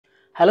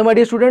Hello my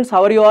dear students,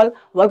 how are you all?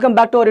 Welcome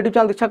back to our YouTube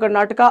channel Diksha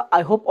Karnataka.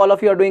 I hope all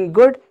of you are doing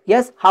good.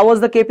 Yes, how was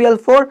the KPL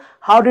 4?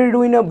 How did you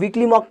do in a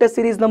weekly mock test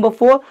series number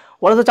 4?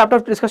 What was the chapter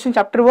of discussion?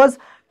 Chapter was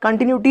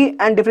continuity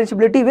and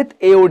differentiability with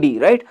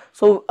AOD, right?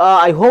 So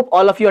I hope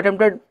all of you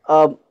attempted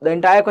the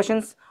entire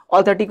questions,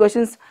 all 30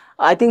 questions.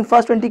 I think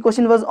first 20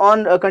 question was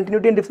on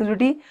continuity and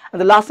differentiability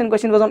and the last 10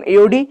 question was on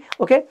AOD,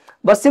 okay?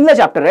 But similar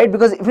chapter, right?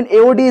 Because even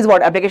AOD is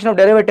what? Application of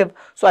derivative.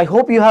 So I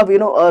hope you have,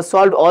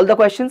 solved all the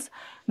questions.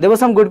 There were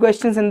some good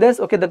questions in this,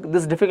 okay?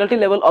 This difficulty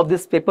level of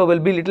this paper will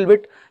be little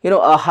bit,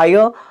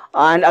 higher.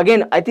 And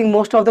again, I think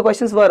most of the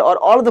questions were, or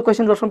all of the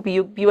questions were from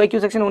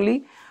PYQ section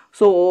only.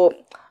 So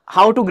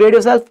how to grade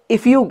yourself?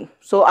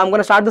 So I'm going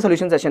to start the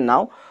solution session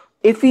now.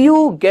 If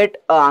you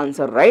get an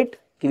answer right,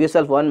 give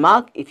yourself 1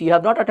 mark. If you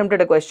have not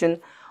attempted a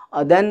question,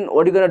 then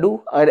what are you going to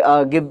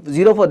do? Give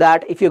 0 for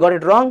that. If you got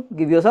it wrong,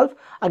 give yourself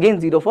again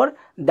 0 for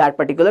that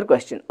particular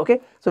question, okay?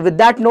 So with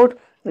that note,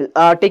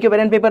 take your pen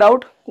and paper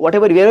out,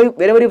 wherever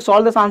you've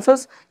solved these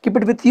answers, keep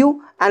it with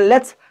you and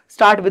let's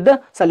start with the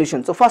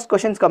solution. So first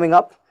question is coming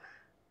up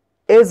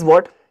is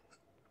what?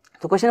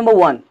 So question number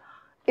 1,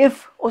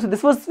 so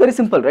this was very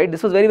simple, right?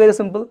 This was very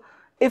simple.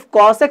 If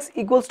cos x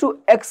equals to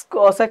x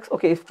cos x,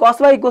 okay, if cos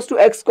y equals to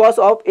x cos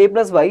of a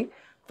plus y,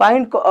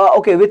 find,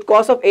 with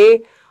cos of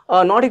a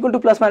not equal to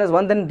plus minus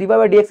 1, then dy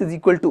by dx is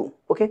equal to,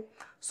 okay?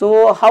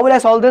 So how will I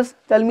solve this?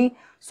 Tell me.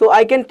 So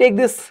I can take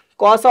this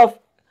cos of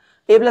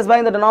a plus y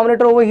in the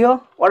denominator over here.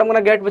 What I'm going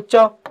to get,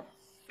 Vicha?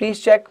 Please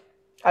check.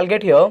 I'll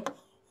get here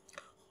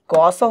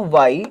cos of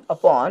y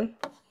upon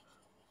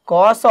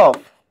cos of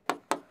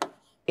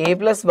a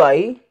plus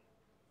y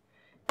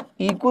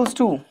equals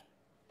to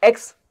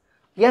x.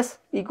 Yes,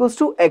 equals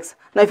to x.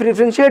 Now if you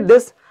differentiate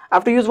this, I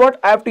have to use what?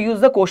 I have to use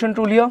the quotient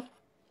rule here.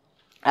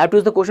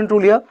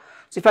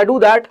 So if I do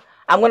that,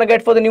 I'm going to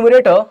get for the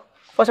numerator,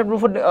 first I have to do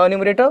for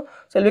numerator,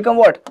 so it will become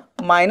what?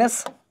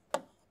 Minus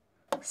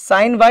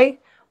sin y,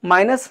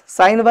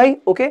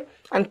 okay,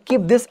 and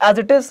keep this as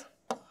it is,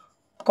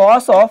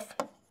 cos of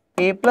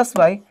a plus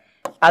y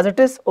as it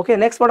is, okay.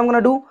 Next what I'm going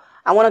to do,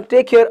 I'm going to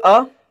take here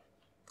a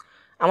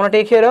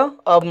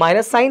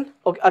minus sign,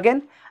 okay,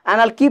 again, and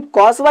I'll keep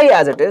cos y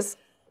as it is,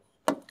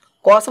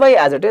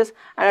 and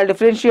I'll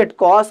differentiate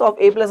cos of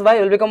a plus y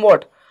will become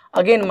what?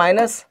 Again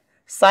minus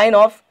sin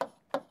of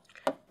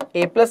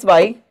a plus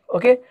y,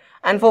 okay,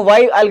 and for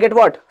y I'll get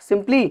what?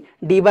 Simply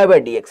dy by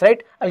dx,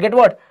 right? I'll get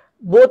what?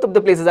 Both of the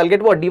places I'll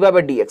get what? Dy by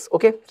dx,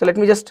 okay. So let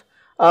me just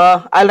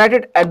I'll write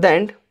it at the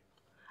end.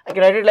 I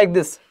can write it like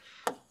this.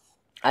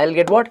 I'll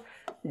get what?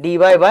 Dy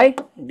by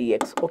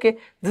dx, okay.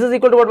 This is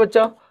equal to what,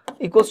 bacha?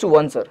 Equals to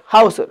 1, sir.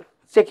 How, sir?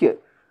 Check here.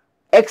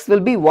 X will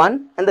be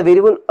 1 and the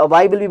variable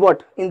y will be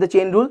what? In the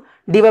chain rule,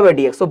 dy by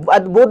dx. So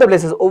at both the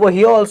places, over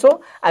here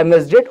also I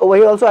missed it, over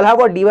here also I'll have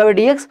what? Dy by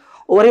dx,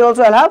 over here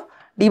also I'll have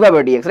dy by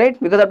dx, right?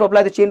 Because I have to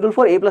apply the chain rule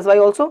for a plus y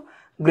also.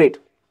 Great.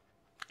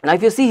 Now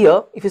if you see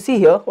here,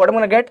 what I'm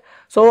going to get,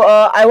 so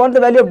I want the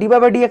value of dy by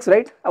dx,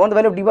 right? I want the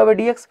value of dy by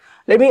dx.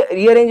 Let me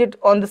rearrange it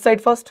on this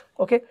side first,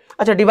 okay?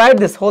 Achha, divide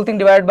this whole thing,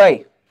 divide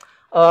by,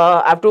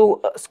 I have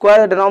to square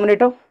the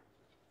denominator,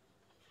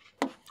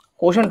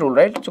 quotient rule,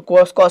 right? So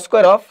cos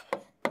square of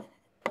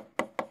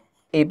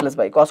a plus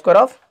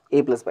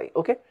y,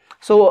 okay?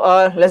 So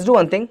let's do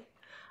one thing.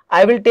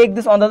 I will take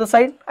this on the other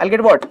side. I'll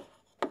get what?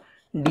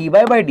 Dy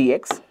by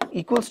dx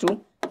equals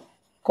to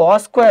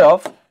cos square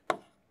of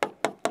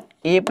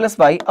a plus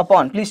y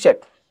upon, please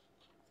check,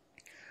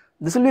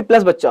 this will be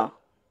plus, bacha,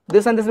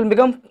 this and this will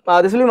become,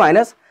 this will be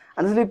minus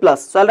and this will be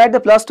plus. So I'll write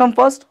the plus term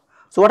first.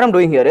 So what I'm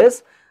doing here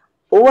is,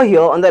 over here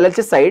on the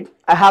LHS side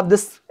I have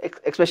this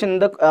expression in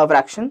the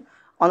fraction,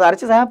 on the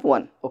RHS I have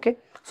 1, okay.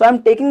 So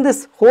I'm taking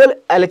this whole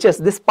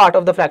LHS, this part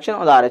of the fraction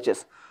on the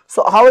RHS.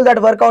 So how will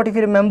that work out? If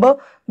you remember,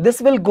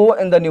 this will go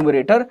in the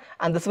numerator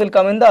and this will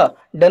come in the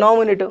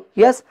denominator.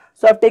 Yes,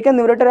 so I've taken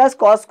numerator as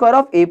cos square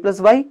of a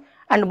plus y,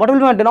 and what will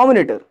be my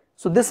denominator?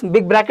 So this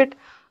big bracket,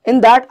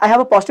 in that I have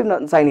a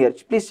positive sign here.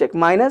 Please check,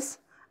 minus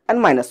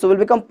and minus. So will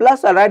become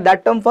plus. I'll write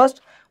that term first.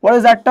 What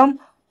is that term?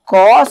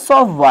 Cos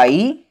of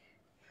y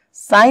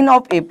sin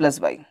of a plus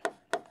y.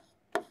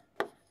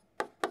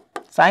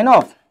 Sin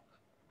of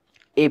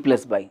a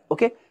plus y.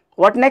 Okay.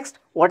 What next?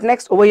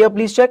 Over here,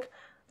 please check.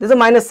 There's a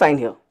minus sign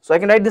here. So I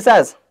can write this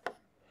as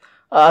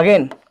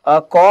again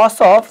cos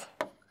of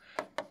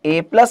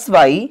a plus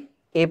y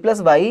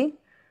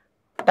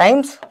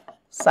times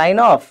sin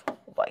of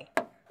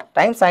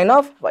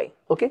y,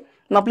 okay.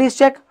 Now please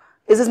check,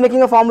 is this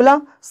making a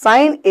formula?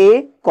 Sin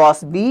a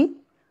cos b,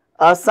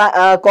 cos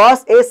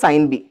a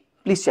sin b.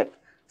 Please check,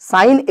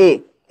 sin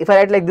a, if I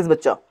write like this,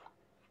 bacha,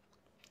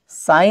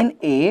 sin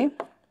a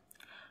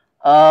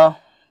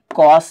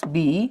cos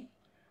b,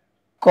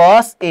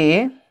 cos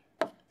a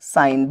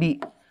sin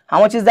b. How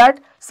much is that?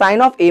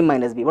 Sin of a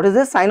minus b. What is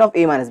this? Sin of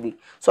a minus b.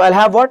 So I'll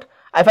have what?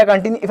 If I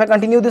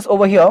continue this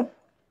over here,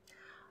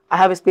 I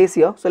have a space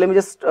here. So let me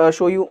just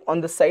show you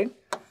on this side.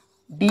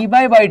 Dy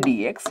by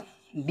dx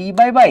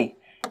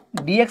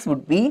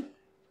would be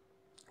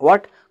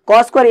what?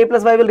 Cos square a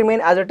plus y will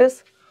remain as it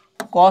is,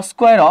 cos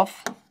square of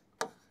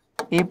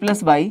a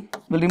plus y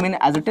will remain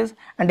as it is,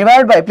 and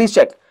divided by, please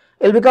check,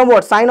 it will become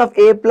what? Sine of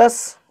a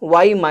plus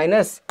y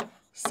minus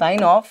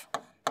sine of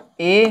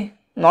a,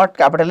 not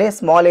capital A,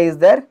 small a is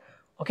there,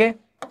 okay.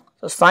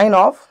 So sine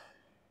of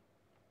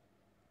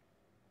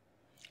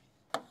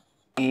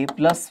a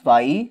plus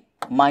y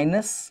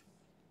minus,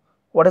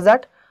 what is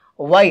that?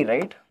 Y,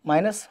 right?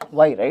 Minus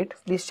y, right?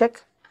 Please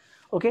check,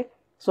 okay.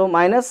 So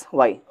minus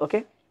y,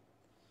 okay.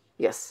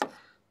 Yes.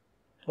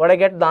 What I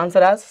get the answer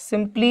as?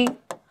 Simply,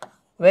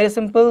 very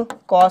simple,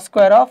 cos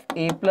square of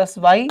a plus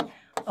y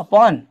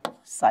upon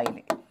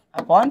sine a,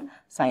 upon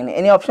sine a.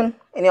 Any option?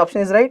 Any option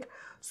is right.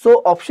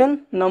 So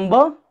option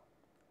number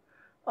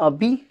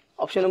B.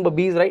 Option number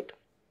B is right.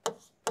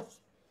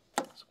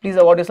 So please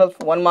award yourself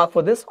 1 mark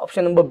for this.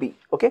 Option number B.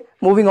 Okay.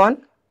 Moving on.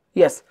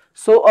 Yes.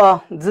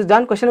 So this is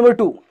done. Question number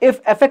 2.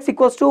 If fx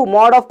equals to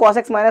mod of cos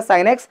x minus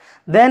sin x,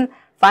 then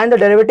find the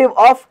derivative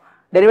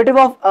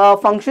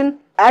of function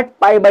at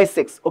pi by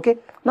 6. Okay.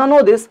 Now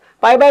know this,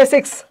 pi by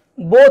 6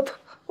 both.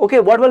 Okay.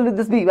 What will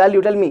this be?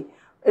 Value, tell me.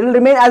 It will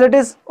remain as it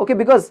is. Okay.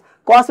 Because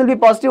cos will be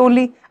positive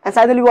only and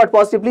sin will be what?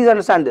 Positive. Please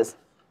understand this.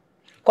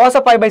 Cos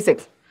of pi by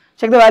 6.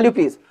 Check the value,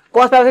 please.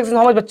 Cos pi by 6 is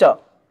how much, bacha?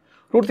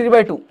 Root 3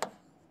 by 2.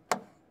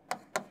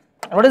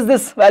 What is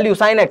this value?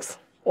 Sin x,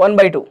 1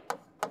 by 2.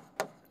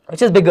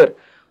 Which is bigger?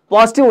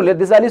 Positive only.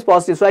 This value is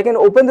positive. So I can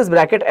open this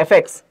bracket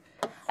fx.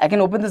 I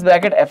can open this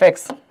bracket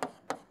fx.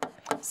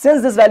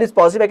 Since this value is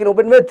positive, I can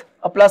open with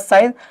a plus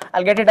sign.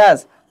 I'll get it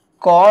as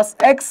cos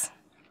x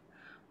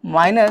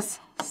minus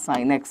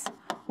sin x.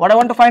 What I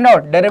want to find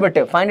out?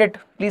 Derivative. Find it.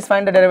 Please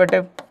find the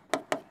derivative.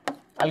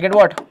 I'll get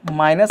what?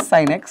 Minus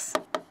sin x.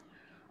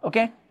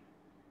 Okay.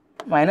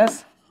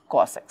 Minus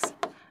cos x.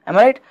 Am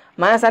I right?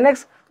 Minus sin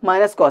x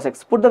minus cos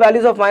x. Put the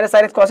values of minus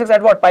sin x cos x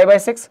at what? Pi by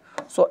 6.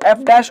 So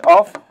f dash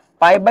of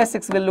pi by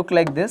 6 will look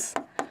like this.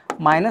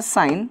 Minus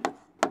sin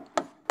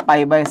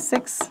pi by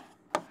 6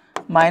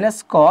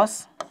 minus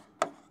cos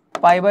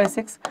pi by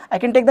 6. I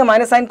can take the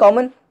minus sign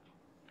common.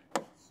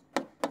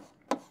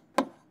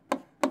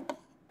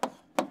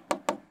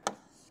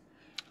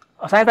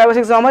 Sin pi by 6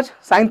 is how much?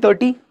 Sin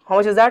 30. How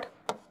much is that?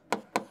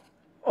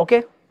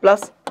 Okay.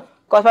 Plus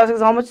cos pi by 6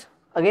 is how much?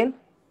 Again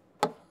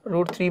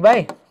root 3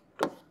 by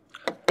 2.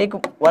 Take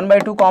 1 by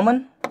 2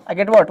 common. I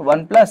get what?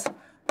 1 plus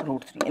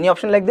root 3. Any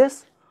option like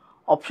this?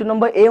 Option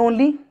number A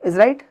only is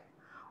right.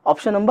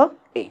 Option number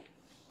A.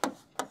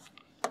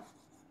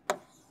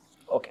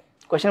 Okay.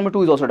 Question number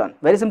 2 is also done.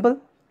 Very simple.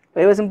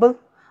 Very, very simple.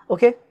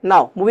 Okay.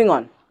 Now moving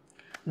on.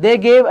 They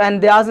gave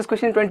and they asked this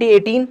question in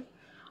 2018.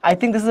 I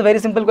think this is a very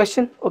simple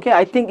question. Okay.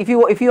 I think if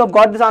you have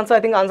got this answer, I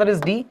think answer is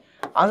D.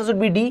 Answer should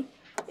be D.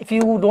 If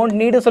you don't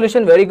need a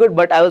solution, very good,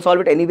 but I will solve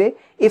it anyway.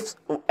 If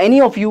any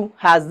of you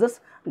has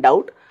this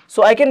doubt,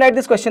 so I can write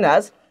this question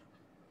as,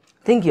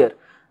 think here,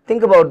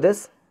 think about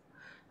this.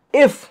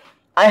 If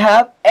I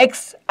have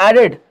x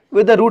added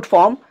with the root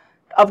form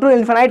up to an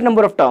infinite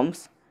number of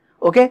terms,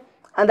 okay,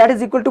 and that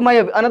is equal to my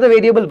another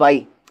variable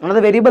y,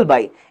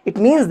 it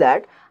means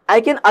that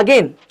I can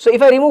again, so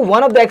if I remove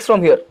one of the x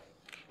from here,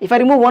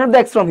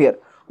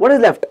 what is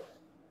left?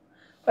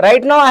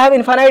 Right now I have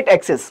infinite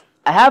x's.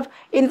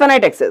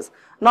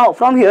 Now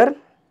from here,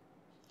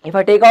 if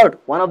I take out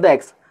one of the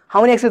x, how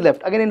many x is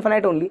left? Again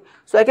infinite only.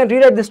 So I can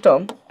rewrite this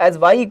term as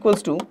y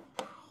equals to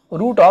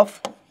root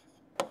of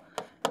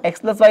x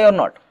plus y or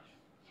not.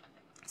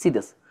 See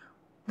this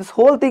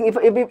whole thing, if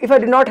I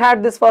did not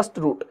have this first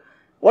root,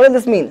 what does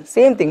this mean?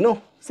 Same thing,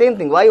 no? Same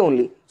thing, y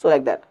only. So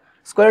like that.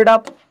 Square it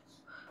up.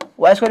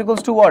 Y square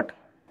equals to what?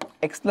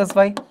 X plus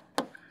y.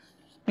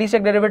 Please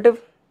check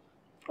derivative.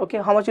 Okay,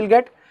 how much you'll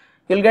get?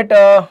 You'll get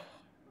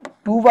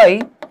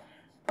 2y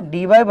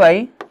dy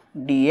by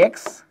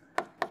dx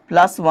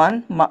plus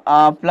 1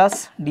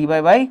 plus dy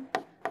by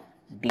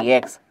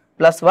dx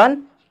plus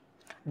 1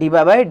 dy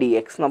by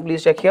dx. Now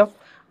please check here.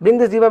 Bring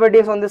this dy by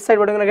dx on this side.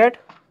 What are you going to get?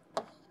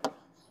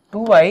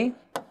 2y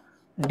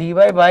dy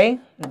by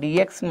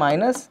dx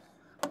minus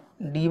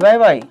dy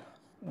by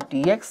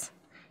dx.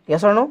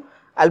 Yes or no?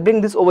 I'll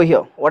bring this over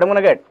here. What I'm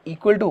going to get?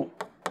 Equal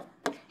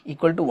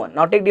to 1.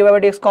 Now take dy by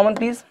dx common,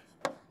 please.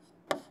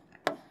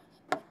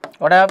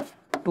 What I have?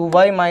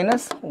 2y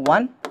minus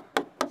 1.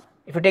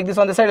 If you take this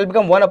on this side, it will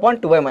become 1 upon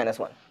 2y minus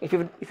 1. If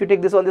you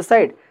take this on this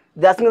side,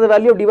 they are asking the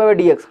value of dy by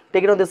dx.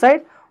 Take it on this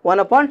side, 1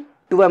 upon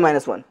 2y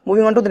minus 1.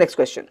 Moving on to the next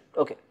question.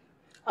 Okay.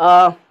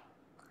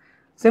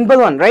 Simple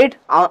one, right?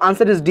 Our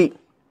answer is D.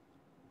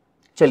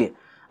 चलिए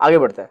आगे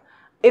बढ़ते हैं.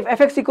 If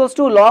fx equals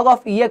to log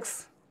of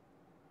ex,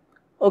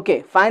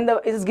 okay, find the,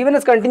 it is given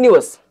as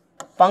continuous.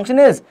 Function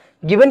is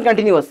given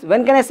continuous.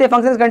 When can I say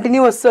function is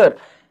continuous, sir?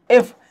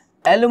 If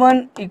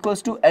L1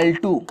 equals to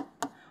L2.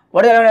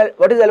 What is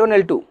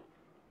L1, L2?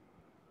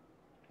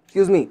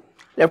 Excuse me,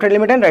 left hand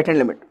limit and right hand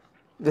limit.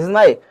 This is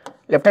my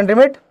left hand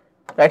limit,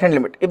 right hand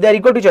limit. If they are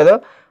equal to each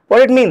other,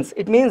 what it means?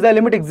 It means the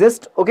limit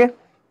exists, okay,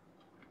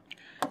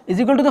 is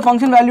equal to the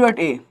function value at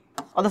A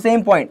or the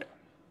same point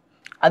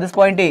at this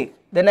point A.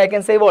 Then I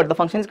can say what? The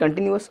function is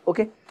continuous,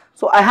 okay.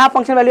 So I have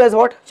function value as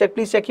what? Check,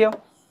 please check here.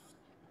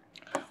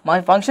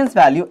 My function's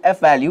value, f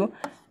value,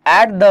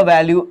 at the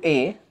value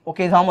a,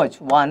 okay, is how much?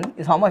 1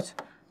 is how much?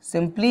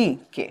 Simply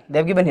k. They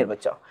have given here,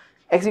 bacha.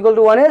 X equal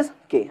to 1 is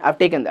k. I have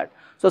taken that.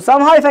 So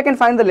somehow if I can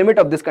find the limit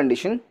of this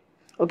condition,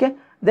 okay,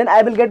 then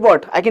I will get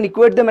what? I can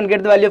equate them and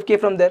get the value of k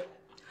from there.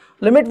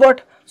 Limit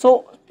what?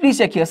 So please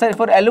check here, sir.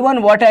 For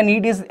L1, what I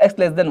need is x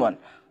less than 1.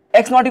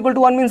 X not equal to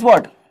 1 means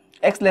what?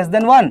 X less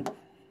than 1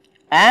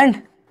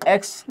 and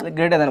x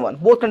greater than 1.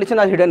 Both conditions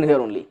are hidden here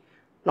only.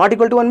 Not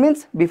equal to 1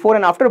 means before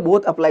and after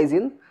both applies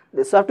in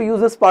this. So I have to use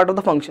this part of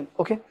the function.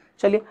 Okay,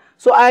 chaliye.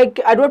 So I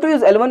don't have to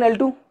use L1,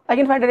 L2. I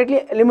can find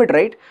directly a limit,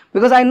 right?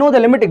 Because I know the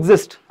limit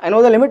exists. I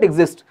know the limit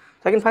exists.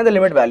 So I can find the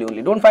limit value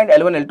only. Don't find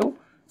L1, L2.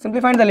 Simply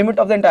find the limit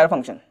of the entire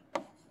function.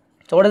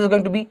 So what is it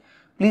going to be?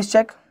 Please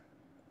check.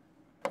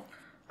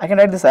 I can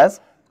write this as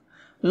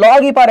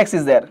log e power x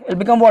is there. It will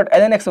become what?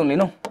 Ln x only,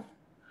 no?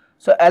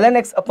 So ln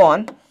x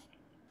upon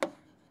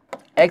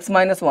x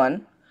minus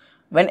 1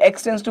 when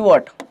x tends to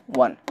what?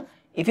 1.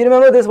 If you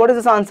remember this, what is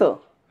this answer?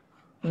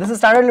 This is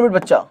standard limit,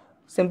 bacha.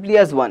 Simply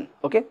as 1.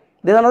 Okay.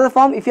 There is another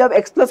form. If you have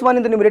x plus 1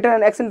 in the numerator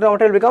and x in the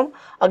denominator, it will become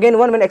again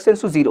 1 when x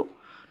tends to 0.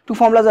 Two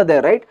formulas are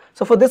there, right?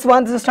 So for this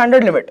one, this is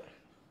standard limit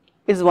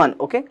is 1.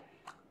 Okay.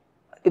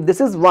 If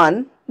this is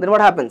 1, then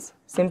what happens?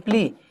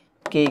 Simply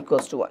k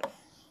equals to 1.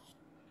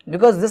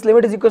 Because this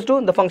limit is equal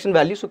to the function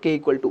value, so k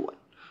equal to 1.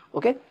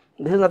 Okay.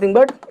 This is nothing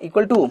but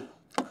equal to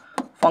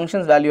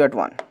function's value at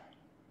 1.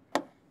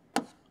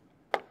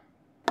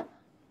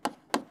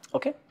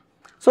 Okay.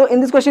 So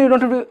in this question you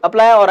don't have to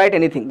apply or write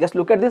anything. Just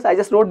look at this. I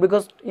just wrote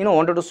because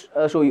wanted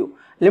to show you.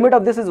 Limit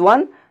of this is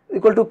 1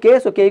 equal to k,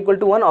 so k equal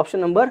to 1.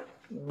 Option number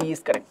B is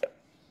correct.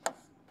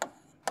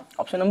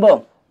 Option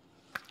number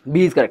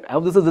B is correct. I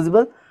hope this is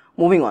visible.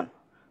 Moving on.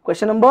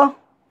 Question number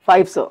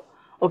 5, sir.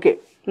 Okay.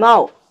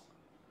 Now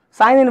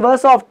sine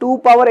inverse of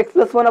 2 power x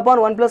plus 1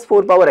 upon 1 plus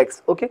 4 power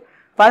x. Okay.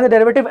 Find the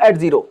derivative at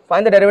 0.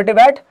 Find the derivative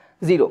at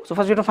 0. So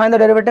first you have to find the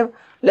derivative.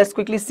 Let's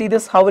quickly see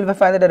this. How will we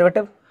find the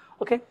derivative?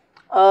 Okay.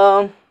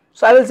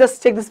 So I will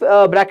just check this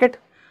bracket.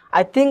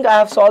 I think I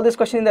have solved this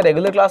question in the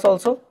regular class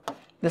also.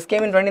 This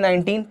came in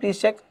 2019. Please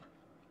check.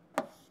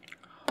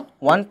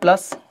 1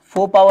 plus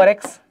 4 power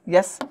x.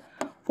 Yes,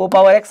 4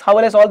 power x. How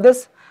will I solve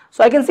this?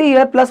 So I can see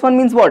here plus 1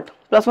 means what?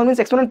 Plus 1 means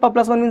exponent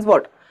plus 1 means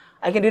what?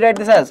 I can rewrite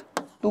this as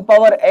 2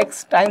 power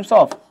x times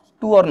of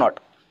 2 or not.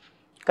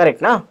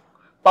 Correct, na?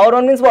 Power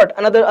 1 means what?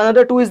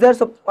 Another 2 is there.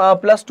 So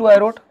plus 2 I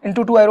wrote.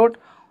 Into 2 I wrote.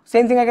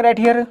 Same thing I can write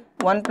here.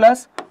 1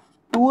 plus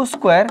 2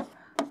 square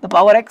the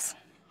power x.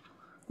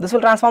 This will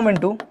transform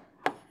into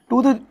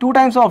 2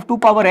 times of 2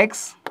 power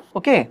x.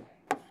 Okay.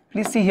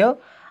 Please see here.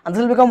 And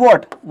this will become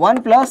what?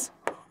 1 plus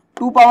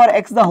 2 power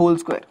x the whole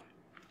square.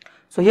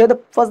 So here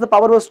first the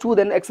power was 2,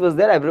 then x was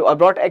there. I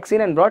brought x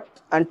in and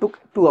took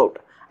 2 out.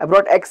 I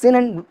brought x in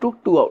and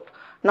took 2 out.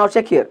 Now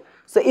check here.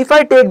 So if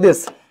I take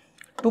this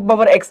 2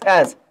 power x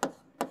as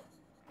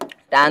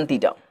tan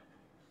theta.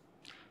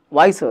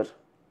 Why, sir?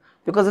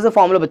 Because there is a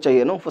formula bacha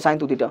here, no, for sin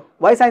 2 theta.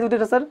 Why sin 2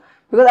 theta, sir?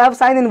 Because I have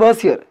sin inverse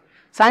here.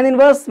 Sin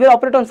inverse will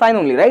operate on sin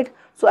only, right?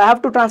 So I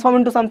have to transform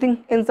into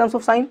something in terms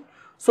of sin.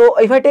 So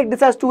if I take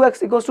this as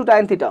 2x equals to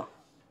tan theta,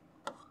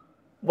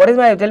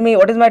 tell me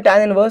what is my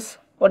tan inverse?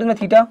 What is my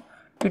theta?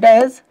 Theta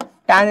is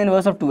tan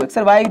inverse of 2x.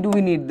 Sir, why do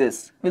we need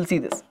this? We'll see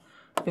this.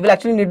 We will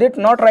actually need it,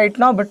 not right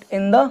now, but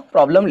in the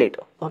problem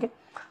later. Okay.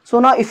 So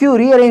now if you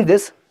rearrange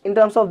this in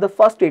terms of the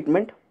first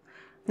statement,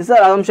 this is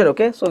our assumption,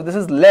 okay? So this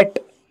is let.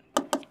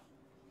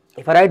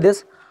 If I write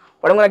this,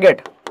 what I'm going to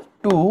get?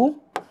 2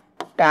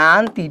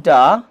 tan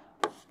theta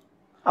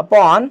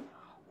upon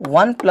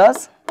 1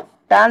 plus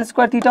tan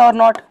square theta or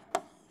not?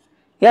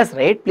 Yes,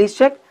 right? Please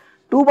check.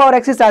 2 power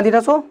x is tan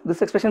theta, so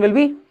this expression will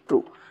be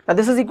true. Now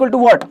this is equal to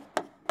what?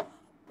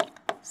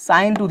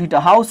 Sin 2 theta.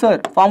 How,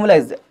 sir? Formula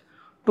is there.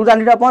 2 tan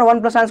theta upon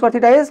 1 plus tan square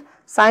theta is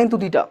sin 2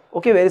 theta.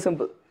 Okay, very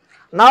simple.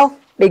 Now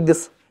take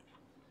this.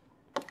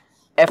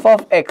 F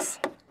of x.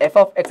 F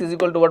of x is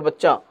equal to what,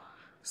 bacha?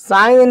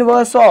 Sin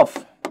inverse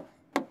of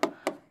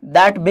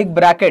that big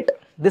bracket,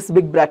 this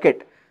big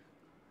bracket.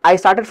 I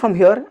started from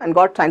here and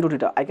got sin 2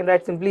 theta. I can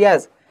write simply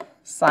as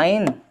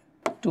sin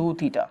 2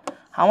 theta.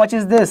 How much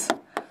is this?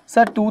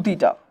 Sir, 2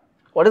 theta.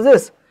 What is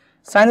this?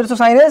 Sin inverse of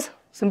sin is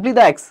simply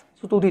the x.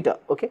 So 2 theta.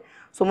 Okay.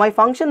 So my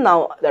function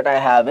now that I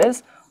have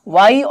is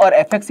y or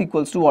fx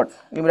equals to what?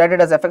 We write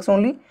it as fx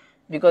only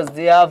because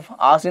they have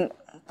asked in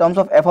terms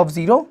of f of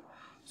 0.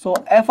 So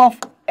f of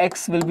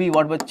x will be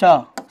what,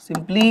 bacha?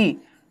 Simply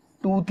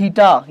 2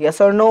 theta.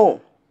 Yes or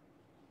no?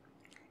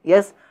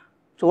 Yes.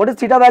 So what is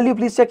theta value?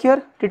 Please check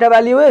here. Theta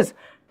value is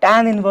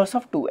tan inverse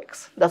of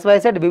 2x. That's why I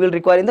said we will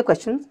require in the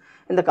questions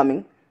in the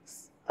coming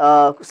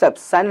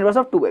steps. Sin inverse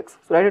of 2x.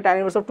 So write it tan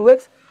inverse of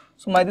 2x.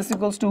 So my this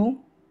equals to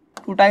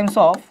 2 times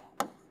of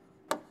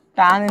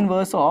tan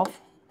inverse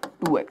of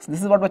 2x.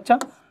 This is what, bacha?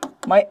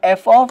 My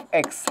f of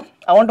x.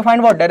 I want to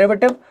find what?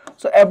 Derivative.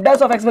 So f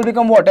dash of x will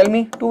become what? Tell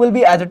me. 2 will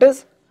be as it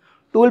is.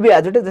 2 will be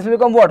as it is. This will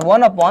become what?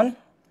 1 upon.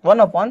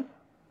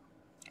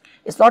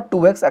 It's not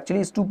 2x,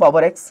 actually it's 2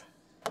 power x.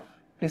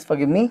 Please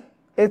forgive me.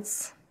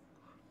 It's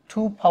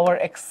 2 power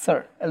x,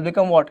 sir. It will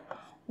become what?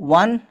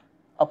 1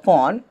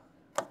 upon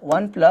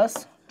 1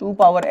 plus 2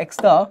 power x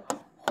the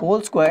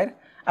whole square.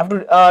 I have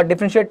to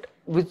differentiate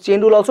with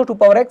chain rule also. 2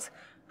 power x.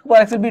 2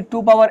 power x will be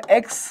 2 power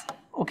x,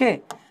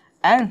 okay,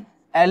 and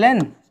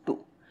ln 2.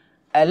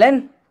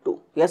 ln 2.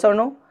 Yes or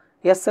no?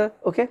 Yes, sir.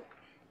 Okay.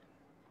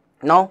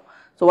 Now,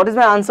 so what is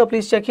my answer?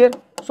 Please check here.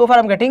 So far I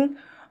am getting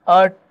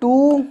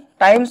 2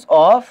 times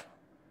of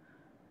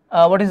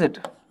what is it?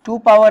 2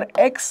 power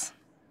x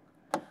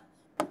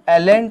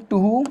ln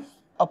 2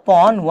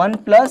 upon 1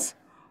 plus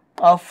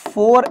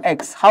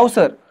 4x. How,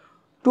 sir?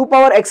 2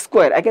 power x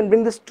square. I can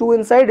bring this 2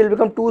 inside. It will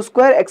become 2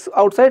 square, x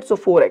outside, so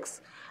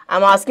 4x. I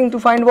am asking to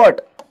find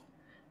what?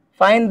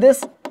 Find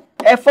this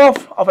f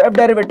of f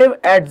derivative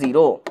at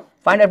 0.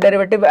 Find f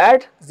derivative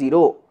at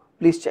 0.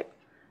 Please check.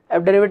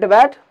 F derivative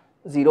at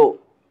 0.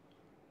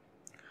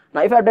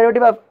 Now, if f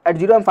derivative at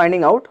 0 I am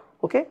finding out,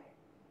 okay.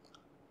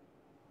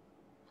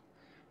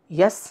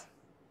 Yes.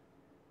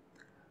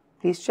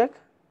 Please check.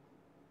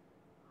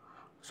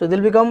 So, this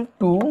will become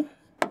 2,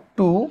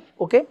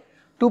 okay.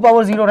 2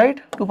 power 0, right?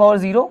 2 power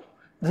 0.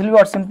 This will be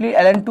what? Simply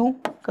ln 2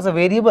 because a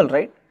variable,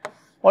 right?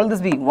 What will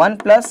this be? 1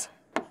 plus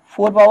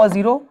 4 power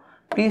 0.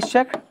 Please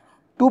check.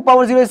 2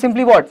 power 0 is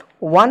simply what?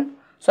 1.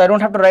 So, I don't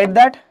have to write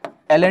that.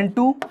 ln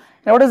 2.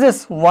 And what is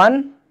this?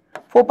 1.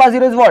 4 power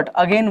 0 is what?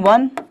 Again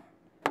 1.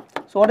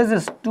 So, what is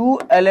this? 2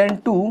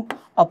 ln 2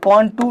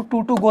 upon 2.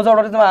 2 goes out.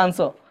 What is my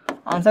answer?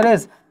 Answer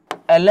is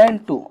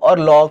ln 2 or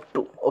log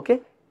 2. Okay.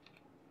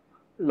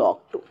 Log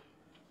 2.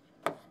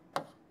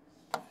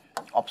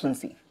 Option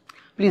C.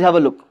 Please have a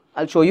look.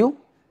 I'll show you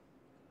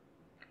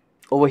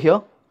over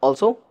here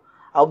also.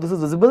 I hope this is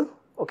visible.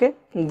 Okay.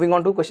 Moving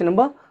on to question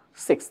number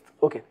 6.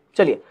 Okay.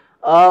 Chaliye.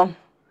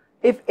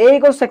 If a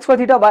equals x square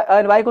theta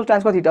and y equals tan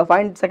square theta,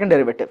 find second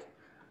derivative.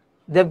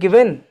 They have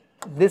given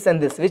this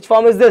and this. Which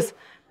form is this?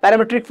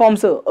 Parametric form,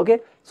 sir. Okay.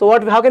 So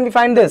what? How can we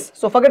find this?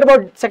 So forget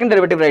about second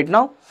derivative right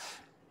now.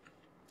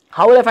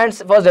 How will I find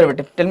first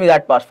derivative? Tell me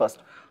that part first.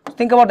 So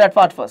think about that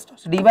part first.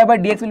 So dy by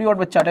dx will be what,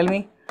 bacha? Tell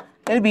me.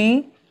 It will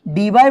be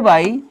dy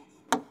by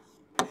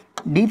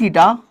d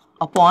theta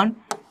upon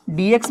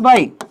dx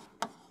by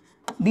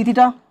d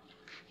theta.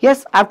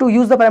 Yes, I have to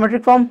use the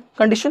parametric form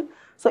condition.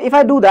 So if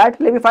I do that,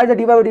 let me find the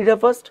dy by d theta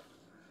first.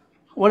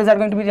 What is that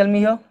going to be? Tell me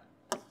here.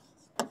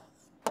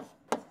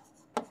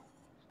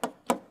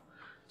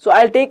 So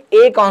I'll take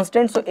a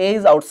constant. So a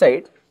is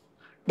outside.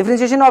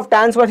 Differentiation of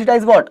tan square theta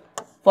is what?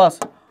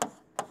 First,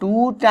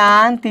 2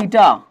 tan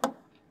theta.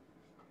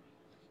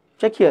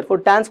 Check here. For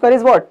tan square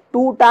is what?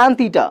 2 tan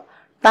theta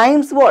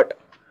times what?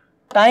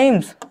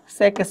 Times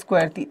sec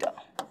square theta.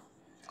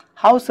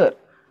 How, sir?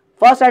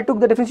 First I took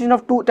the differentiation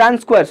of 2 tan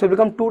square. So it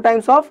become 2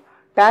 times of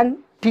tan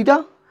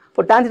theta.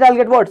 For tan theta I will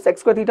get what? Sec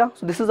square theta.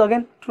 So this is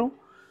again true.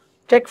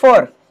 Check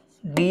for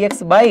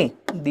dx by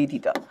d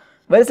theta.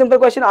 Very simple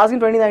question asked in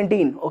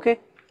 2019. Okay.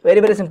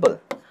 Very simple.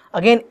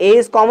 Again a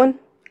is common.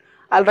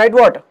 I'll write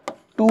what?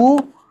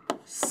 2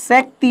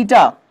 sec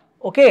theta.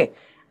 Okay.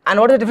 And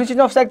what is the differentiation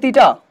of sec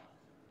theta?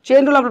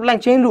 Chain rule, I am applying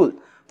chain rule.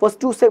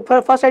 First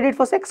I did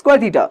for sec square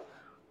theta.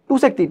 2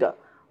 sec theta.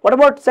 What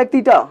about sec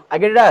theta? I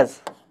get it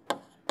as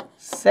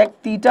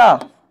sec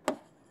theta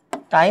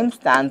times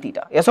tan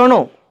theta. Yes or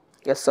no?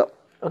 Yes, sir.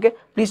 Okay.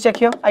 Please check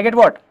here. I get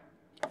what?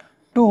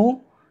 2.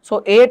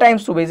 So a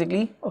times 2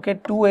 basically. Okay.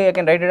 2a. I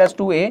can write it as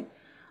 2a.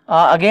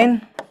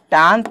 Again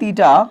tan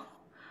theta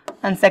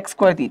and sec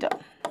square theta.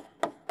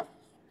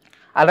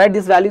 I'll write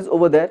these values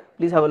over there.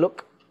 Please have a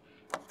look.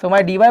 So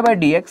my dy by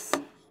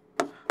dx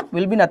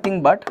will be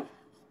nothing but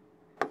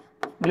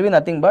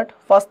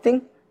first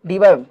thing dy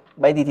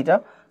by d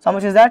theta. So how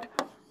much is that?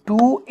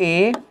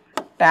 2a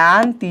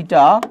tan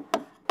theta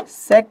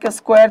sec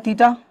square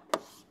theta.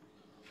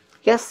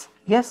 Yes.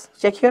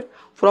 Check here.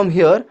 From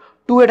here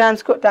 2a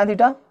tan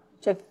theta.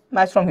 Check,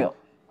 match from here.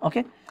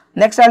 Okay.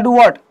 Next I'll do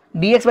what?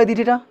 Dx by d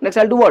theta. Next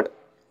I'll do what?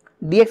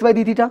 Dx by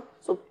d theta.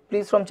 So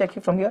please check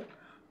it from here.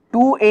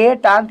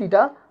 2a tan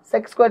theta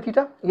sec square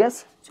theta.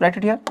 Yes. So write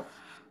it here.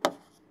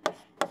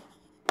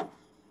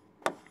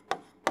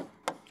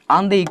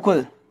 And they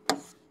equal.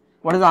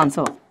 What is the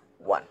answer?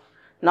 1.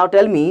 Now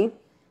tell me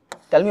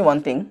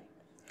one thing.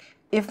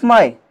 If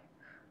my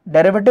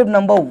derivative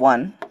number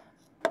 1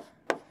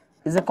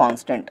 is a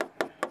constant,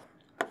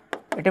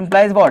 it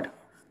implies what?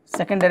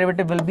 Second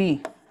derivative will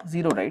be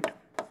 0, right?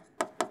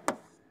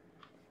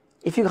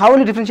 How will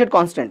you differentiate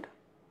constant?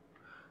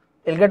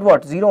 You'll get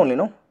what? 0 only,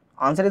 no?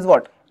 Answer is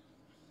what?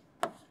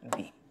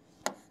 B.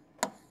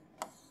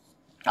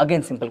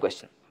 Again, simple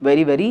question.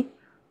 Very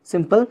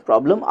simple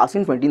problem asked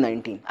in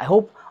 2019. I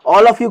hope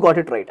all of you got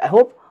it right.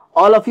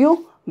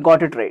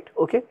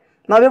 Okay.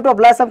 Now we have to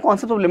apply some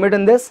concept of limit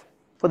in this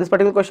for this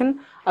particular question.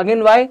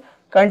 Again, why?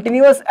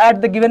 Continuous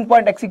at the given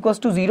point x equals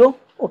to 0.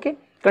 Okay.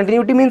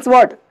 Continuity means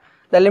what?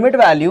 The limit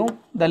value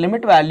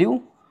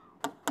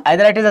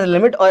either it is as a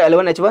limit or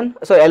L1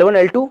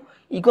 L2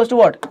 equals to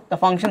what? The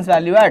function's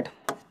value at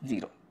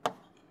 0.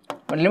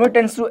 When limit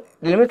x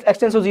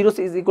tends to 0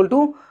 is equal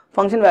to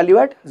function value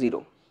at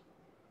 0.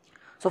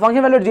 So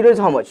function value at 0 is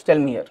how much? Tell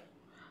me here.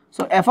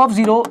 So f of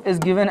 0 is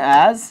given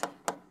as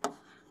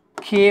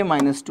k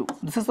minus 2.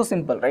 This is so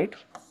simple, right?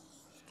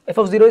 f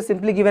of 0 is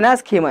simply given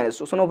as k minus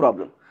 2, so no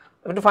problem.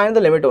 We have to find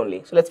the limit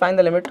only. So let's find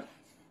the limit.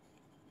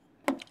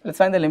 Let's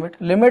find the limit.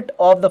 Limit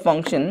of the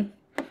function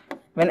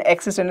when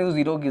x is tending to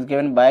 0 is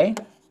given by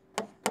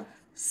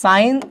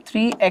sine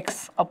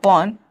 3x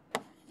upon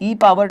e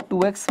power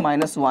 2x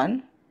minus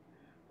 1.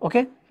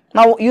 Okay.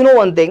 Now you know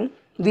one thing,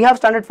 we have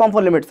standard form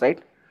for limits, right?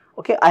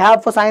 Okay, I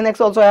have for sine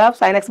x also I have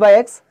sine x by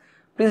x.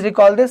 Please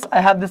recall this,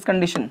 I have this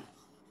condition.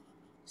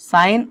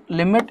 Sine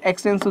limit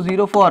x tends to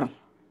 0 for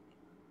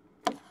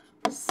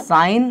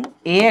sine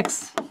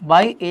ax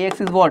by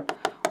ax is what?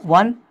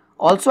 1.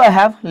 Also I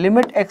have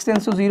limit x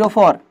tends to 0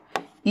 for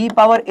e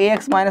power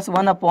ax minus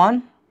 1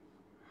 upon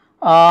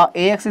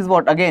ax is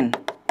what? Again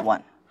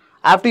 1.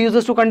 I have to use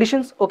these two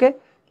conditions. Okay,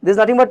 this is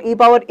nothing but e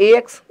power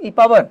ax, e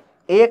power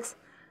ax.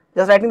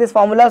 Just writing these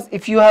formulas.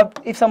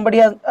 If somebody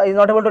is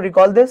not able to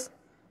recall this,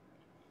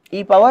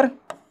 e power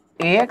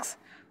ax,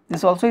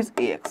 this also is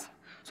ax.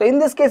 So in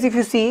this case, if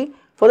you see,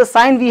 for the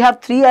sine we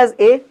have 3 as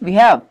a,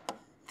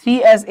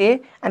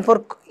 and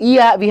for e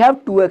we have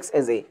 2x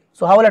as a.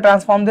 So how will I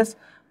transform this?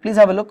 Please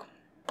have a look.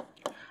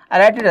 I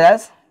write it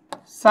as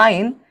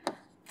sine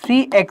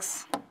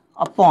 3x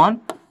upon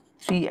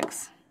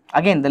 3x.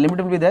 Again the limit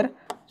will be there,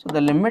 so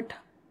the limit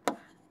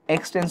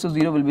x tends to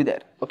 0 will be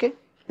there. Okay,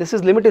 this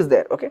is limit is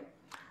there. Okay,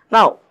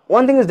 now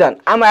one thing is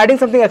done. I am adding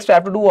something extra. I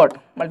have to do what?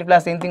 Multiply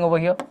same thing over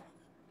here.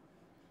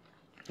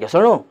 Yes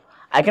or no?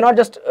 I cannot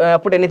just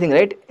put anything,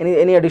 right?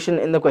 Any addition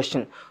in the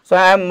question. So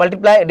I am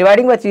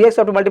dividing by 3x,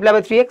 so I have to multiply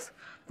by 3x.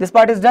 This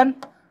part is done.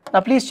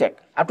 Now please check.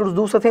 I have to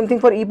do the same thing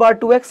for e power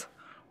 2x.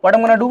 What I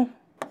am going to do?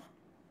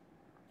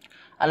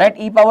 I write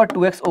e power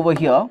 2x over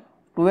here,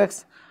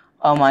 2x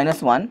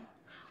minus 1.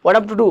 What I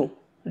have to do?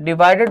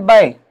 Divided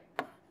by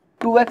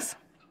 2x.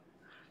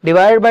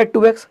 Divided by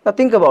 2x. Now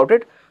think about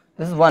it.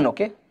 This is 1,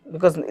 okay?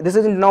 Because this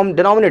is in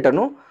denominator,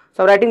 no?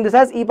 So I am writing this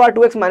as e power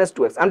 2x minus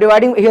 2x. I am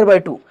dividing here by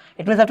 2.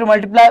 It means I have to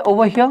multiply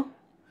over here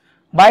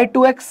by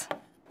 2x.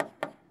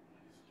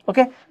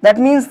 Okay, that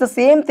means the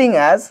same thing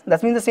as,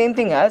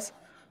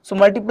 so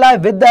multiply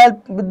with the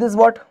help, with this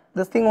what?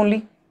 This thing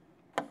only,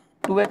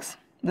 2x.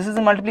 This is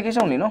a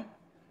multiplication only, no?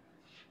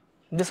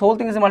 This whole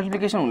thing is a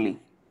multiplication only.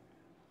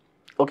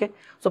 Okay,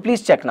 so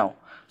please check now.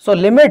 So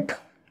limit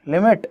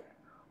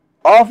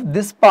of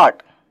this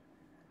part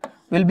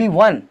will be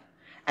 1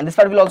 and this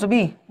part will also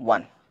be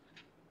 1.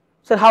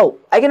 So how?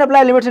 I can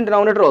apply limits in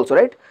denominator also,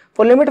 right?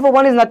 For limit for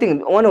 1 is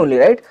nothing, 1 only,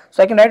 right?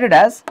 So I can write it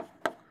as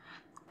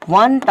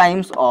 1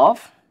 times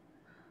of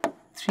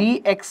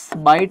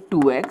 3x by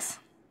 2x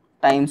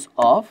times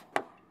of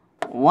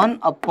 1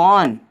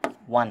 upon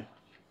 1.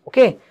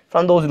 Okay,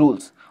 from those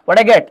rules. What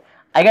I get?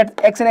 I get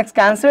x and x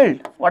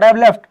cancelled. What I have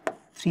left?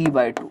 3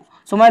 by 2.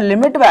 So my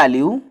limit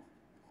value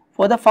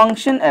for the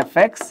function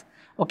fx,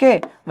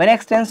 okay, when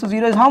x tends to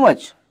 0 is how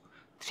much?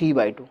 3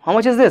 by 2. How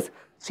much is this?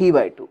 3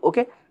 by 2.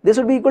 Okay, this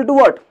would be equal to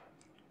what?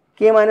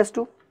 K minus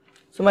 2.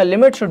 So my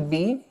limit should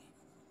be,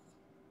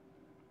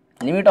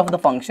 limit of the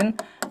function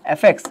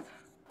fx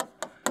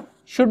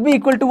should be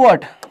equal to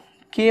what?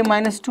 K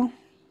minus 2.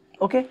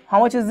 Okay, how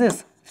much is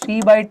this?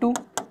 3 by 2,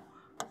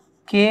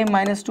 k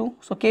minus 2.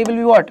 So k will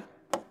be what?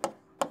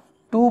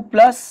 2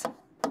 plus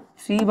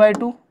 3 by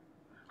 2.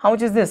 How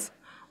much is this?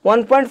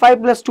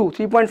 1.5 plus 2,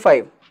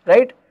 3.5,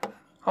 right?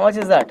 How much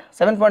is that?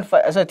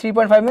 7.5, sorry,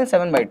 3.5 means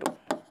 7 by 2.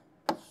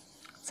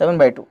 7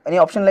 by 2. Any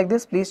option like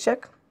this? Please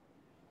check.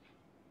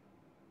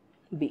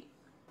 B.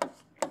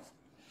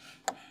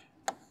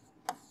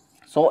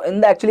 So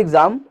in the actual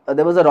exam,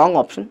 there was a wrong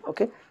option.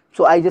 Okay,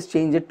 so I just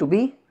changed it to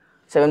be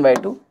 7 by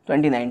 2.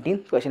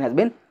 2019 question has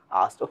been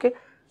asked. Okay,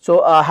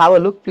 so have a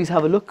look. Please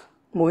have a look.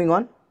 Moving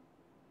on.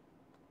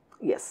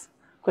 Yes,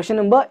 question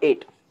number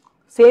 8.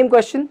 Same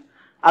question.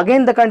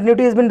 Again, the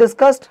continuity has been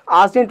discussed,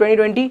 asked in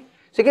 2020.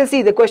 So you can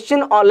see the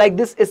question like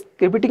this is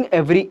repeating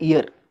every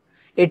year.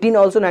 18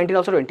 also, 19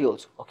 also, 20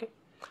 also. Okay,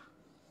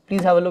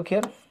 please have a look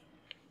here.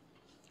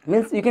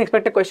 Means you can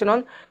expect a question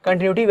on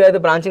continuity where the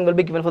branching will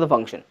be given for the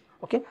function.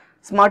 Okay,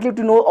 smartly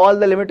to know all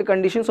the limit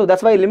conditions. So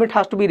that's why limit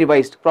has to be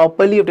revised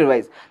properly. You have to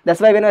revise.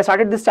 That's why when I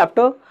started this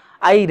chapter,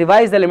 I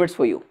revised the limits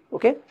for you.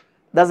 Okay,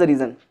 that's the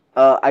reason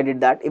I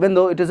did that. Even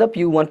though it is a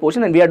PU1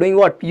 portion and we are doing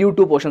what?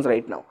 PU2 portions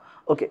right now.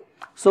 Okay,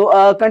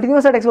 so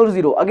continuous at x equal to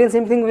 0. Again,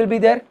 same thing will be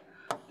there.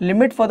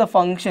 Limit for the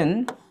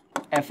function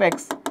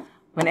fx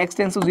when x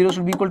tends to 0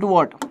 should be equal to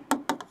what?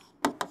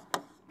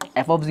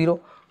 F of 0.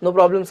 No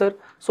problem, sir.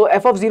 So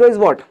f of 0 is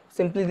what?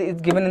 Simply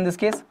it's given in this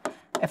case.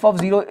 F of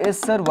 0 is,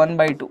 sir, 1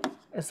 by 2.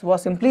 It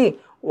was simply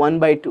 1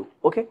 by 2.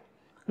 Okay.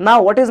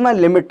 Now what is my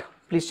limit?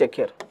 Please check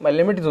here. My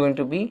limit is going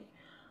to be,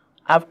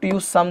 I have to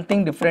use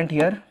something different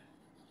here.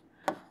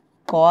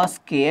 Cos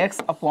kx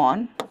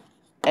upon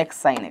x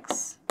sin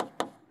x.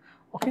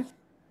 Okay.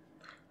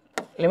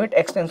 Limit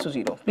x tends to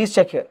 0. Please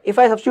check here. If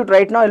I substitute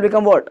right now, it will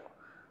become what?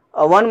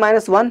 1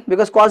 minus 1,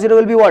 because cos 0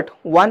 will be what?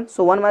 1.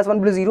 So 1 minus 1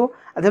 will be 0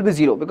 and there will be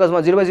 0 because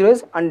 0 by 0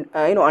 is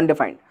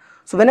undefined.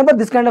 So whenever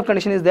this kind of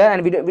condition is there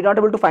and we are not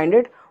able to find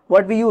it,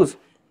 what we use?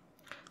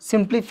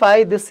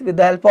 Simplify this with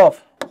the help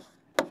of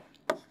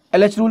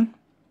LH rule.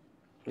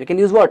 You can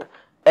use what?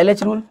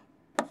 LH rule.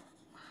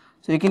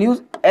 So you can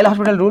use L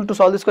hospital rule to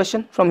solve this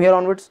question from here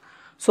onwards.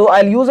 So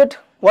I'll use it.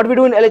 What we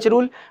do in LH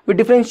rule, we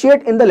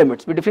differentiate in the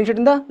limits.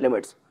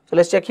 So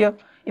let's check here.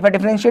 If I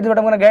differentiate, what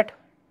I'm going to get.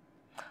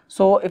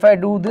 So if I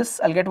do this,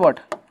 I'll get what?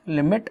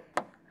 Limit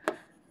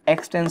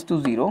x tends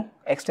to 0,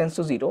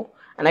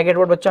 and I get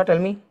what, bacha? Tell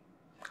me.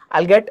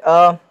 I'll get,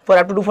 I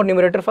have to do for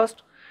numerator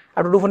first.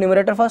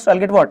 So I'll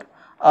get what?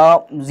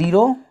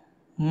 0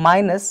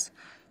 minus,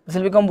 this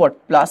will become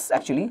what? Plus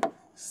actually,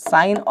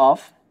 sine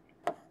of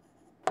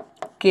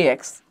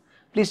kx.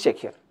 Please check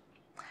here.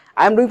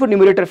 I am doing for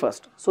numerator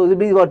first. So it will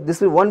be what?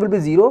 This will 1 will be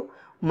 0,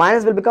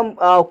 minus will become,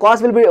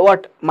 cos will be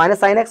what? Minus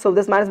sine x. So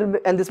this minus will be,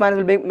 and this minus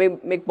will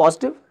make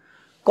positive.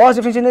 Cos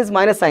differentiation is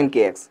minus sine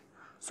kx.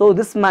 So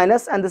this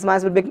minus and this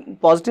minus will be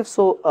positive.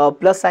 So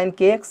plus sine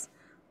kx.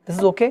 This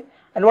is okay.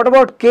 And what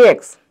about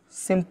kx?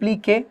 Simply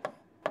k.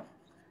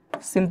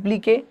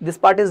 This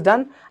part is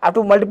done. I have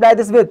to multiply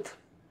this with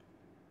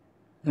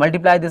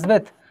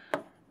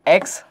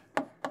x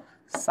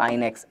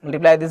sine x.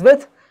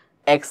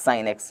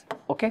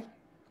 Okay.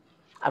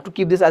 I have to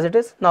keep this as it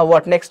is. Now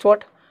what next?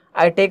 What?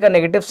 I take a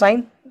negative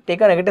sign.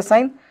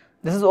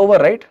 This is over,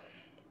 right?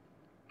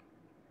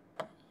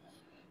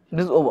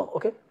 This is over.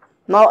 Okay.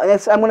 Now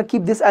next I'm going to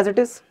keep this as it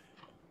is.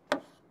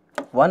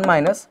 1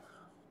 minus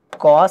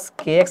cos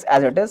kx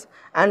as it is.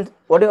 And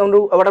what I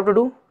have to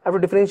do? I have to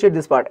differentiate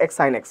this part, x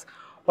sine x.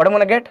 What I'm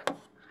going to get?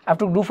 I have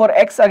to do for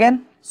x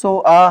again.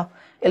 So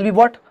it'll be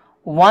what?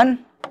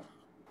 1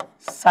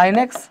 sine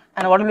x.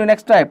 And what will be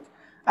next type?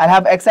 I'll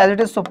have x as it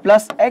is. So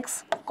plus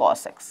x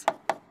cos x.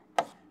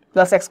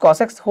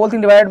 Whole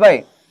thing divided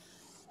by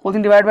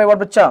what,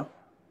 bacha?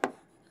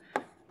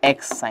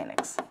 X sine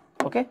x.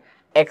 Okay.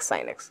 X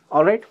sine x.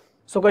 Alright.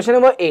 So question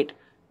number 8.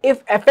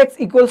 If fx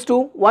equals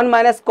to 1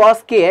 minus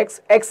cos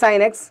kx, x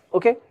sine x.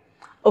 Okay.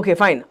 Okay,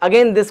 fine.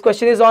 Again, this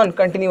question is on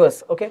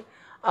continuous. Okay.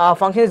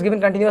 Function is given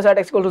continuous at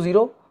x equal to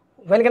 0.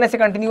 When can I say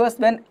continuous?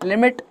 When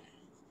limit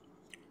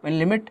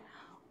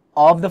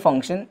of the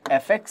function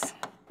fx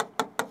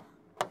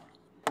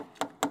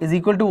is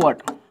equal to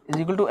what? Is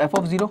equal to f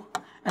of 0.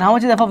 And how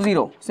much is f of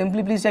 0?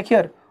 Simply please check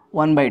here.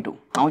 1 by 2.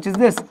 How much is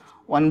this?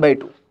 1 by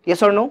 2.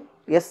 Yes or no?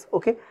 Yes.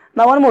 Okay.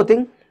 Now one more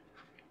thing.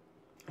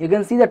 You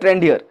can see the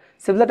trend here.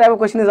 Similar type of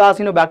question is asked,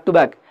 back to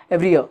back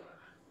every year.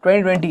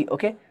 2020.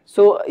 Okay.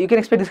 So you can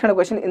expect this kind of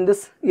question in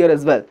this year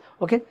as well.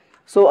 Okay.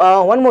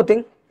 So one more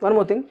thing.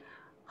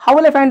 How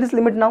will I find this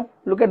limit now?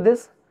 Look at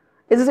this.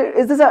 Is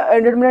this an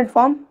indeterminate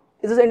form?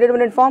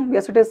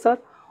 Yes, it is, sir.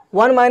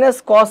 1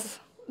 minus cos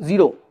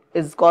 0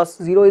 is cos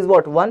 0 is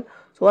what? 1.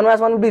 So 1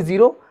 minus 1 will be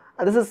 0,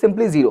 and this is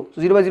simply 0.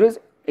 So 0 by 0 is,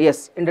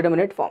 yes,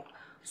 indeterminate form.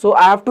 So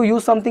I have to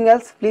use something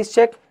else. Please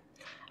check.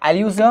 I'll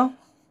use here.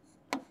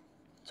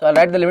 So I'll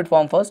write the limit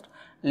form first.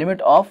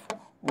 Limit of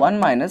 1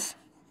 minus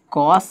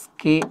cos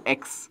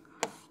kx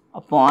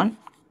upon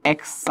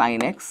x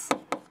sine x,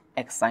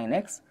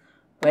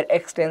 where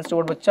x tends to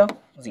what, bacha?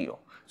 0.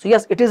 So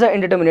yes, it is an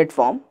indeterminate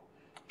form.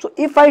 So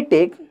if I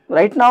take,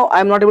 right now I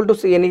am not able to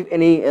see any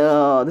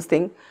this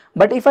thing,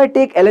 but if I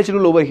take LH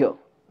rule over here,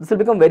 this will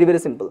become very, very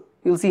simple.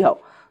 You will see how.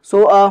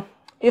 So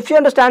if you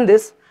understand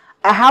this,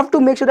 I have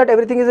to make sure that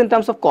everything is in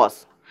terms of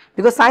cos,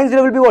 because sine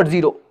 0 will be what?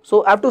 0.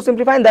 So I have to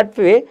simplify in that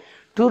way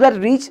to that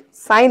reach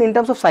sine in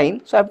terms of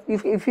sine. So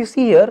if you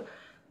see here,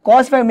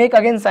 cos, if I make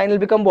again sine, will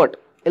become what?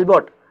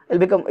 It'll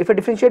become, if I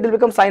differentiate, it will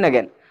become sine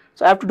again.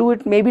 So I have to do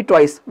it maybe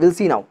twice. We'll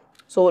see now.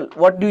 So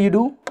what do you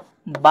do?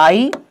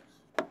 By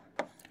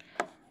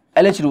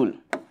LH rule.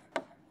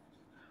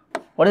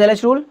 What is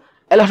LH rule?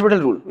 L hospital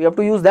rule. We have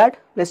to use that.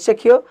 Let's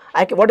check here.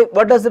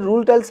 What does the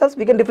rule tells us?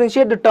 We can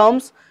differentiate the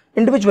terms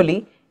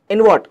individually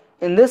in what?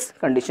 In this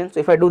condition.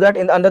 So if I do that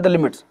under the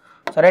limits.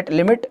 So write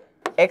limit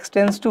x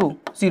tends to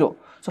 0.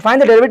 So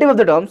find the derivative of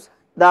the terms.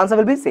 The answer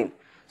will be same.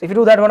 So if you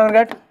do that, what am I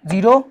going to get?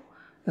 0,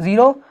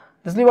 0.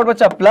 This will be what,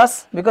 bacha?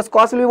 Plus, because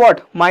cos will be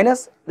what?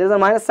 Minus. There is a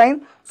minus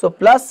sign. So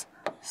plus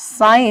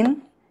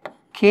sine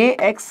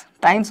kx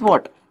times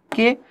what?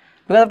 K.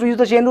 Because I have to use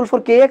the chain rule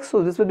for kx.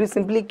 So this will be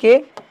simply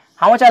k.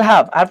 How much I'll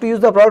have? I have to use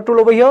the product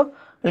rule over here.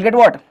 We'll get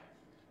what?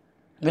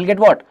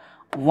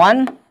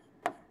 1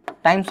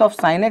 times of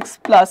sine x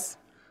plus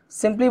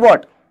simply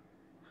what?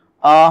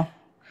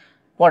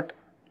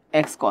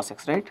 X cos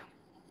x, right?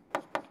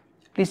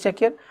 Please check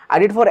here. I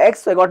did for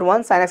x, so I got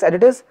 1 sin x as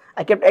it is.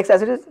 I kept x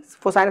as it is.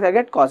 For sin x, I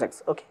get cos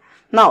x. Okay.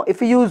 Now,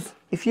 if you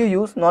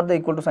use not the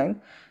equal to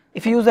sign,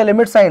 if you use the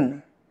limit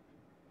sign,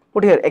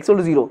 put here x equal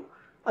to 0.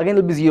 Again,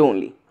 it will be 0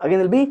 only.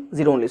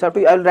 So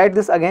I will write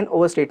this again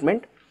over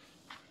statement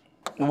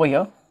over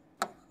here.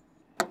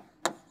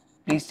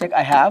 Please check.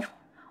 I have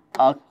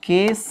a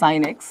k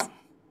sin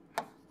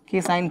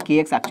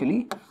kx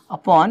actually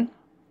upon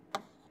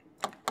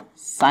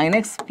sin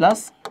x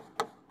plus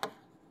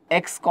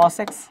x cos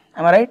x.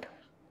 Am I right?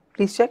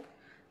 Please check.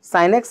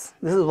 Sin x,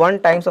 this is 1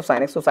 times of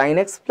sin x. So sin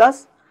x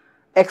plus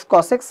x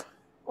cos x.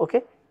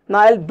 Okay. Now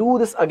I'll do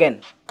this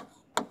again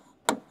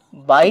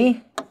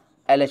by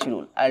LH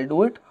rule. I'll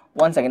do it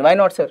once again. Why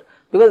not, sir?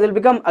 Because it will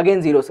become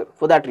again 0, sir.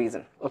 For that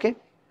reason. Okay.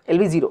 It will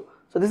be 0.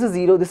 So this is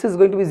 0. This is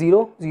going to be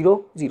 0,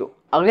 0, 0.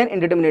 Again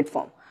indeterminate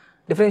form.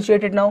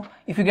 differentiate it now.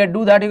 If you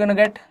do that, you're gonna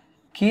get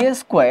k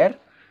square,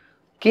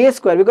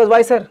 because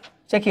why, sir?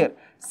 Check here,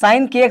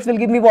 sin kx will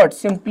give me what?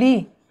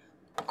 Simply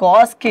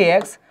cos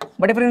kx,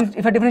 but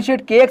if I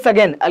differentiate kx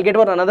again, I'll get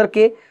what? Another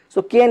k.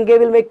 So k and k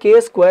will make k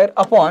square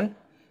upon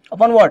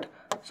what?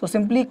 So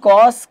simply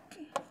cos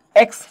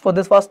x for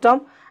this first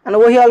term, and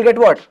over here I'll get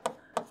what?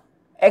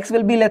 X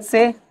will be, let's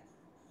say,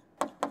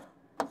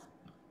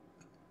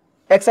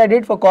 x I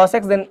did for cos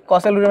x, then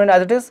cos x will remain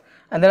as it is,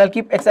 and then I'll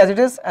keep x as it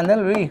is, and then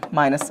it will be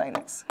minus sin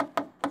x.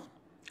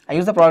 I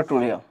use the product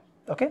rule here,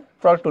 okay?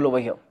 Product rule over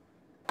here.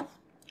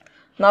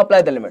 Now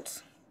apply the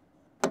limits.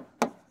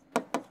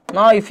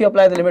 Now if you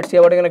apply the limits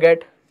here, what are you going to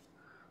get?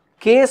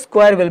 K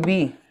square will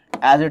be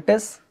as it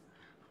is,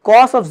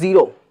 cos of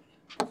 0.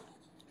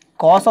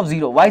 Cos of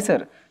 0. Why,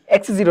 sir?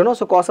 X is 0, no?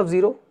 So cos of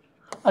 0.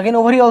 Again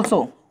over here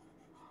also,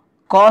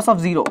 cos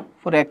of 0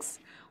 for x.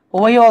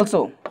 Over here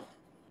also,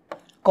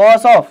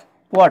 cos of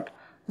what?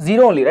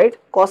 0 only, right?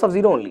 Cos of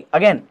 0 only.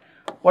 Again,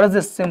 what is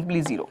this?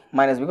 Simply 0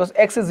 minus, because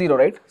x is 0,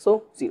 right?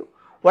 So 0.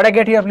 What I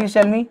get here, please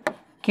tell me.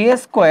 K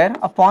square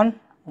upon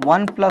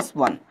 1 plus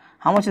 1.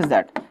 How much is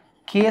that?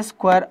 K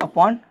square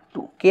upon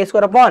 2. K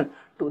square upon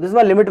 2. This is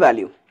my limit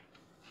value.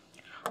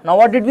 Now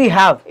what did we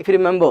have? If you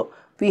remember,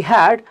 we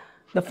had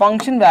the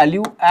function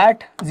value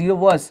at 0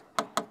 was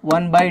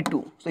 1 by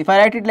 2. So if I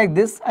write it like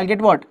this, I'll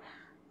get what?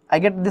 I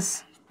get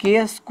this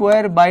k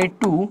square by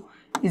 2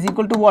 is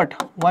equal to what?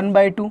 1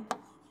 by 2.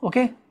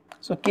 Okay.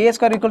 So k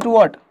square equal to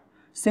what?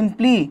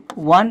 Simply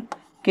 1.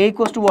 K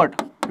equals to what?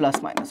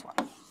 Plus minus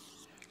 1.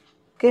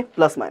 Okay.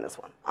 Plus minus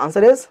 1.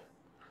 Answer is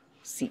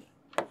C.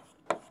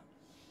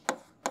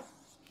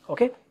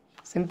 Okay.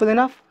 Simple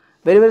enough.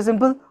 Very, very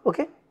simple.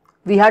 Okay.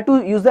 We had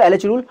to use the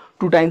LH rule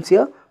 2 times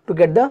here to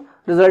get the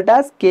result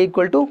as k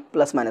equal to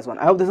plus minus 1.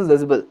 I hope this is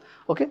visible.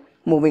 Okay.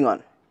 Moving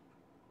on.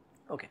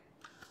 Okay.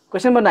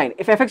 Question number 9.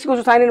 If fx equals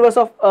to sine inverse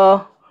of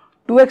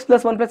 2x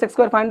plus 1 plus x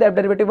square, find the f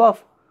derivative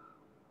of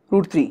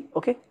root 3.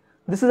 Okay.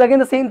 This is again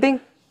the same thing.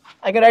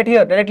 I can write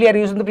here directly. I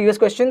used in the previous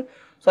question.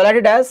 So I write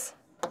it as,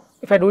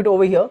 if I do it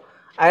over here,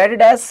 I write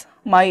it as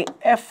my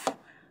f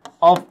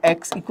of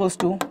x equals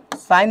to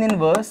sine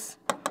inverse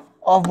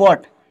of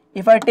what?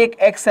 If I take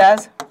x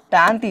as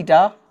tan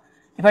theta,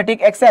 I'm going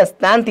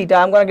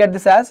to get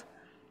this as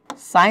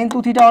sine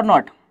 2 theta or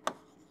not?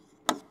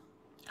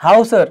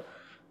 How, sir?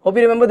 Hope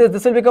you remember this.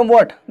 This will become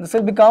what? This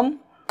will become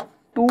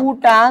 2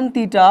 tan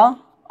theta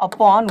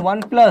upon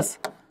 1 plus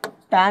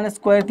tan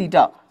square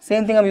theta.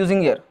 Same thing I'm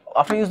using here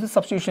after use this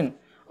substitution.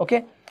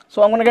 Okay.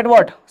 So I'm going to get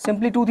what?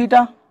 Simply 2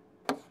 theta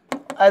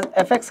as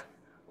fx.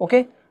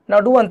 Okay.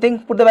 Now do one thing.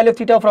 Put the value of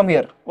theta from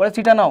here. What is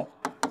theta now?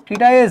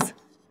 Theta is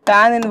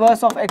tan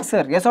inverse of x,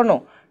 sir. Yes or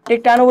no?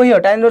 Take tan over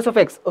here. Tan inverse of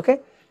x. Okay.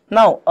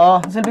 Now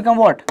this will become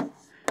what?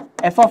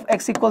 F of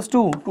x equals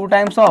to 2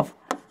 times of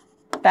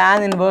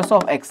tan inverse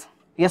of x.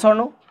 Yes or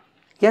no?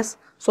 Yes.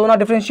 So now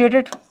differentiate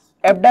it.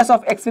 F dash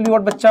of x will be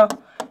what, bacha?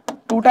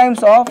 2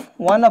 times of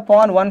 1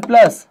 upon 1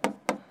 plus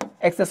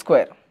x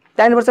square.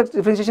 Tan inverse of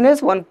differentiation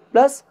is 1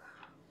 plus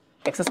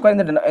x square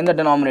in the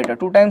denominator.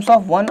 2 times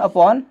of 1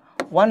 upon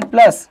 1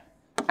 plus.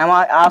 Am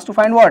I asked to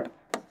find what?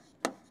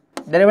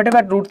 Derivative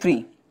at root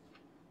 3.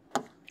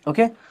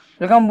 Okay.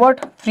 Become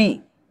what?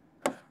 3.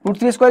 Root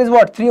 3 square is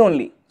what? 3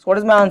 only. So what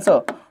is my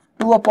answer?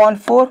 2 upon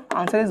 4.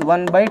 Answer is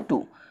 1 by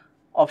 2.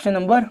 Option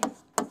number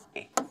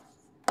A.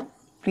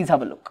 Please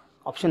have a look.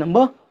 Option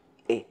number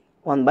A.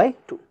 1 by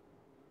 2.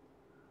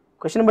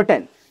 Question number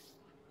 10.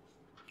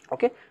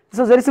 Okay. This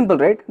was very simple,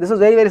 right? This was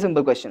very, very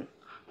simple question.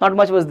 Not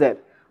much was there.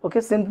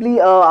 Okay. Simply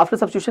after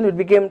substitution it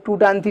became 2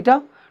 tan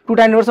theta, 2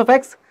 tan inverse of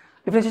x.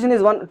 Differentiation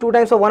is 2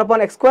 times of 1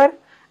 upon x square,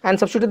 and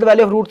substitute the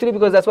value of root 3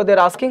 because that's what they are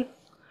asking.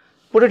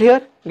 Put it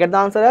here. Get the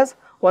answer as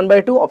 1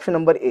 by 2, option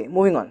number A.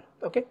 Moving on.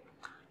 Okay.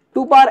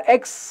 2 power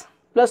x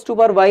plus 2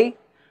 power y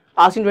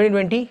asked in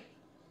 2020.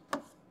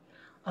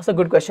 That's a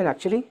good question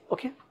actually.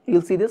 Okay.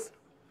 You'll see this.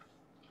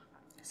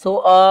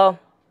 So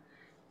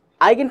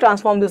I can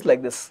transform this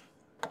like this.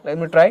 Let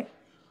me try.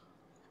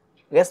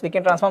 Yes, we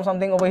can transform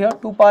something over here.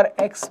 2 power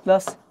x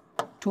plus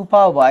 2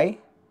 power y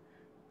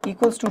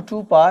equals to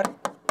 2 power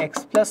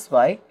x plus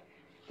y.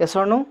 Yes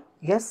or no?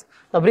 Yes.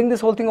 Now bring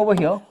this whole thing over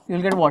here. You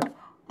will get what?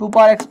 2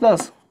 power x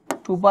plus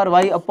 2 power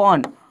y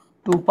upon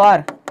 2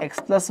 power x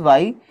plus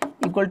y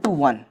equal to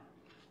 1.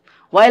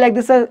 Why like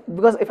this?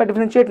 Because if I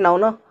differentiate now,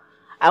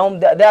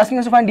 they're asking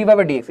us to find dy by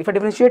dx. If I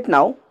differentiate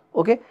now,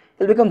 okay, it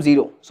will become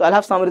 0. So I'll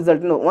have some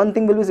result. No, one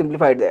thing will be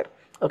simplified there.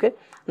 Okay.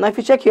 Now if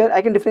you check here,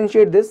 I can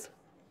differentiate this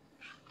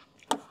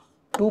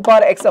 2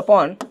 power x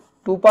upon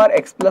 2 power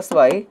x plus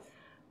y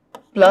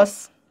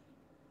plus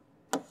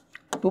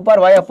 2 power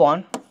y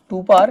upon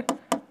 2 power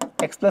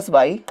x plus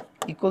y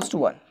equals to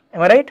 1.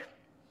 Am I right?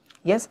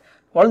 Yes.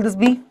 What will this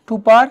be? 2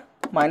 power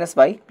minus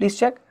y. Please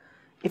check.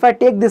 If I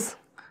take this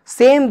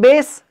same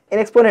base in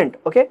exponent,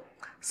 okay,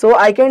 so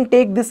I can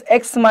take this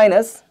x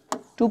minus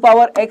 2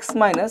 power x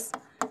minus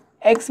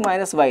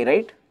y,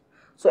 right?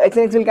 So x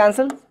and x will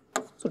cancel.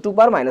 So 2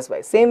 power minus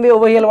y. Same way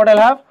over here, what I'll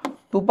have?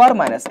 2 power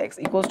minus x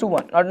equals to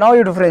 1. Now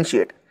you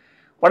differentiate.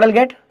 What I'll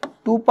get?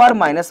 2 power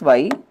minus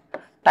y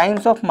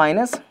times of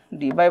minus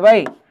dy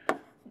by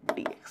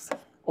dx.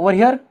 Over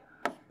here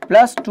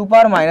plus 2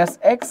 power minus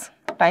x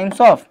times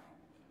of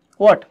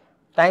what?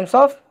 Times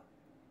of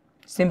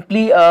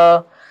simply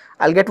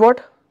I'll get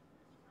what?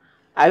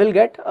 I will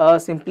get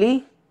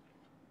simply,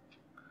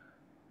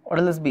 what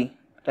will this be?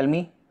 Tell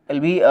me. It will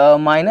be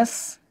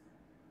minus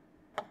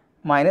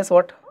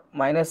what?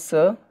 Minus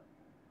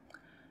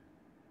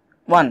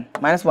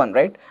 1,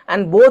 right?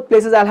 And both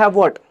places I'll have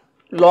what?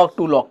 Log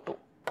 2, log 2.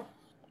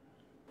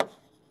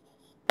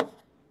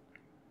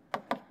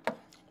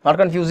 Not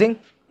confusing?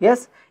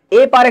 Yes.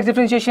 A power x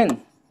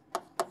differentiation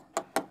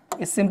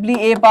is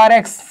simply a power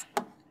x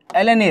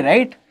ln a,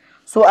 right?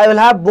 So I will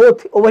have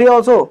both over here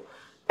also,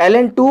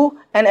 ln2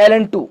 and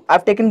ln2.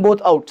 I've taken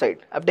both outside.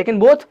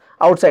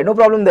 No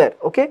problem there.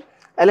 Okay.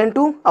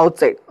 ln2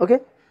 outside. Okay.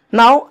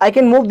 Now I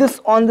can move this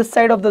on this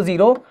side of the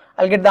 0.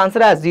 I'll get the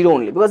answer as 0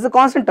 only, because the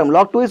constant term,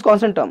 log 2 is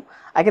constant term.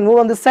 I can move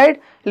on this side,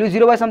 it will be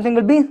 0 by something,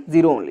 will be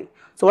 0 only.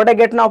 So what I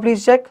get now,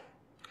 please check.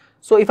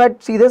 So if I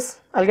see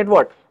this, I'll get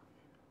what?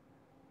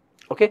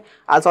 Okay,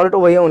 I'll solve it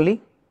over here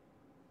only.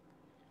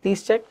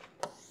 Please check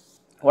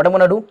what I'm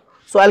going to do.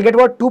 So I'll get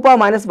what? 2 power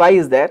minus y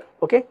is there.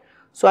 Okay,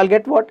 so I'll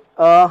get what?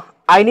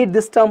 I need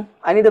this term,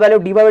 I need the value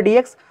of dy by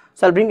dx.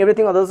 So I'll bring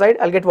everything on the other side.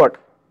 I'll get what?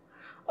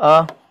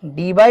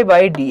 Dy by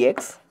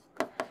dx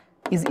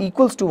is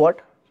equals to what?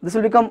 This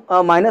will become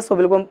minus, so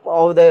will become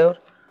over there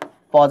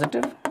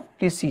positive.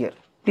 Please see here.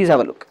 Please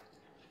have a look.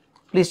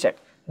 Please check.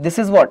 This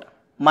is what?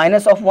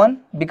 Minus of 1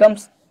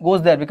 becomes,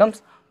 goes there,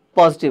 becomes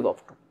positive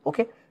of 2.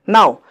 Okay.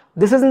 Now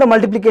this is in the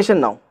multiplication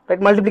now, right?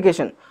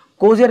 Multiplication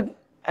goes here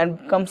and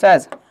comes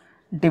as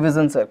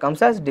division, sir.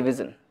 Comes as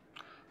division.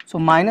 So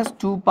minus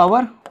 2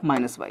 power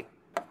minus y.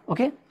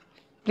 Okay.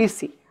 Please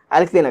see.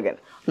 I'll explain again.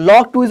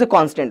 Log 2 is a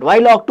constant. Why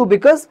log 2?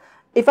 Because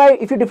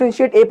if you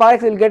differentiate a power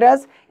x, you will get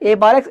as a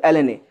power x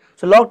ln a.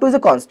 So log 2 is a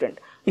constant.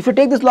 If you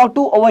take this log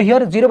 2 over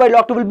here, 0 by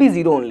log 2 will be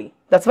 0 only.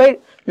 That's why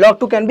log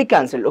 2 can be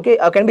cancelled, okay,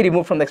 or can be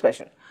removed from the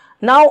expression.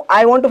 Now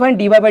I want to find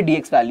dy by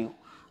dx value.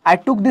 I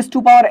took this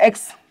 2 power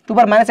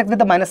minus x with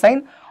the minus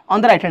sign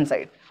on the right hand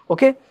side.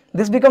 Okay,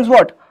 this becomes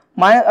what?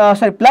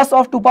 Plus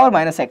of 2 power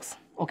minus x.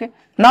 Okay,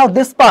 now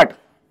this part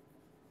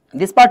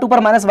 2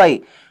 power minus y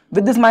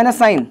with this minus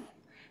sign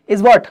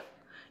is what?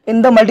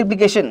 In the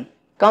multiplication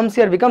comes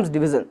here, becomes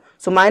division.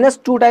 So minus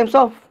 2 times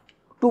of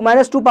 2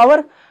 minus 2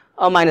 power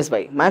minus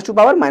y, minus 2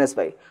 power minus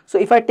y. So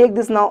if I take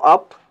this now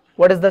up,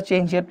 what is the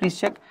change here? Please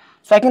check.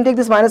 So I can take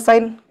this minus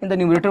sign in the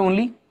numerator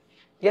only.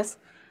 Yes,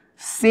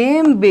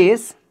 same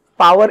base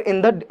power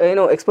in the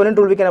exponent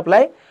rule we can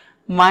apply,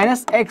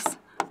 minus x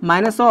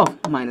minus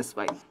of minus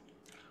y,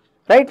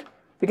 right?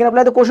 We can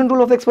apply the quotient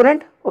rule of the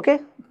exponent. Okay,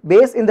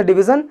 base in the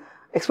division,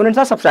 exponents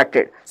are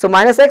subtracted. So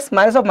minus x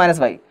minus of minus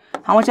y.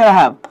 How much I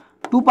have?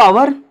 2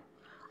 power,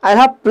 I'll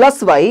have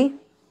plus y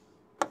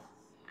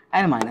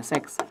and minus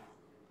x.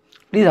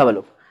 Please have a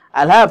look.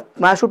 I'll have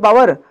minus 2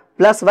 power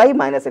plus y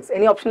minus x.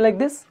 Any option like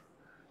this?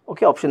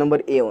 Okay, option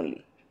number A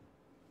only.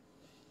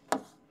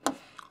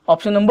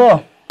 Option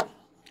number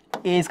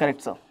A is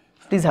correct, sir.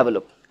 Please have a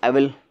look. I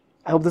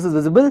hope this is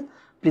visible.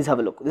 Please have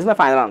a look. This is my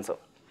final answer.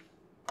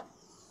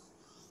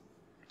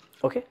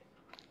 Okay.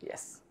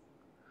 Yes.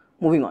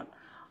 Moving on.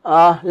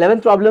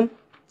 11th problem.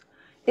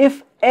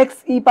 If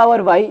x e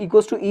power y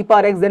equals to e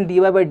power x, then dy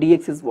by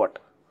dx is what?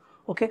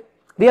 Okay.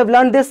 We have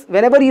learned this.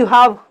 Whenever you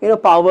have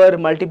power,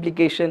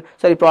 multiplication,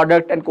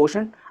 product and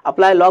quotient,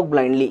 apply log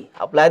blindly.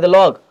 Apply the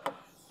log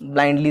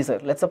blindly, sir.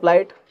 Let's apply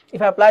it.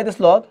 If I apply this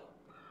log,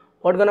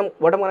 what I'm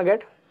gonna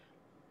get?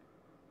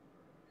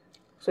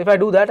 So if I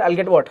do that, I'll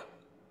get what?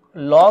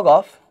 Log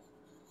of,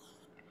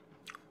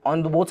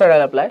 on the both sides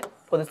I'll apply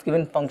for this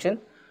given function,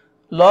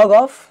 log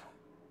of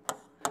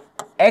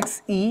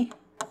x e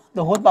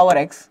the whole power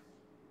x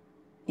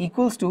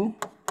equals to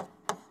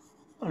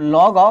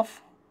log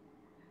of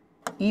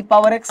e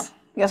power x.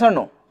 Yes or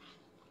no?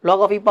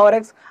 Log of e power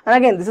x. And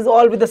again, this is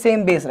all with the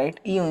same base, right?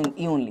 E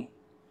only.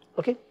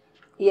 Okay,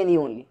 e and e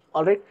only.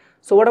 All right.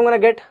 So what I'm gonna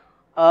get?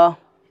 I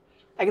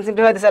can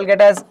simplify this. I'll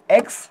get as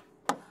x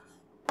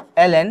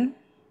ln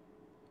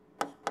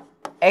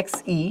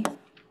xe,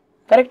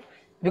 correct?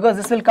 Because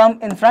this will come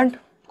in front.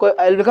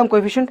 I'll become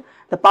coefficient.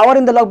 The power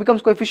in the log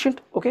becomes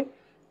coefficient. Okay.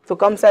 So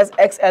comes as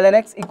x ln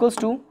x equals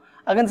to,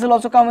 again this will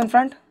also come in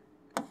front,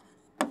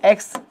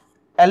 x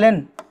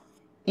ln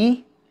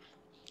e.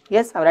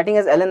 Yes, I'm writing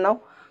as ln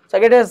now. So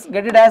I get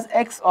it as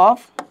x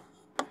of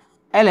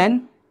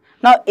ln.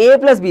 Now a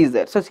plus b is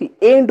there. So see,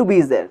 a into b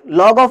is there.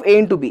 Log of a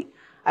into b.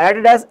 I write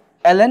it as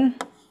ln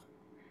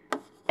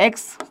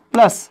x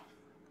plus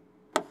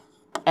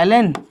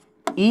ln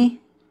e,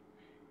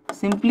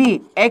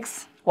 simply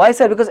x. Why,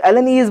 sir? Because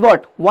ln e is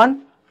what?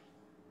 1.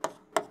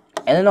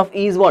 Ln of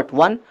e is what?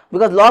 1.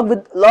 Because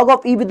log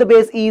of e with the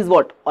base e is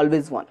what?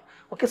 Always 1.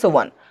 Okay, so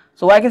 1.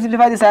 So I can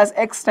simplify this as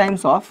x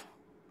times of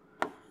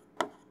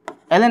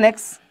ln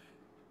x.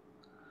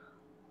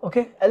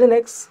 Okay, ln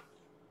x.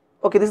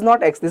 Okay, this is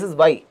not x, this is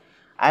y.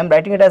 I am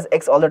writing it as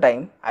x all the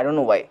time. I don't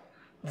know why.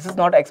 This is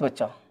not x,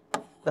 bacha.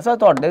 That's what I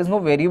thought. There is no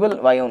variable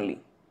y only.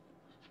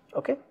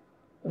 Okay,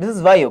 This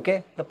is y,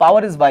 okay? The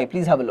power is y.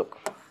 Please have a look.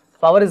 The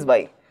power is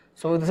y.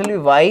 So this will be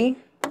y,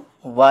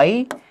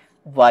 y,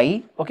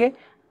 y, okay?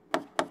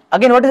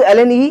 Again, what is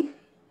ln e?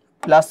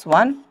 Plus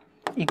 1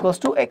 equals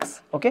to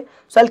x, okay?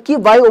 So I'll keep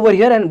y over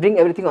here and bring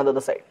everything on the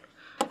other side.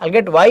 I'll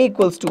get y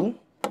equals to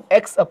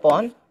x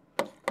upon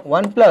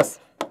 1 plus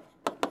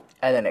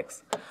ln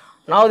x.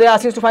 Now they are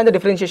asking us to find the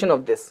differentiation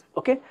of this,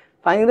 okay?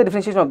 Finding the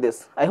differentiation of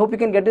this. I hope you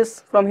can get this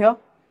from here,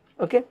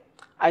 okay?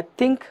 I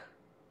think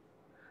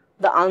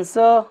the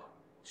answer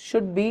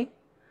should be,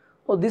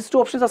 oh, these two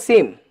options are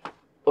same,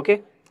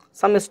 okay?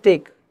 Some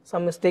mistake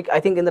I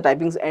think in the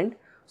typing's end.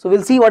 So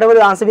we'll see whatever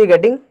the answer we are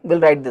getting, we'll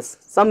write this.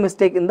 Some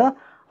mistake in the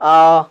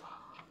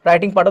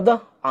writing part of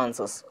the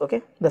answers,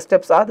 okay? The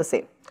steps are the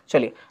same.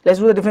 Chaliye, let's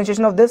do the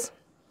differentiation of this.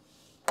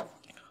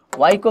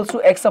 Y equals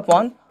to x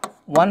upon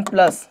 1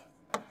 plus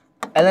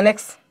ln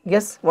x,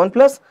 yes, 1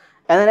 plus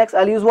ln x,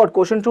 I'll use what?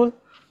 Quotient rule.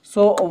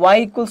 So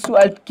y equals to,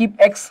 I'll keep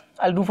x,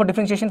 I'll do for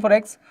differentiation for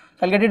x.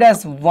 So I'll get it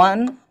as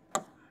 1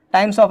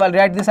 times of, I'll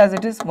write this as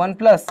it is 1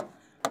 plus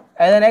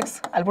ln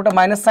x, I'll put a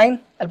minus sign,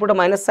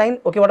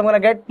 okay, what I'm going to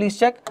get, please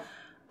check.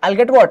 I'll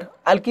get what?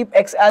 I'll keep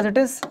x as it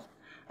is,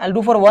 I'll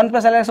do for 1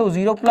 plus ln x, so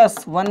 0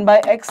 plus 1 by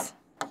x,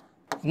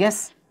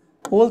 yes,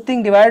 whole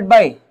thing divided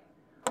by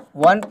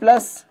 1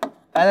 plus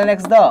ln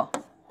x the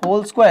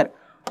whole square.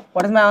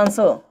 What is my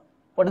answer?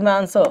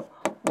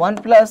 1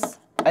 plus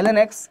ln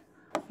x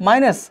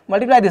minus,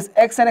 multiply this,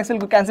 x and x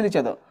will cancel each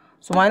other.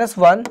 So minus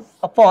 1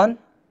 upon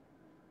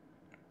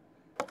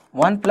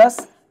 1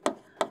 plus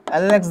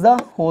ln x the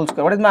whole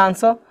square. What is my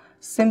answer?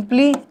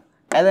 Simply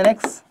ln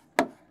x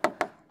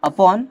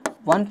upon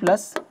 1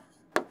 plus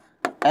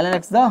ln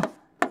x the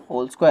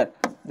whole square.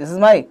 This is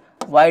my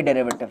y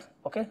derivative,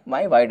 okay,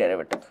 my y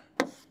derivative.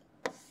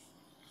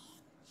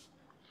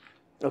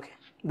 Okay,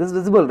 this is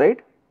visible, right?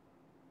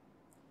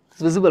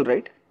 It's visible,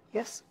 right?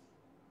 Yes.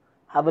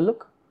 Have a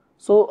look.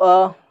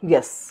 So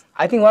yes,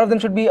 I think one of them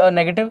should be a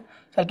negative,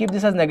 so I'll keep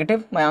this as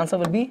negative. My answer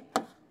will be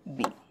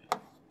B.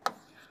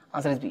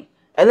 Answer is B.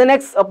 Ln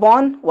x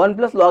upon 1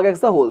 plus log x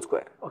the whole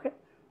square, okay?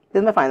 This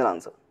is my final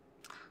answer.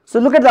 So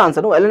look at the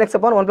answer, no? Ln x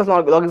upon 1 plus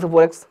log x of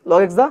 4x,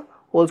 log x the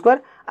whole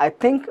square. I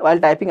think while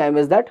typing I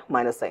missed that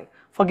minus sign.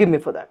 Forgive me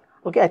for that,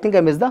 okay? I think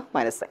I missed the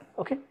minus sign,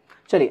 okay?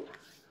 Chaliye.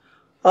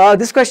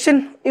 This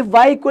question, if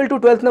y equal to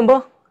 12th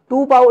number,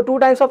 2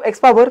 times of x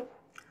power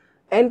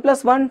n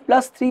plus 1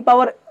 plus 3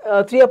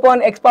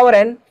 upon x power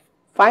n,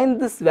 find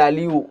this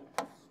value.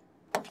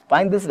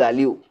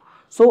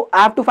 So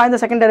I have to find the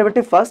second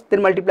derivative first,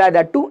 then multiply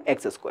that to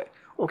x square,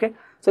 okay?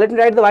 So let me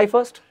write the y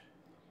first.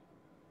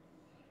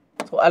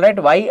 So I'll write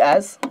y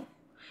as,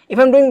 if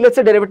I'm doing, let's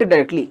say, derivative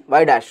directly,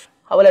 y dash,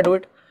 how will I do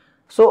it?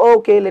 So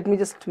okay, let me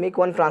just make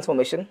one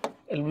transformation,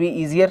 it will be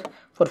easier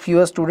for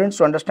fewer students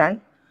to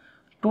understand.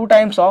 2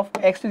 times of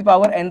x to the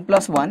power n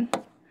plus 1,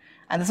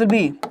 and this will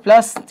be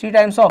plus 3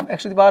 times of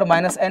x to the power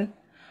minus n.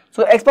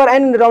 So x power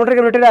n in denominator can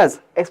be written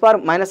as x power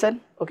minus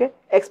n, okay?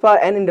 X power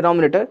n in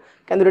denominator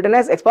can be written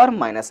as x power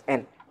minus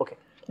n, okay?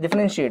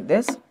 Differentiate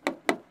this.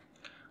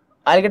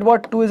 I'll get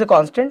what? 2 is a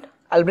constant.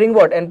 I'll bring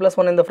what? N plus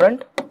 1 in the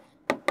front.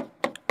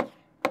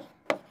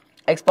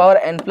 X power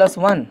n plus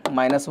 1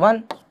 minus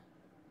 1,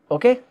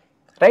 okay?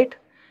 Right?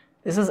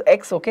 This is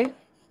x, okay?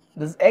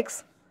 This is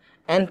x,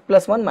 n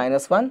plus 1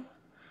 minus 1.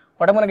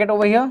 What I'm going to get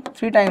over here?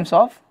 3 times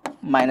of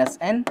minus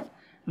n,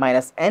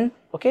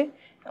 okay?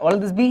 What will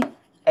this be?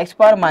 X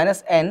power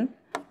minus n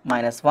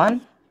minus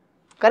 1,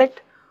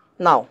 correct?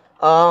 Now,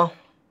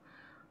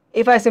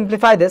 if I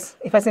simplify this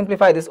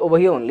over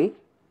here only,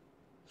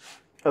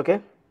 okay,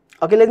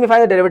 let me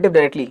find the derivative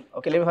directly,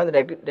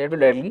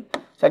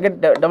 so I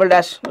get double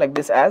dash like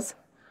this as,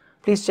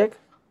 please check,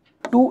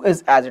 2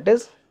 is as it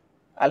is,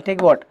 I'll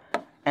take what?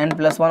 N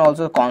plus 1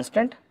 also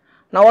constant.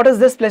 Now what is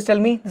this? Please tell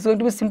me. This is going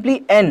to be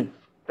simply n,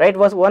 right?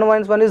 1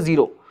 minus 1 is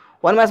 0,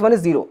 1 minus 1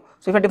 is 0,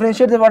 so if I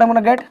differentiate this, what I'm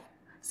going to get?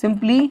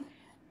 Simply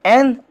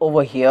n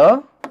over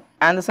here,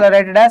 and this will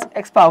write it as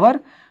x power,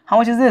 how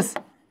much is this?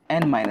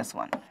 N minus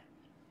 1.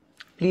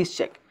 Please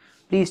check,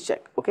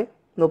 okay,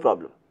 no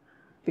problem,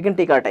 we can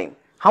take our time.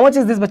 How much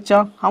is this,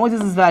 bacha? How much is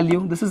this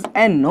value? This is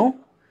n, no?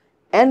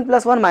 N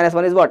plus 1 minus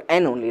 1 is what?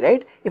 N only,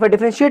 right? If I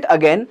differentiate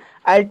again,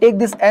 I'll take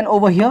this n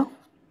over here,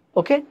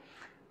 okay?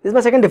 This is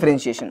my second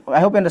differentiation. I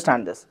hope you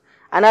understand this.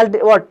 And I'll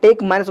what?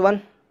 Take minus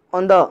 1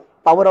 on the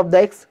power of the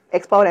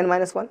x power n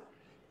minus 1.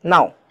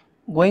 Now,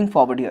 going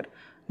forward here,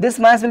 this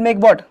minus will make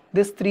what?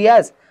 This 3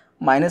 as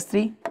minus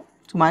 3.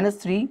 So minus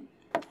 3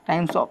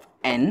 times of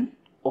n,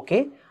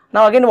 okay?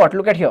 Now again what?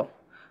 Look at here.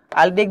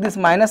 I'll take this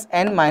minus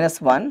n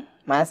minus 1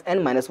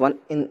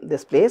 in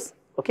this place,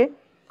 okay?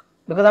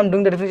 Because I'm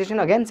doing the differentiation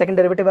again, second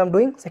derivative I'm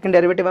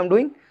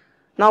doing.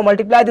 Now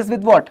multiply this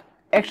with what?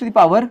 X to the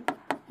power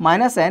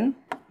minus n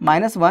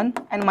minus 1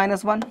 and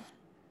minus 1.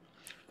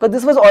 Because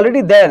this was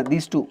already there,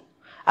 these two.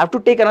 I have to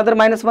take another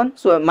minus 1.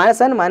 So minus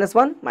n minus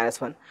 1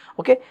 minus 1.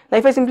 Okay. Now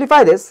if I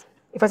simplify this,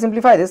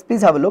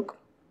 please have a look.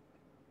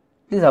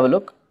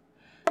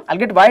 I'll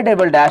get y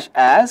double dash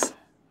as,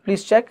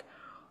 please check,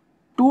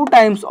 2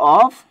 times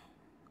of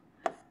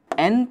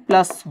n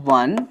plus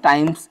 1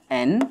 times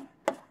n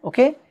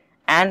okay,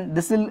 and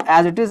this will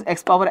as it is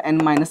x power n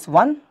minus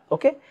 1,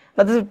 okay.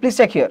 Now this is, please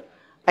check here,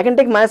 I can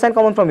take minus n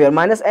common from here,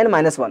 minus n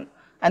minus 1,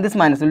 and this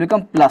minus will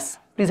become plus.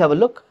 Please have a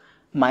look,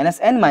 minus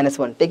n minus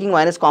 1, taking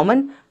minus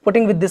common,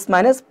 putting with this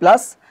minus,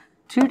 plus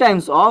 3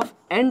 times of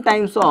n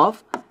times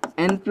of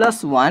n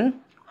plus 1.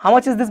 How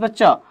much is this,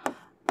 bacha?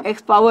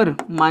 X power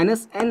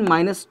minus n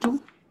minus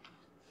 2.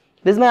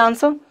 This is my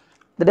answer.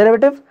 The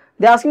derivative,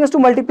 they are asking us to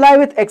multiply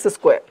with x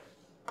square.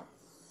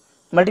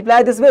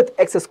 Multiply this with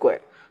x square.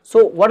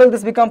 So what will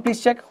this become?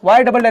 Please check.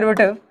 Y double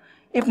derivative,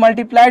 if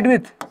multiplied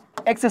with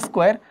x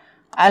square,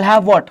 I'll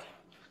have what?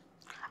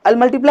 I'll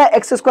multiply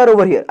x square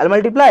over here. I'll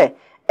multiply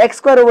x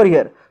square over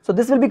here. So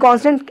this will be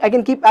constant. I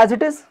can keep as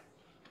it is.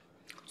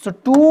 So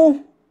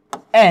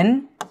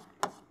 2n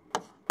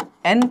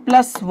n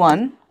plus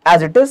 1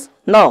 as it is.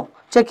 Now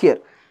check here.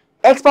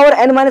 X power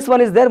n minus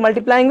 1 is there,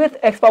 multiplying with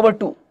x power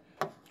 2.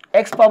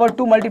 X power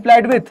 2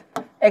 multiplied with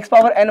x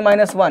power n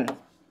minus 1.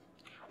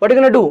 What are you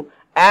going to do?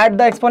 Add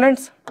the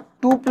exponents.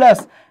 2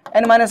 plus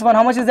n minus 1.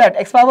 How much is that?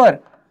 X power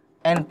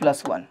n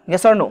plus 1.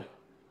 Yes or no?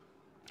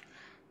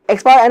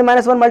 X power n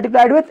minus 1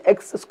 multiplied with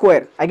x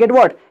square. I get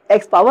what?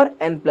 X power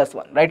n plus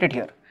 1. Write it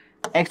here.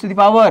 X to the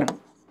power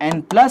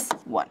n plus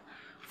 1.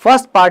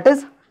 First part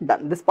is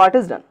done. This part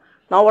is done.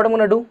 Now what I'm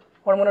going to do?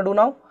 What I'm going to do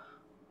now?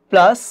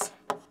 Plus,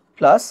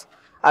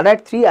 I'll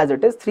write 3 as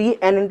it is.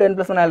 3n into n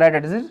plus 1 I'll write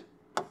as it is.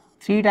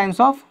 3 times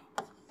of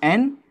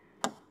n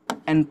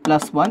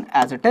plus 1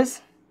 as it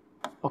is.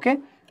 Okay,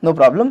 no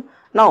problem.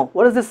 Now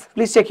what is this?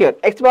 Please check here.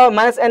 X to the power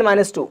minus n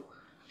minus 2.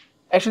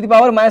 X to the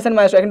power minus n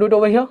minus 2. I can do it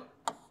over here.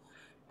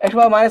 X to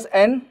the power minus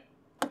n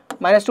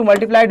minus 2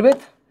 multiplied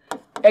with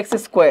x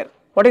square.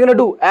 What are you going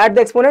to do? Add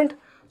the exponent.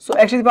 So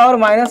x to the power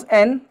minus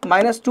n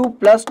minus 2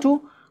 plus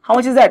 2. How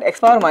much is that? X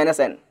power minus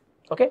n.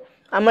 Okay,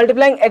 I'm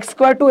multiplying x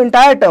square to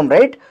entire term,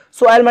 right?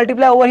 So I'll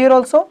multiply over here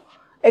also.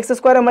 X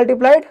square I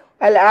multiplied.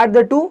 I'll add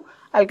the 2.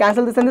 I'll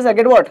cancel this and this. I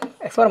get what?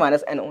 X power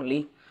minus n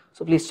only.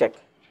 So please check.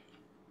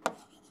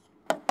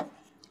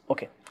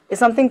 Okay, is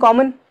something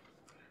common?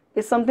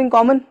 Is something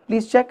common?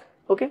 Please check.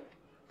 Okay,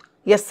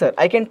 yes sir,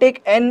 I can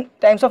take n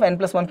times of n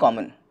plus 1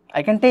 common.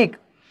 I can take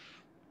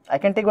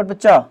what,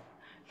 bacha?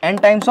 N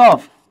times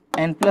of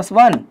n plus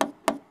 1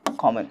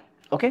 common.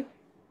 Okay,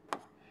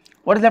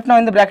 what is left now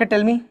in the bracket?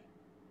 Tell me.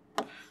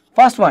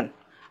 First one,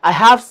 I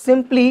have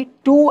simply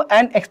 2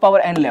 and x power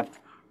n left.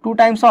 2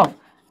 times of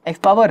x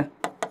power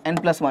n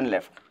plus 1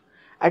 left.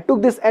 I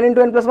took this n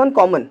into n plus 1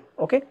 common.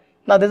 Okay,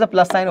 now there's a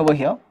plus sign over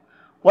here.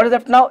 What is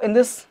left now in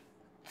this?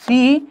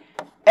 3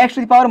 x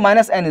to the power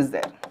minus n is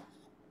there.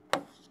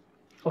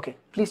 Okay,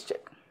 please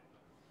check.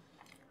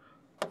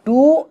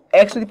 2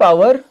 x to the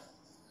power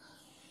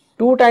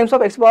 2 times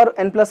of x power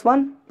n plus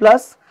 1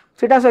 plus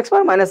 3 times of x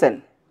power minus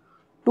n.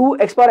 2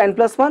 x power n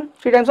plus 1,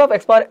 3 times of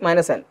x power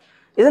minus n.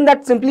 Isn't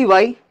that simply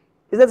y?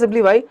 Is that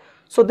simply y?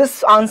 So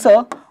this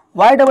answer,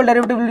 y double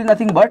derivative will be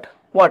nothing but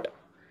what?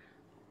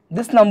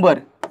 This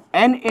number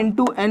n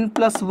into n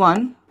plus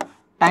 1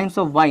 times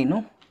of y,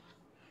 no?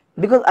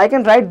 Because I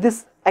can write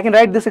this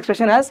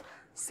expression as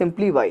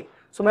simply y.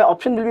 So my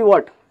option will be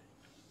what?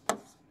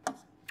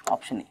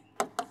 Option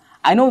A.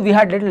 I know we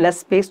had little less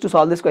space to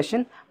solve this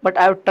question, but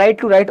I have tried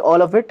to write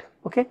all of it.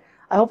 Okay,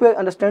 I hope you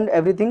understand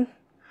everything.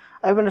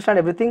 I hope you understand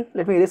everything.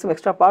 Let me erase some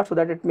extra parts so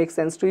that it makes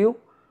sense to you.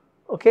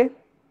 Okay,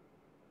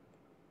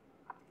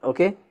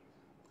 okay,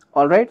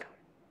 all right,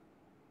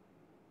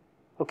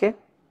 okay,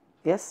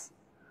 yes,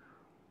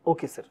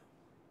 okay sir.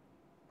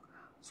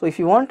 So if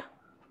you want,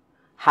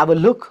 have a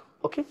look.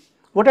 Okay,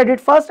 what I did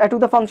first, I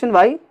took the function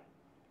y.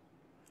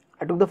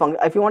 I took the function,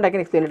 if you want I can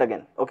explain it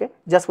again. Okay,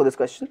 just for this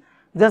question,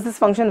 just this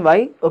function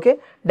y. Okay,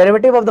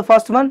 derivative of the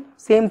first one,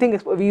 same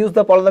thing, we use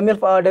the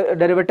polynomial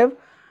derivative,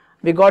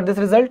 we got this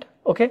result.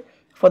 Okay,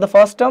 for the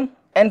first term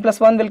n plus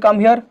 1 will come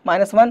here,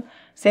 minus 1,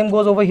 same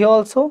goes over here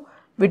also.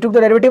 We took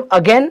the derivative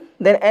again,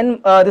 then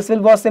n, this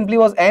will was simply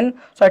was n,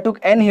 so I took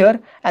n here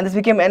and this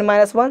became n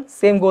minus 1,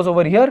 same goes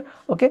over here.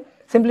 Okay,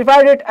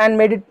 simplified it and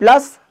made it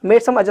plus,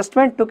 made some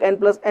adjustment, took n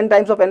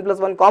times of n plus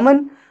 1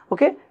 common.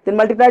 Okay, then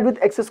multiplied with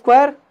x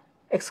square.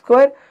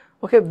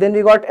 Okay, then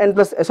we got n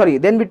plus,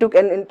 then we took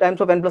n times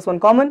of n plus 1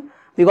 common,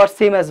 we got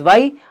same as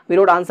y, we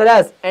wrote answer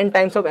as n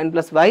times of n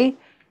plus y.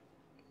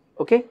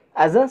 Okay,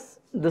 as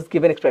this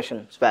given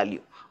expression's value.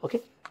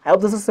 Okay, I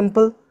hope this is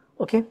simple.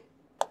 Okay,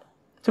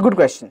 it's a good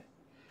question,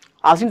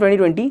 asked in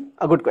 2020,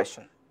 a good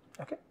question.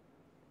 Okay,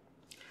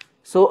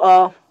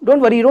 so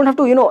don't worry, you don't have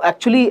to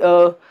actually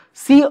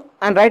see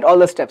and write all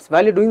the steps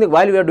while we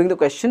are doing the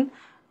question.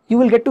 You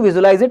will get to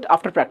visualize it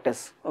after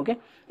practice. Okay,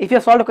 if you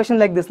have solved a question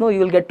like this, no, you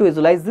will get to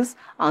visualize this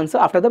answer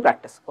after the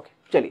practice. Okay,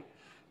 chali,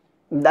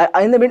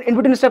 in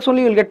between steps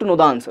only you will get to know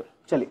the answer.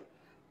 Chali,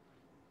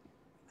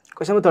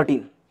 question number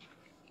 13.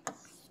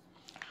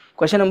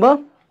 Question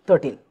number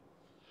 13.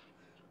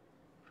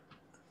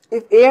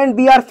 If a and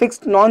b are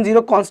fixed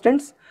non-zero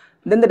constants,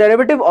 then the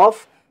derivative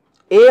of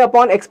a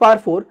upon x power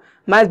 4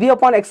 minus b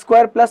upon x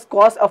square plus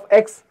cos of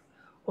x,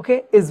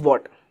 okay, is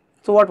what?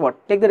 So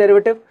what? Take the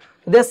derivative.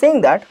 They are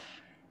saying that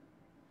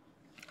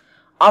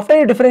after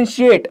you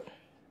differentiate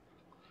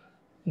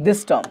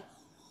this term.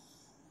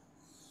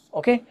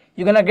 Okay,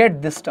 you're gonna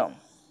get this term.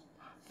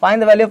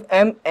 Find the value of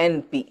m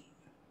n p.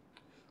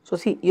 So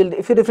see,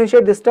 if you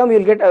differentiate this term,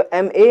 you'll get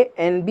m a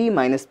n b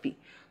minus p.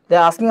 They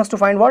are asking us to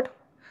find what?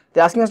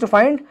 They are asking us to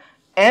find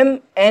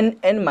m n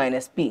n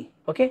minus p.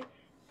 Okay,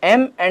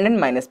 m n n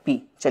minus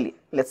p. Chaliye,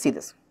 let's see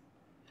this.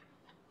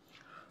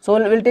 So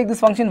we'll take this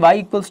function y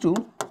equals to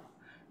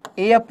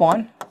a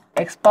upon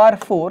x power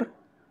 4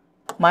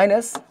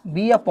 minus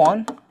b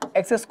upon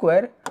x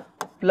square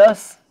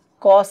plus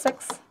cos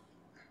x.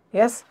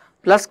 Yes,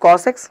 plus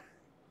cos x.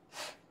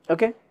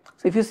 Okay,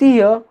 so if you see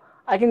here,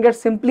 I can get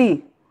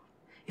simply,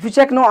 if you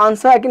check no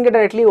answer, I can get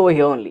directly over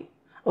here only.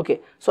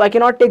 Okay, so I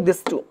cannot take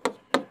this too.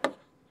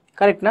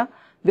 Correct na?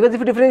 Because if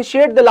you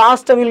differentiate the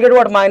last term, you will get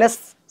what?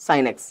 Minus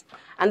sin x.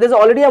 And there is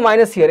already a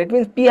minus here. It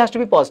means p has to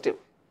be positive.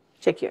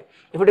 Check here.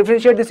 If you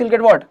differentiate this, you will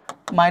get what?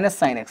 Minus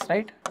sin x,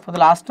 right? For the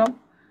last term.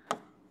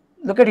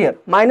 Look at here.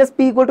 Minus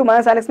p equal to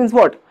minus sin x means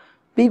what?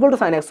 P equal to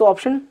sin x. So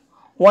option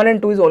 1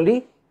 and 2 is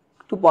only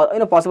two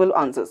possible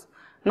answers.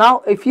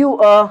 Now, if you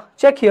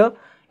check here,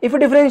 if you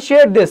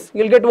differentiate this,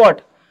 you will get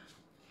what?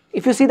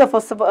 If you see the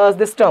first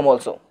this term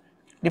also,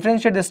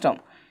 differentiate this term,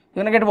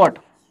 you are going to get what?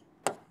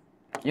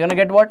 You are going to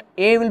get what?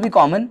 A will be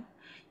common.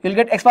 You will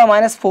get x power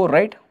minus 4,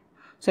 right?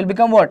 So it will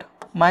become what?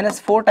 Minus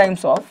 4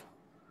 times of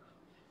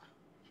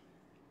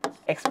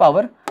x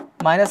power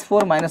minus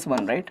 4 minus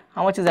 1, right?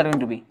 How much is that going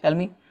to be? Tell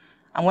me.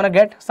 I'm going to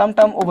get some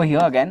term over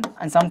here again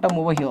and some term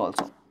over here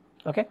also.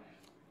 Okay.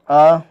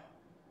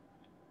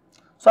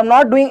 So I'm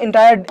not doing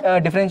entire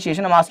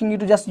differentiation. I'm asking you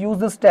to just use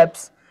the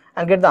steps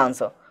and get the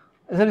answer.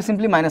 This will be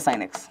simply minus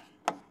sin x.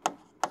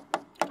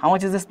 How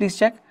much is this? Please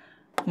check.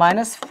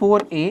 Minus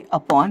 4a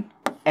upon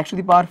x to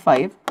the power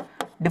 5,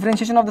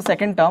 differentiation of the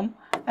second term,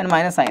 and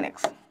minus sin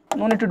x.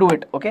 No need to do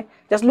it. Okay.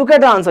 Just look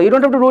at the answer. You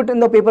don't have to do it in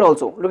the paper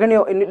also. Look in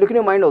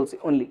your mind also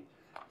only.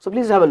 So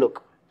please have a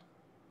look.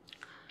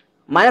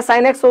 Minus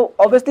sin x. So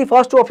obviously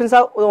first two options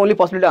are the only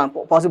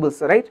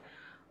possibles, right?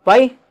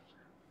 Why?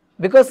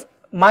 Because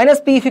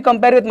minus p, if you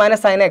compare with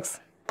minus sin x,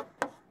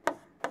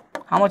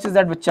 how much is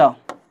that, bacha?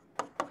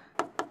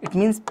 It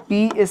means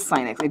p is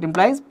sin x. It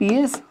implies p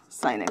is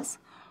sin x.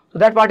 So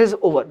that part is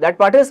over. That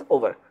part is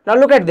over. Now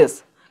look at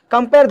this.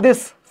 Compare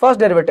this first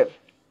derivative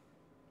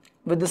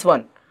with this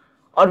one,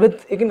 or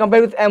with, you can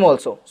compare with m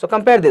also. So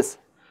compare this.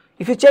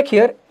 If you check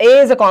here, a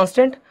is a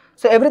constant.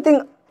 So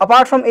everything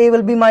apart from a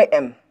will be my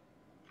m.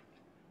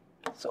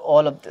 So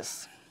all of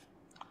this.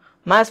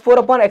 Minus 4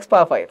 upon x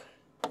power 5.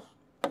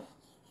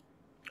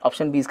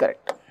 Option B is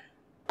correct.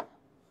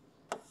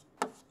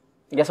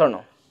 Yes or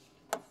no?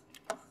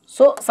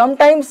 So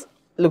sometimes,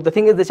 look, the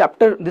thing is,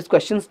 this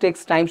questions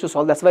takes time to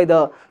solve. That's why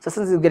the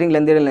sessions is getting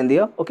lengthier and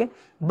lengthier. Okay,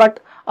 but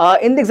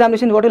in the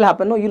examination, what will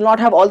happen? No, you will not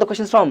have all the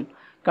questions from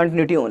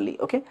continuity only.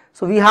 Okay,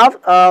 so we have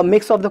a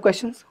mix of the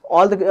questions.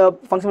 All the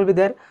functions will be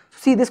there.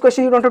 See, this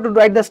question you don't have to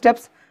write the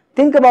steps.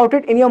 Think about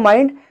it in your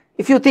mind.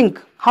 If you think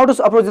how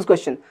to approach this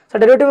question, so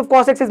derivative of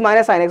cos x is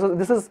minus sin x. So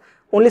this is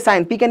only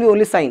sin. P can be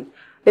only sin.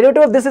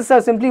 Derivative of this is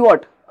simply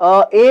what?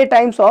 A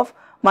times of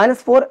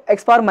minus 4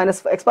 x power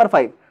minus x power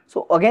 5.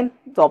 So again,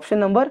 the option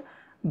number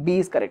B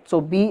is correct.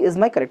 So B is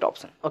my correct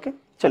option. Okay,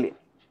 चलिए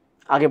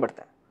आगे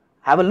बढ़ते हैं.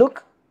 Have a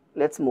look.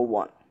 Let's move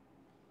on.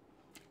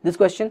 This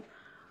question,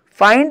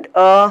 find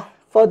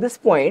for this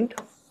point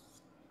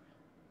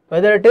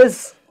whether it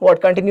is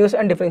what, continuous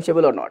and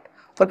differentiable or not.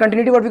 For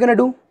continuity, what we're gonna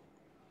do?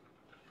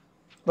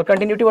 For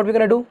continuity, what we're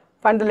gonna do?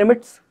 Find the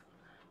limits.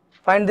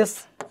 Find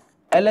this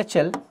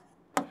LHL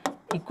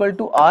equal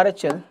to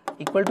RHL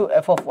equal to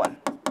f of 1.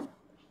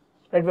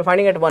 Right, we're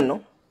finding at 1,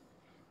 no?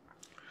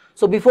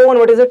 So before 1,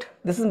 what is it?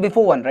 This is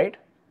before 1, right?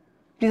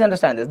 Please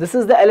understand this. This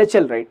is the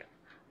LHL, right?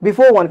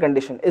 Before 1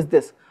 condition is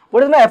this.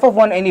 What is my f of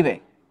 1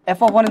 anyway?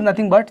 F of 1 is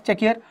nothing but, check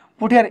here,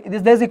 put here,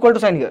 there is equal to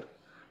sign here.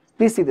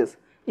 Please see this.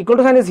 Equal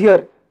to sign is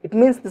here. It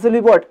means this will be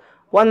what?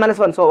 1 minus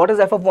 1. So what is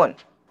f of 1?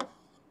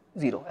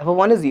 0. F of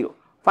 1 is 0.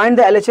 Find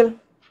the LHL.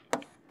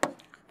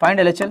 Find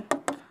LHL.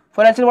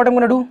 For LHL, what I'm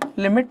going to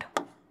do? Limit.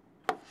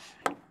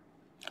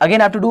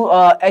 Again, I have to do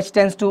h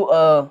tends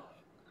to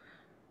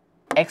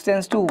x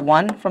tends to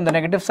 1 from the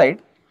negative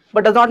side,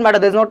 but does not matter.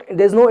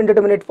 There's no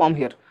indeterminate form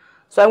here.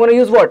 So I'm going to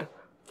use what?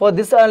 For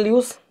this I'll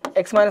use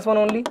x minus 1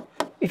 only.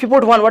 If you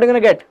put 1, what are you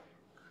going to get?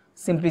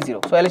 Simply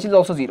 0. So LHL is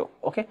also 0.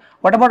 Okay.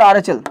 What about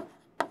RHL?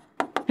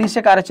 Please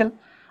check RHL.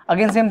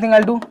 Again, same thing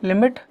I'll do.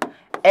 Limit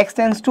x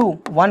tends to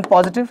 1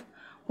 positive.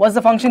 What's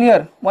the function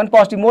here? 1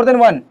 positive. More than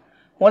 1.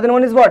 More than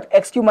 1 is what?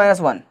 X cube minus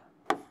 1.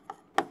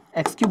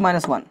 X cube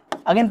minus 1.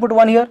 Again put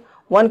 1 here.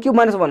 1 cube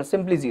minus 1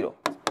 simply 0.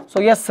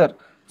 So yes sir,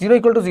 0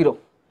 equal to 0.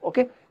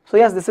 Okay. So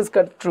yes, this is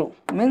true.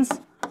 Means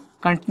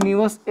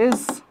continuous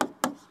is,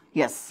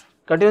 yes,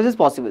 continuous is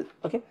possible.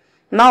 Okay.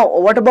 Now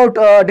what about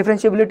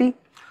differentiability?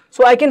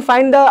 So I can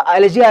find the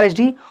LHD,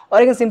 RHD, or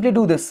I can simply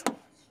do this.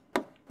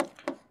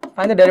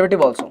 Find the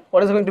derivative also.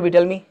 What is it going to be?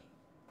 Tell me.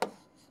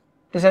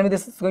 Please tell me.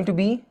 This is going to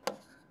be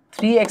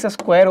 3x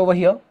square over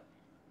here.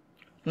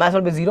 Minus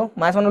 1 will be 0.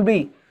 Minus 1 will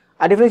be,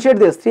 I differentiate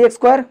this. 3x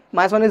square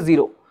minus 1 is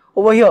 0.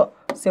 Over here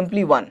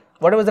simply 1.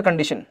 Whatever is the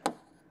condition.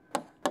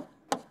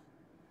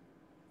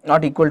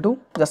 not equal to,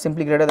 just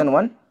simply greater than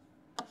 1,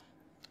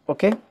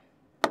 okay,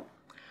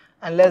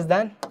 and less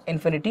than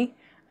infinity,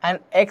 and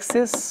x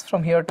is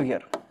from here to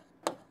here.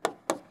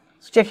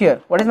 So check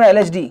here, what is my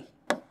LHD?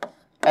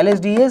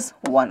 LHD is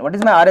 1. What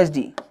is my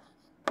RHD?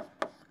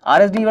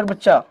 RHD what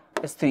bacha?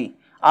 Is 3.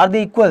 Are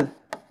they equal?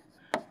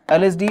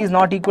 LHD is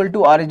not equal to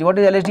RHD. What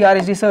is LHD,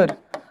 RHD, sir?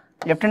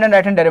 Left hand and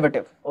right hand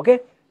derivative. Okay.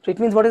 So it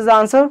means what is the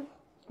answer?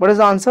 What is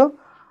the answer?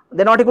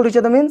 They are not equal to each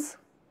other means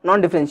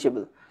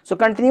non-differentiable. So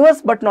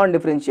continuous but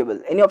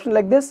non-differentiable. Any option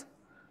like this?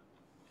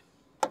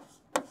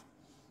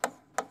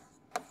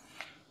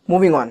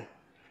 Moving on.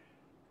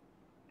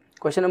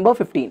 Question number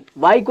 15.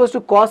 Y equals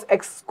to cos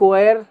x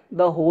square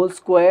the whole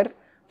square.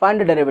 Find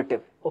the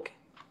derivative. Okay.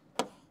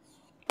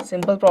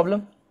 Simple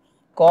problem.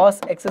 Cos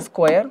x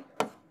square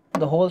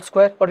the whole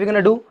square. What are we going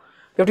to do?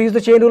 We have to use the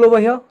chain rule over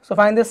here. So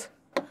find this.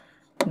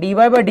 Dy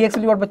by dx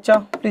will be what,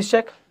 bacha? Please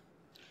check.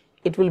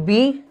 It will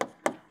be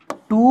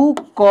 2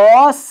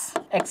 cos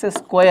x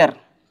square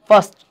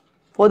first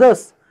for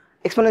this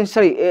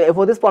exponential,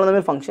 for this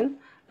polynomial function.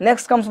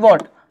 Next comes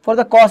what? For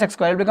the cos x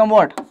square, it will become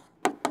what?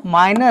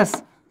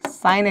 Minus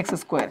sin x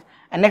square.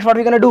 And next what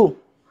we are going to do?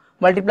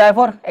 Multiply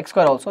for x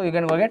square also. You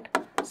can get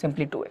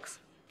simply 2x.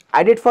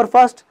 I did for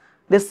first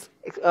this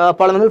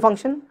polynomial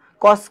function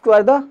cos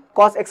square the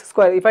cos x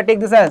square. If I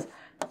take this as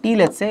t,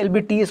 let's say, it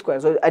will be t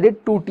square. So I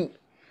did 2t.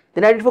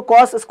 Then I did for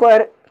cos x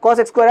square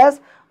as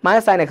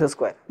minus sin x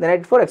square. Then I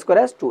did for x square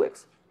as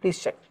 2x.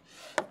 Please check.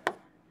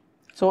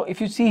 So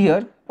if you see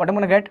here, what I'm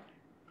going to get,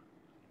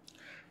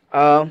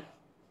 I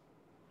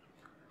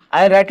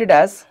write it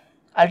as,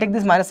 I'll take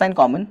this minus sign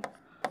common,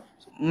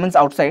 means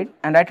outside,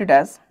 and write it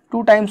as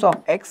 2 times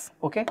of x,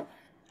 okay,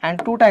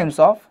 and 2 times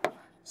of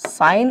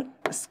sin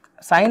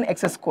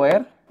x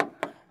square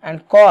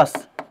and cos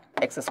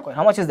x square.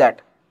 How much is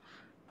that?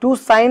 2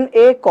 sin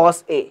a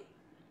cos a,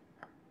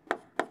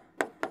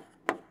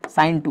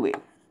 sin 2a,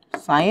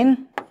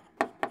 sin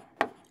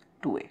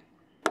 2a,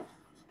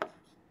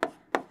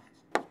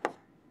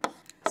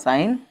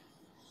 sin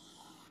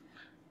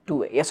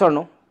 2a, yes or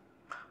no?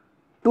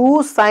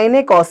 2 sin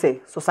a cos a,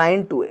 so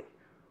sin 2a.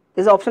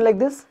 Is the option like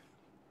this?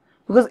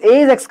 Because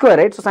a is x square,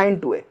 right? So sin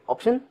 2a.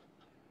 Option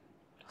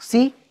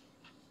C.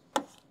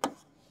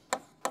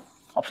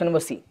 Option number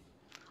C.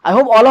 I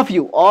hope all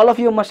of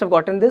you must have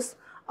gotten this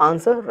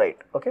answer right.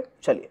 Okay,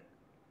 chaliye.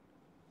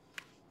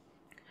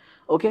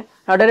 Okay,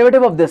 now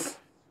derivative of this.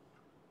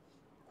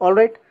 All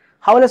right,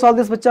 how will I solve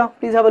this, bacha?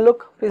 Please have a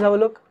look. Please have a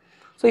look.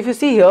 So if you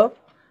see here,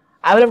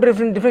 I will have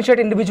to differentiate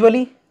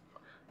individually.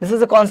 This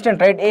is a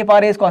constant, right? A power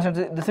a is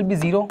constant. This will be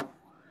 0.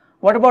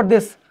 What about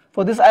this?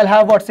 For this, I'll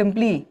have what?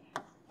 Simply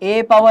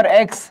a power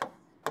x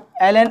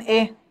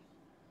ln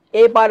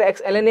a power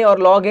x ln a or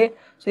log a.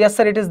 So yes,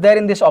 sir, it is there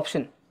in this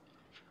option.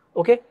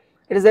 Okay,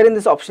 it is there in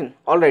this option.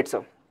 All right,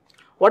 sir.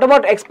 What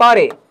about x power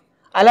a?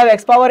 I'll have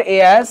x power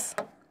a as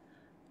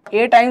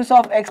a times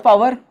of x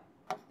power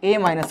a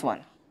minus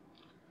 1.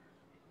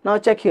 Now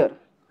check here.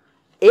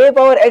 A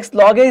power x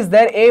log a is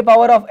there, a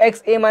power of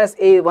x a minus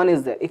a 1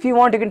 is there. If you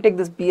want, you can take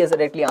this b as a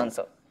directly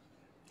answer.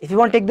 If you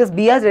want to take this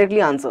b as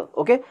directly answer,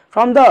 okay.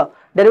 From the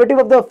derivative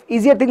of the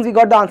easier things, we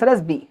got the answer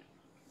as b.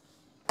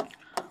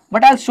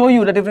 But I'll show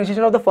you the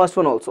differentiation of the first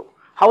one also.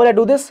 How will I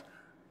do this?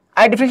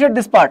 I differentiate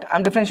this part.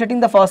 I'm differentiating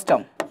the first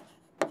term,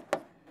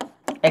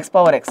 x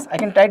power x. I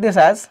can write this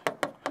as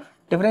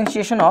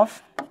differentiation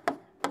of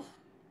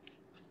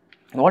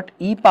what?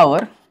 E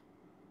power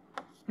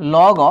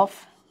log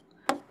of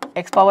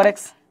x power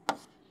x.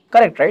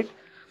 Correct, right?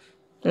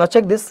 Now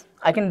check this.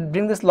 I can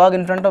bring this log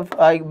in front of,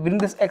 bring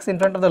this x in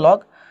front of the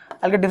log.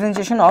 I'll get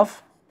differentiation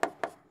of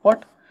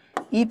what?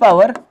 E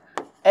power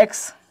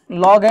x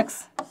log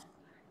x.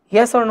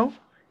 Yes or no?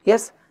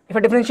 Yes. If I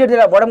differentiate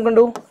there, what I'm going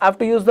to do? I have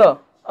to use the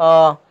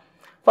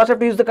first I have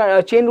to use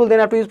the chain rule, then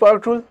I have to use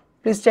product rule.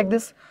 Please check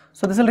this.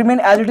 So this will remain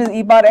as it is,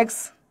 e power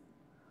x.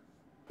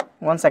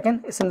 1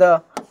 second. It's in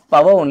the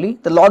power only.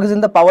 The log is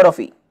in the power of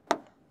e.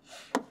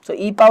 So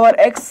e power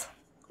x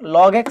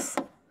log x.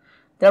 Then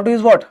I have to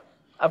use what?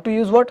 I have to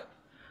use what?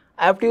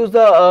 I have to use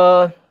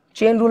the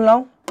chain rule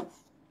now.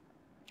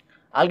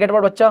 I'll get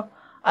what, bacha?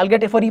 I'll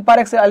get for e power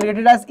x, I'll get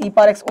it as e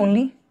power x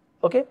only,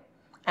 okay,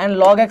 and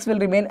log x will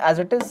remain as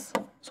it is.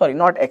 Sorry,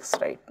 not x,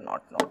 right?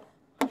 Not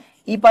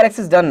e power x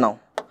is done now.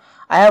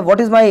 I have, what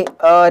is my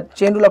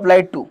chain rule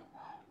applied to?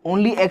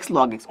 Only x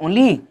log x,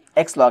 only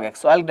x log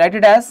x. So I'll write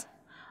it as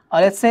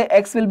let's say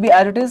x will be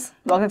as it is,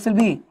 log x will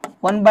be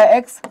 1 by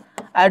x.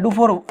 I do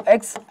for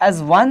x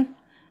as 1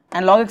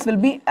 and log x will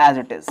be as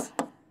it is.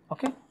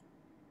 Okay,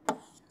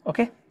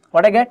 okay.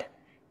 What I get?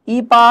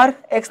 E power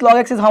x log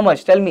x is how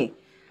much? Tell me.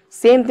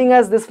 Same thing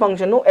as this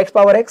function, no? X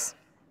power x.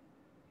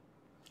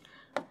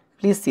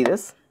 Please see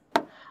this.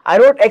 I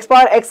wrote x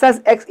power x as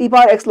x e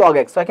power x log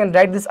x. So I can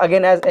write this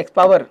again as x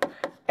power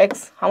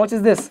x. How much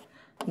is this?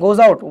 Goes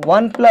out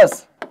 1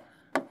 plus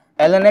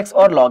ln x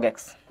or log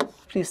x.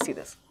 Please see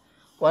this.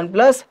 1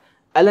 plus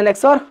ln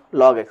x or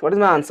log x. What is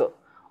my answer?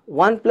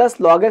 1 plus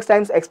log x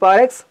times x power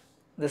x.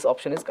 This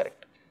option is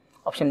correct.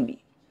 Option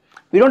B.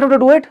 We don't have to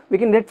do it, we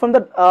can get from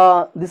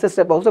the this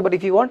step also, but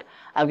if you want,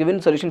 I have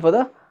given solution for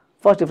the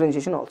first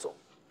differentiation also.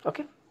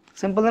 Okay,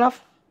 simple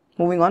enough.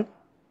 Moving on,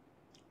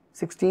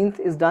 16th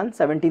is done,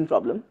 17th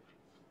problem.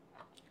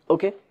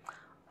 Okay,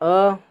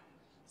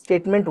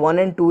 statement 1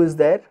 and 2 is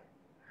there.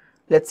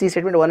 Let's see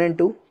statement 1 and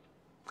 2.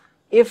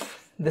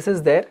 If this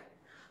is there,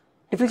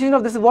 differentiation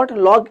of this is what?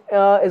 Log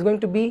is going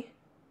to be,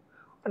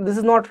 this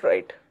is not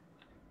right.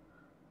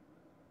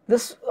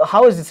 This,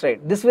 how is this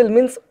right? This will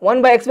means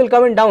 1 by x will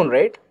come in down,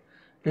 right?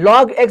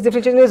 Log x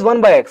differentiation is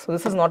 1 by x, so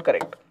this is not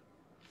correct.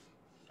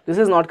 This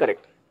is not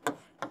correct.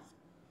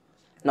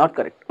 Not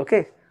correct.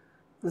 Okay,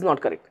 this is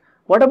not correct.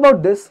 What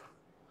about this?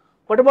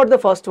 What about the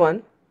first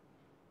one?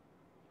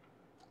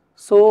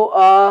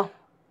 So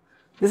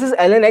this is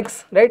ln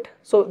x, right?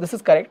 So this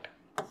is correct.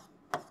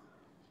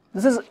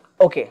 This is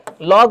okay.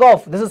 Log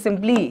of, this is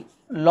simply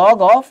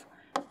log of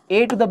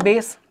a to the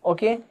base,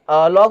 okay,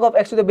 log of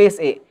x to the base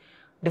a.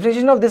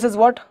 Differentiation of this is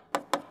what?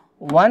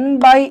 1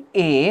 by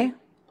a,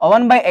 or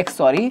 1 by x,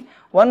 sorry,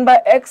 1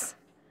 by x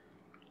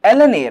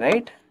ln a,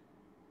 right?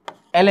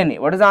 ln a.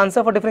 What is the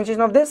answer for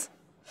differentiation of this?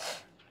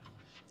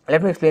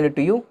 Let me explain it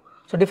to you.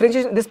 So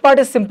differentiation, this part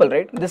is simple,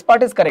 right? This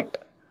part is correct.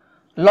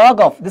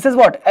 Log of, this is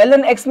what?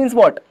 ln x means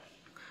what?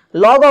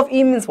 Log of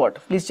e means what?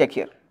 Please check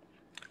here.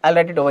 I'll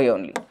write it over here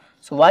only.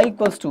 So y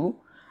equals to,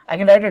 I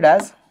can write it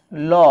as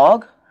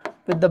log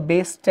with the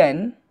base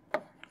 10,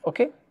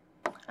 okay?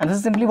 And this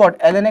is simply what?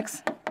 ln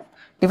x.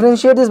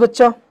 Differentiate this,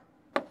 bacha.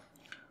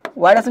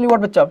 Y does simply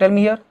what, bacha? Tell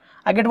me here.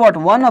 I get what?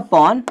 1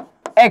 upon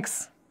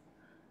x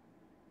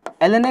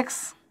ln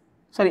x,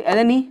 sorry,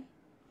 ln e,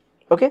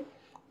 okay?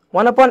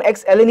 1 upon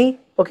x ln e,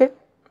 okay?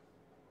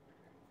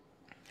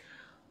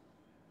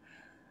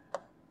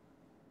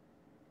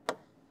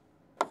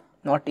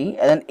 Not e,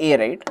 ln a,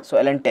 right?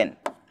 So ln 10.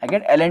 I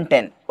get ln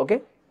 10,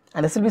 okay?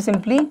 And this will be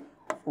simply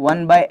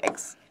 1 by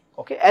x,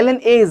 okay?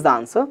 ln a is the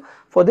answer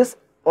for this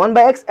 1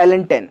 by x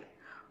ln 10.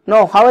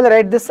 Now, how will I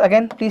write this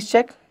again? Please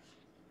check.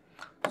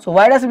 So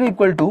y dash will be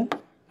equal to,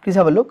 please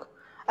have a look.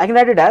 I can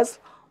write it as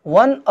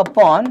 1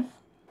 upon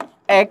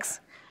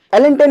x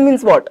ln 10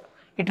 means what?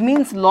 It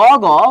means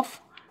log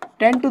of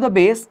 10 to the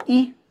base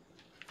e.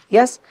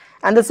 Yes,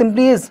 and the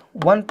simply is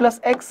 1 plus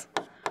x.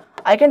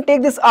 I can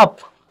take this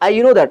up.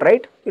 You know that,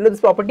 right? You know this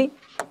property.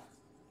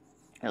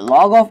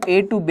 Log of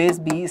a to base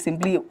b is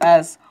simply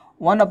as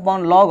 1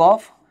 upon log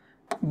of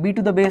b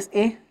to the base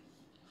a.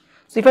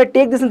 So if I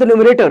take this in the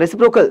numerator,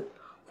 reciprocal,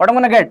 what I'm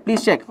going to get?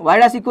 Please check. Y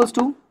dash equals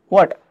to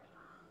what?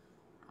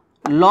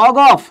 Log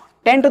of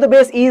 10 to the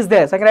base e is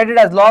there. So I can write it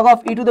as log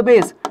of e to the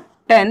base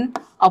 10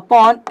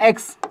 upon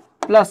x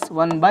plus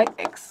 1 by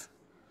x.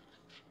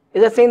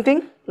 Is that same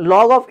thing?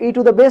 Log of e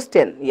to the base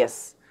 10.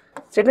 Yes.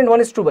 Statement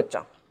 1 is true,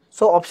 bacha.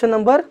 So option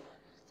number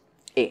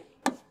A.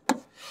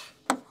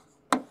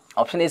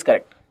 Option A is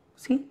correct.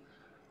 See,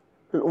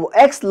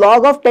 x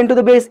log of 10 to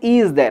the base e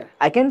is there.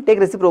 I can take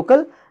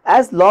reciprocal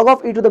as log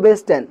of e to the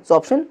base 10. So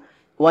option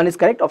 1 is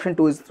correct. Option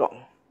 2 is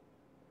wrong.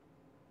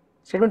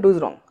 Statement 2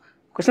 is wrong.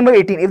 Question number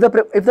 18. If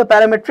the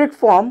parametric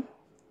form,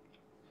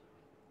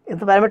 if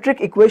the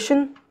parametric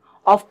equation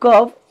of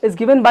curve is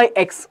given by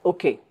x,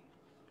 okay.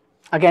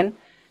 Again,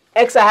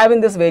 x I have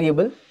in this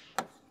variable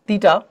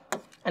theta,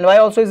 and y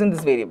also is in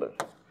this variable.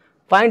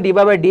 Find dy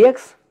by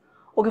dx.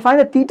 Okay, find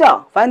the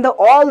theta, find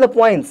all the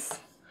points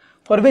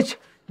for which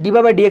dy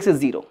by dx is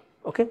 0.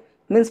 Okay,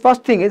 means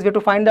first thing is we have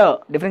to find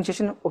the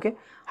differentiation. Okay,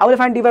 how will I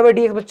find dy by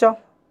dx, bacha?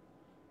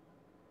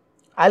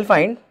 I'll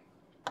find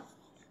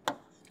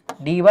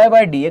dy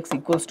by dx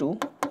equals to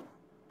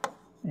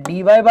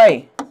dy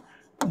by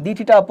d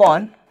theta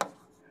upon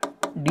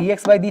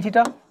dx by d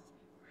theta.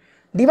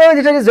 dy by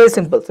d theta is very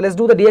simple. So let's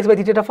do the dx by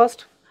d theta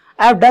first.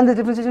 I have done this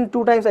differentiation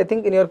 2 times, I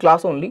think, in your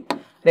class only,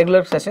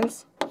 regular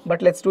sessions,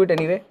 but let's do it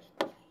anyway.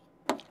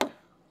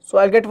 So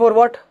I'll get for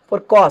what? For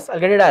cos, I'll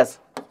get it as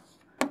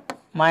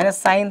minus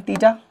sine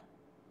theta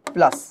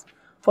plus.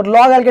 For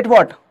log, I'll get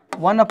what?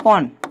 1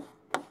 upon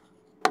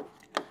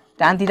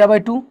tan theta by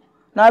 2.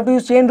 Now I have to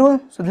use chain rule.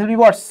 So this will be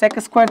what? Sec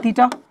square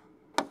theta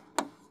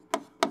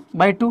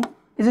by 2.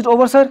 Is it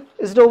over, sir?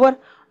 Is it over?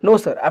 No,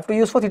 sir. I have to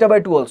use for theta by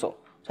 2 also.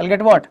 So I'll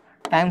get what?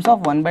 Times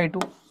of 1 by 2.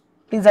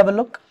 Please have a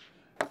look.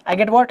 I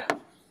get what?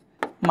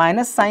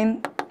 Minus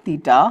sine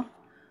theta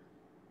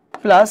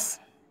plus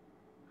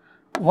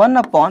 1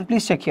 upon,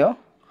 please check here,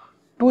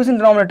 2 is in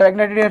denominator, I can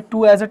write it here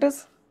 2 as it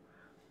is.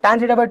 Tan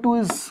theta by 2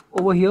 is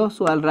over here,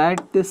 so I'll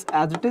write this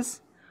as it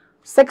is.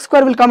 Sec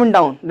square will come in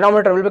down,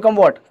 denominator will become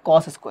what?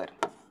 Cos square.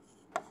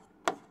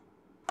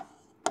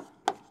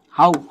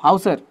 How,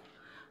 sir?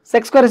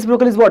 Sec square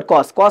reciprocal is what?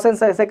 Cos. Cos and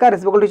sec are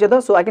reciprocal to each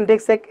other, so I can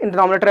take sec in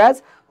denominator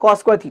as cos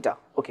square theta.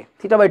 Okay,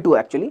 theta by 2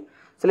 actually.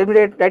 So let me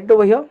write it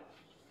over here.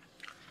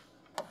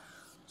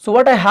 So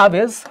what I have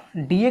is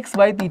dx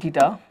by d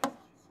theta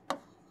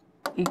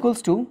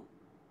equals to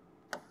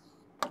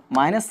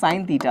minus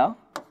sine theta,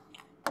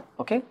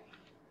 okay,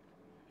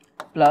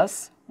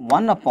 plus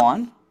 1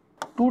 upon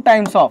 2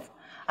 times of,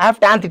 I have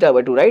tan theta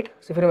by 2, right?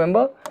 So if you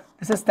remember,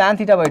 this is tan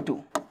theta by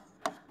 2.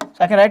 So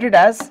I can write it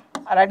as,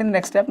 I'll write in the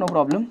next step, no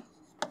problem.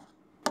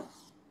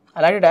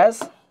 I write it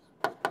as,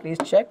 please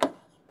check,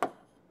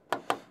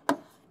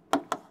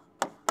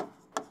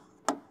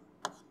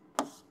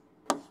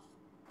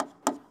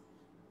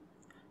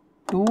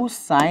 2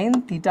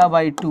 sin theta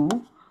by 2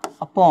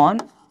 upon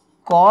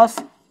cos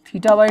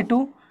theta by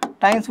 2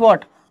 times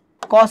what?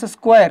 Cos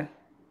square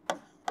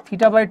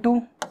theta by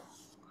 2.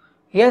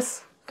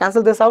 Yes,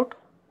 cancel this out.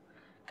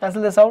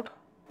 Cancel this out.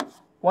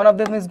 One of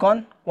them is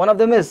gone. One of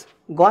them is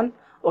gone.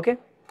 Okay.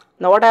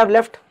 Now what I have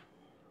left?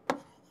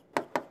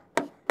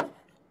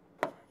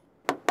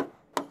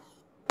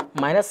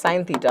 Minus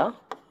sin theta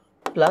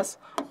plus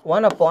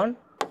 1 upon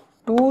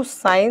 2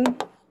 sin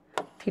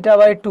theta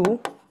by 2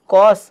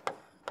 cos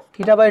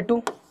theta by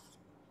 2.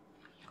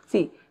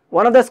 See,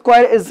 one of the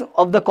square is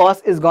of the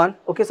cos is gone.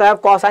 Okay, so I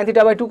have cos sin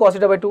theta by 2, cos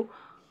theta by 2.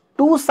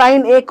 2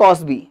 sin A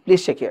cos B.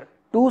 Please check here.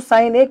 2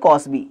 sin A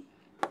cos B.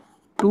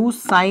 2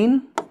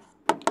 sin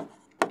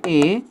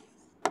A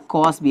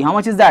cos B. How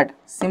much is that?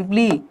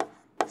 Simply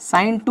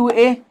sin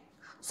 2A.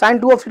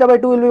 Sin 2 of theta by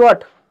 2 will be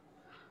what?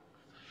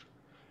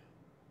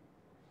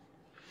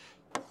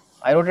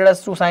 I wrote it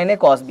as 2 sin A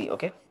cos B.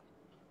 Okay.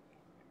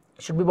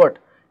 It should be what?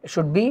 It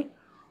should be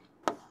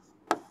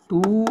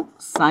 2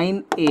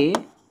 sin A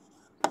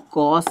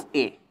cos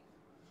A.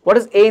 What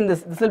is A in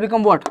this? This will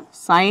become what?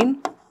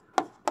 Sin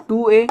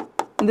 2A.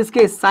 In this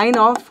case, sin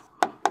of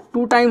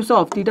 2 times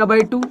of theta by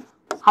 2.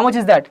 How much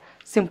is that?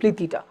 Simply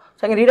theta.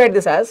 So I can rewrite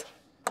this as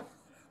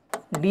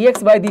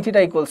dx by d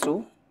theta equals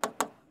to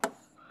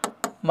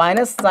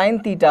minus sin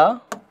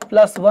theta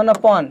plus 1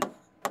 upon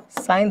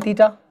sin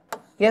theta.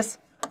 Yes.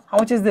 How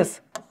much is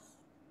this?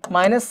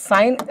 Minus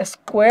sin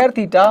square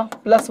theta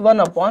plus 1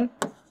 upon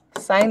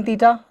sin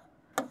theta.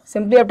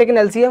 Simply I have taken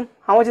LCM.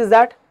 How much is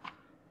that?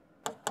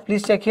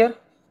 Please check here.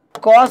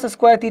 Cos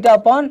square theta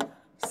upon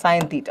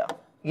sin theta.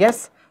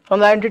 Yes. From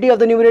the identity of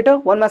the numerator,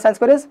 1 minus sin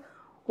square is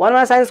 1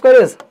 minus sin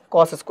square is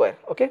cos square.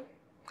 Okay.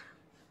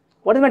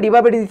 What is my dy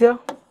by d theta?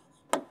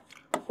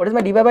 What is my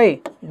dy by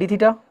d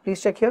theta?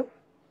 Please check here.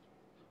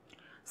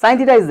 Sin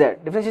theta is there.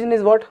 Differentiation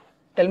is what?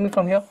 Tell me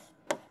from here.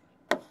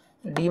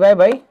 Dy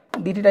by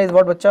d theta is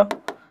what, bacha?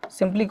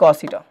 Simply cos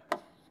theta.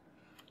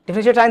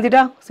 Differentiate sin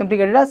theta, simply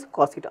get it as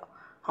cos theta.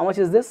 How much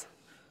is this?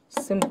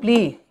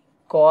 Simply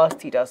cos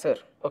theta, sir.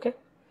 Okay.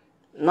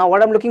 Now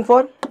what I am looking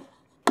for?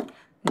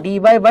 Dy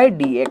by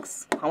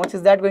dx. How much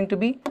is that going to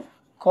be?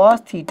 Cos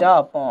theta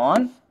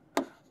upon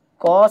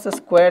cos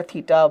square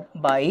theta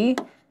by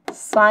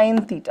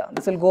sin theta.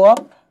 This will go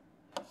up.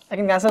 I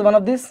can cancel one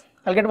of this.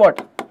 I'll get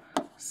what?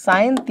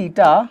 Sin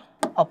theta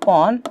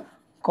upon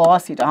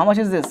cos theta. How much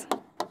is this?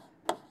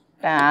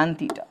 Tan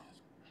theta.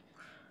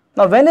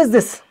 Now when is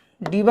this?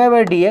 Dy by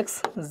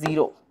dx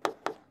 0.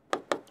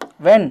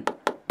 When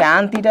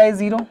tan theta is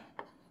 0.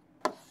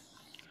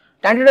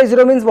 Tan theta is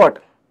 0 means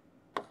what?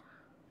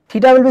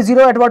 Theta will be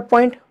 0 at what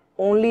point?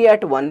 Only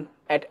at 1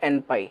 at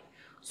n pi.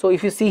 So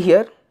if you see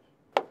here,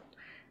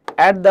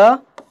 at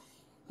the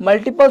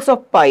multiples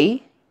of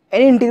pi,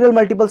 any integral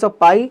multiples of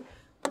pi,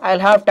 I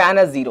will have tan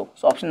as 0.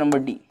 So option number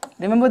D.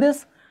 Remember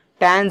this?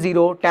 Tan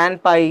 0, tan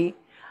pi,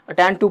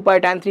 tan 2 pi,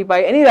 tan 3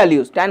 pi, any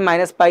values, tan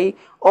minus pi,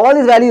 all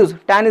these values,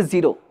 tan is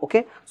 0.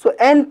 Okay. So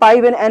n pi,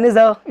 when n is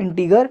a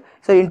integer,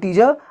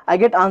 I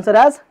get answer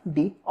as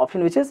D,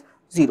 option which is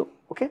 0.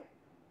 Okay.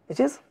 Which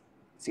is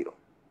 0.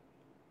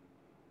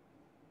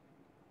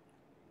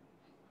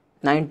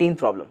 19th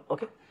problem.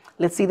 Okay.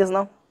 Let's see this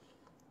now.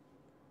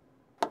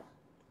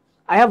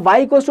 I have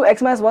y equals to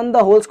x minus 1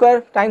 the whole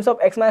square times of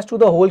x minus 2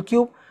 the whole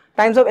cube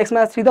times of x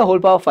minus 3 the whole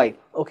power 5.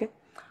 Okay.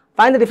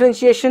 Find the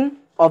differentiation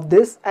of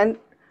this, and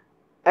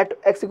at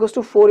x equals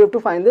to 4 you have to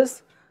find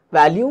this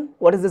value.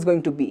 What is this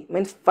going to be?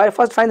 Means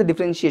first find the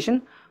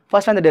differentiation,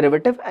 first find the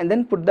derivative, and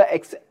then put the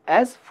x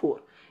as 4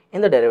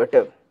 in the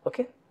derivative.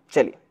 Okay.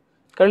 चलिए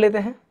कर लेते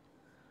हैं.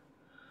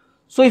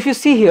 So if you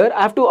see here,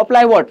 I have to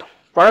apply what?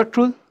 Product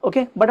rule.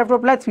 Okay. But I have to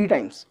apply 3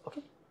 times.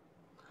 Okay.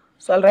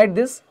 So I'll write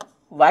this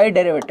y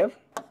derivative.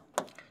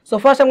 So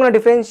first I'm going to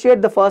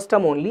differentiate the first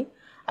term only.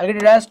 I'll get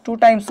it as 2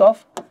 times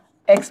of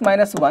x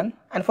minus 1,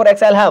 and for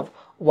x I'll have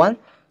 1.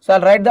 So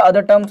I'll write the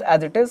other terms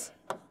as it is.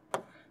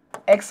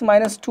 X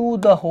minus 2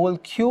 the whole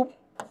cube,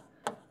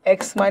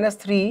 x minus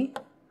 3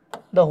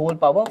 the whole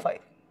power 5.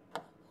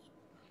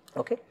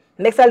 Okay.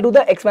 Next I'll do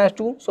the x minus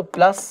 2. So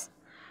plus,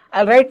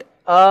 I'll write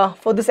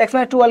for this x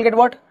minus 2 I'll get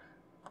what?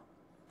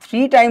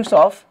 3 times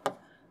of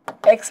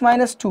x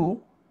minus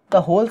 2 the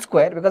whole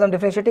square, because I'm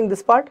differentiating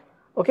this part.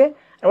 Okay.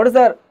 And what is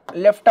the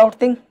left out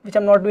thing which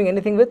I'm not doing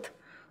anything with?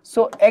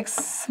 So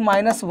x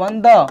minus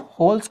 1 the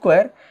whole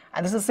square,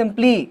 and this is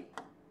simply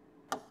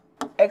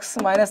x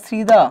minus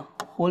 3 the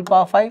whole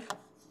power 5.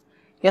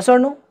 Yes or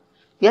no?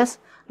 Yes.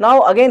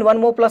 Now again one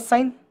more plus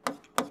sign.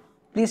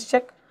 Please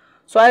check.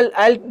 So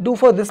I'll do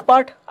for this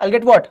part. I'll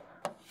get what?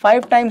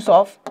 5 times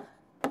of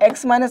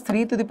x minus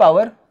 3 to the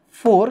power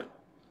 4.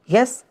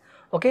 Yes.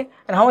 Okay.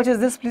 And how much is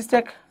this? Please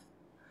check.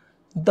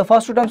 The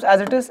first 2 terms as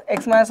it is,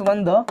 x minus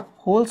 1 the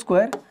whole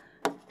square,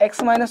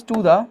 x minus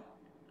 2 the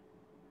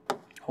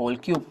whole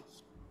cube.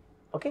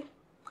 Okay.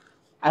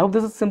 I hope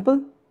this is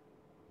simple.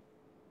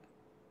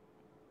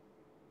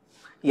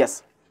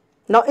 Yes.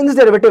 Now in this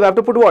derivative I have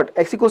to put what?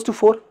 X equals to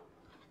 4.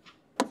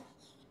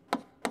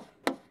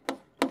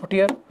 Put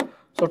here.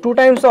 So 2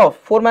 times of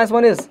 4 minus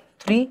 1 is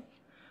 3.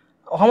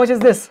 How much is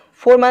this?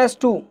 4 minus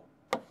 2.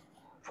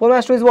 4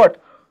 minus 2 is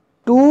what?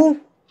 2.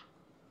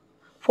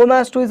 4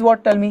 minus 2 is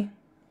what? Tell me.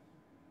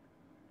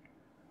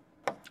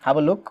 Have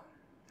a look.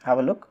 Have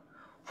a look.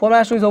 4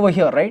 minus 2 is over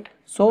here, right?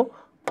 So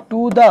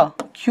 2 the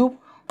cube.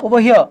 Over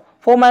here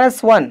 4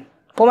 minus 1.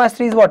 4 minus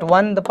 3 is what?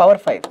 1 the power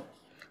 5.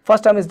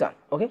 First term is done.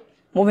 Okay.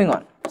 Moving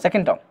on.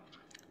 Second term.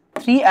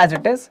 3 as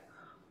it is.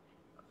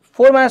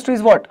 4 minus 2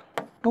 is what?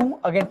 2.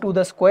 Again 2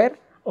 the square.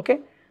 Okay.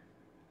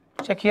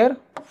 Check here.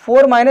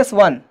 4 minus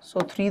 1. So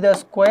 3 the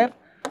square.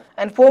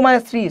 And 4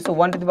 minus 3. So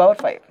 1 to the power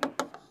 5.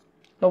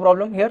 No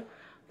problem here.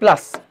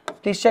 Plus.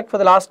 Please check for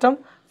the last term.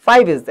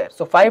 5 is there.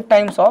 So 5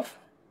 times of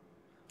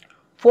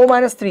 4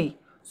 minus 3.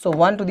 So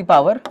 1 to the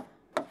power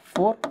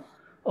 4.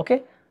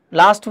 Okay.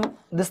 Last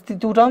this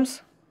 2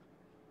 terms.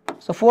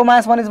 So 4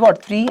 minus 1 is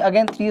what? 3.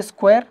 Again 3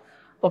 square.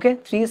 Okay.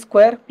 3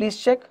 square. Please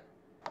check.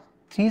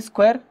 3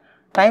 square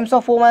times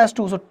of 4 minus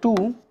 2. So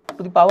 2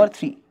 to the power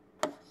 3.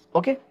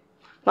 Okay.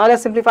 Now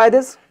let's simplify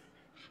this.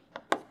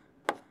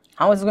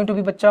 How much is going to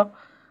be, bacha?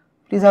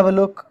 Please have a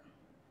look.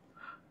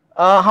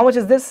 How much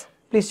is this?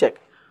 Please check.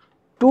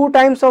 2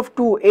 times of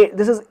 2, 8.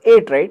 This is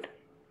 8, right?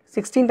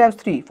 16 times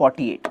 3,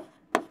 48.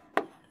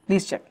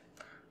 Please check.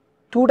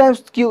 2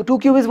 times cube, 2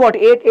 cube is what?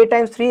 8. 8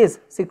 times 3 is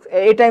 6.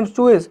 8 times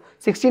 2 is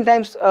 16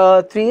 times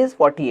 3 is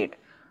 48.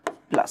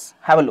 Plus,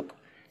 have a look.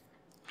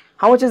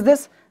 How much is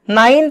this?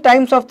 9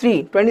 times of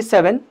 3,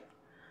 27.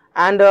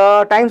 And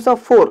times of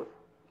 4,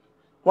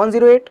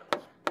 108.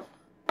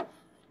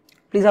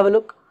 Please have a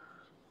look.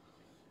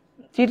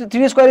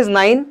 3 square is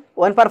 9.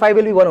 1 power 5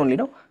 will be 1 only,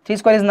 no? 3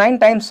 square is 9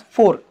 times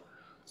 4.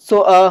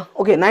 So,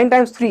 okay, 9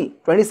 times 3,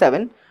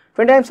 27.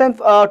 20 times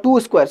 2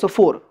 square, so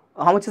 4.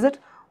 How much is it?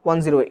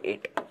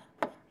 108.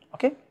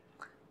 Okay.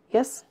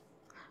 Yes.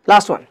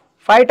 Last one.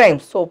 5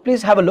 times. So,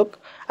 please have a look.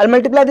 I'll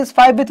multiply this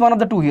 5 with one of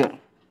the 2 here.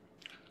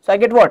 So, I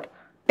get what?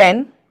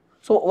 10.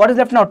 So, what is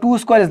left now? 2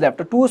 square is left.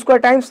 So, 2 square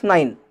times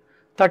 9.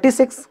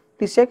 36.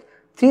 Please check.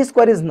 3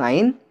 square is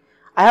 9.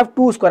 I have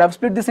 2 square. I have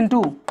split this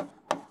into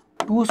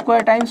 2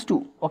 square times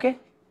 2. Okay.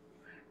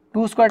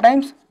 2 square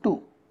times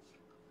 2.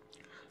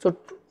 So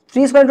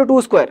 3 square into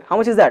 2 square. How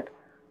much is that?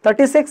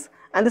 36.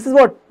 And this is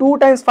what? 2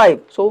 times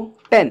 5. So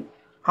 10.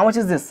 How much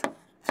is this?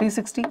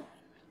 360.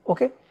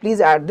 Okay.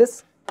 Please add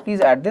this. Please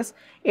add this.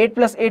 8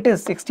 plus 8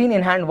 is 16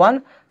 in hand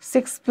 1.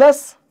 6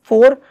 plus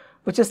 4,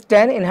 which is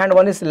 10, in hand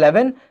 1 is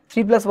 11.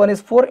 3 plus 1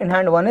 is 4, in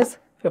hand 1 is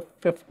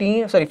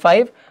 15. Sorry,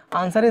 5.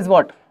 Answer is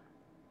what?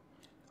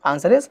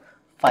 Answer is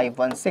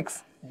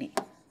 516D.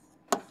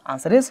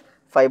 Answer is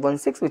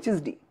 516, which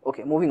is D.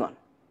 Okay, moving on.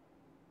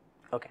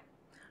 Okay.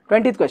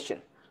 20th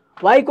question.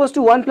 Y equals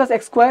to 1 plus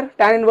x square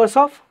tan inverse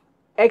of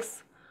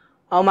x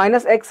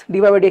minus x dy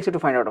by dx to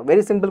find out.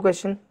 Very simple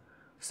question.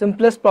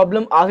 Simplest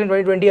problem asked in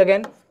 2020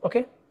 again.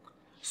 Okay.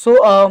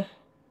 So,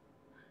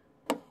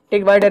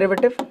 take y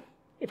derivative.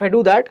 If I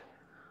do that,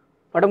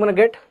 what I'm going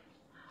to get?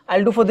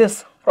 I'll do for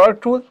this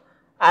product rule.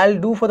 I'll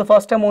do for the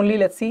first term only.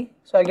 Let's see.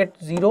 So, I get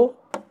 0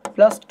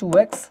 plus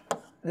 2x.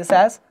 This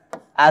as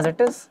it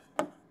is.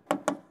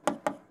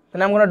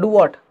 Then I'm going to do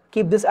what?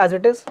 Keep this as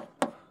it is.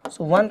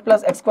 So 1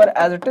 plus x square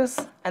as it is.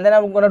 And then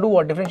I'm going to do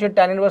what? Differentiate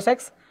tan inverse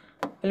x.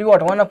 Will be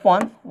what? 1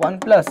 upon 1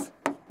 plus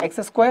x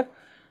square.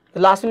 The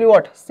last will be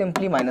what?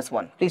 Simply minus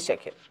 1. Please check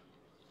here.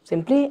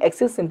 Simply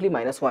x is simply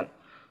minus 1.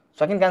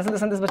 So I can cancel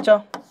this and this,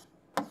 bacha.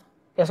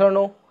 Yes or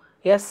no?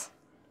 Yes.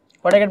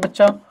 What I get,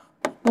 bacha?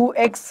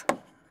 2x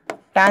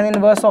tan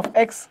inverse of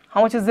x.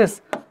 How much is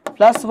this?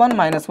 Plus 1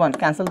 minus 1.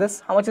 Cancel this.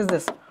 How much is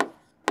this?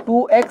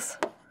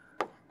 2x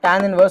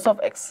tan inverse of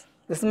x.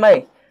 This is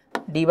my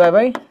dy by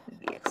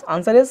dx.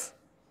 Answer is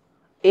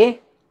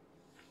A.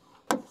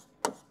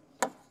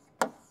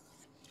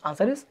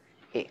 Answer is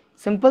A.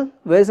 Simple,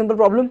 very simple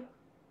problem.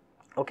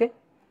 Okay.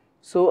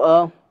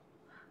 So,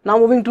 now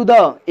moving to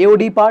the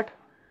AOD part.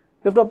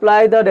 We have to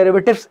apply the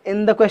derivatives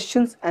in the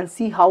questions and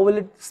see how will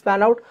it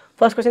span out.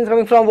 First question is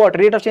coming from what?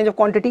 Rate of change of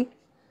quantity.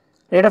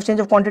 Rate of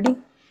change of quantity.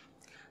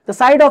 The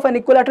side of an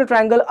equilateral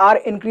triangle are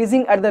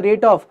increasing at the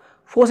rate of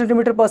 4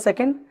 cm per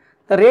second.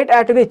 The rate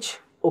at which,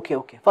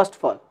 okay, first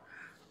of all,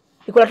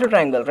 equilateral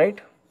triangle, right?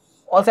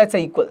 All sides are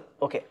equal,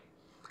 okay.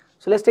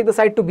 So let's take the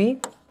side to be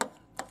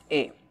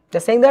A.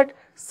 Just saying that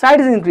side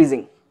is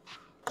increasing.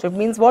 So it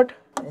means what?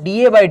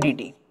 dA by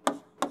dt.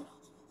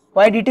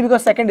 Why dt?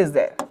 Because second is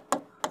there.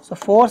 So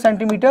 4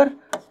 cm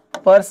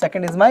per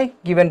second is my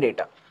given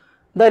data.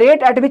 The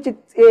rate at which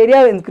its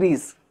area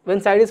increase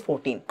when side is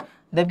 14.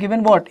 They've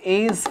given what?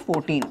 A is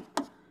 14.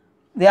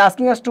 They are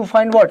asking us to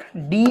find what?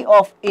 d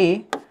of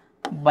A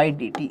by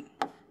dt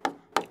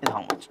is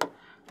how much?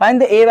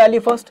 Find the A value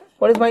first.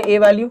 What is my A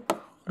value?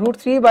 Root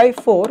 3 by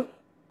 4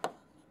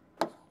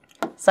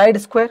 side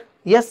square.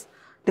 Yes,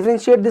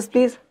 differentiate this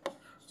please.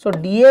 So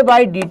dA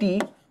by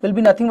dt will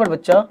be nothing but,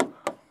 bacha,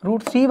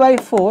 root 3 by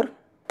 4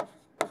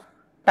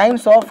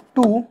 times of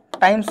 2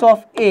 times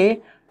of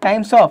A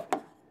times of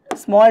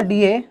small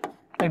dA,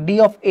 like d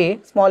of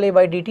A, small a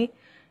by dt,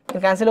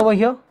 Can cancel over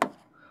here.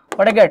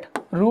 What I get?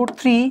 Root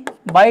 3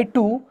 by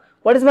 2.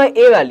 What is my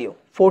a value?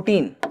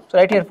 14. So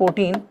right here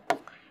 14.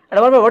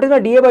 And what is my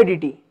dA by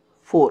dt?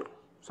 4.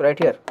 So right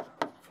here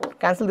 4.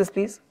 Cancel this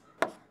please.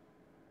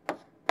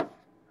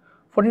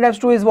 14 times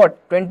 2 is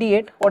what?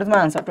 28. What is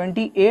my answer?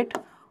 28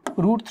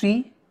 root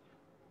 3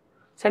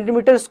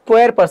 centimeter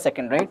square per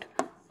second, right?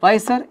 Why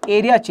sir?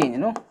 Area change,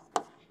 no?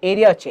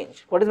 Area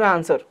change. What is my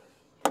answer?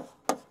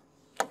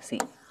 See,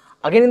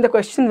 again in the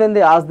question when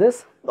they asked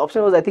this, the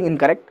option was I think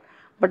incorrect,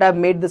 but I have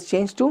made this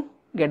change to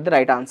get the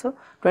right answer.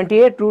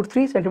 28 root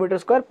 3 centimeter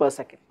square per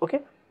second. Okay,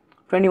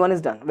 21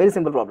 is done. Very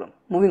simple problem.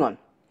 Moving on.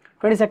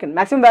 22nd,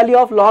 maximum value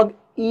of log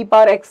e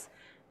power x.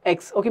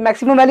 Okay,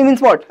 maximum value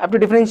means what? I have to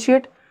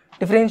differentiate.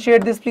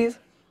 Differentiate this please.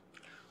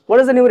 What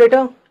is the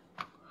numerator?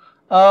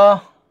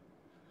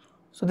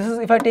 So this is,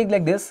 if I take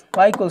like this,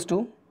 y equals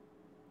to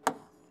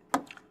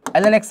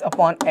ln x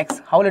upon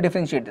x. How will I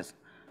differentiate this?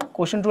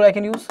 Quotient rule I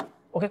can use.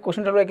 Okay,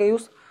 quotient rule I can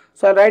use.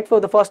 So I'll write for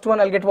the first one,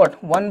 I'll get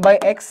what? 1 by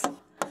x,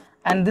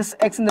 and this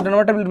x in the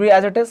denominator will be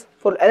as it is.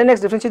 For ln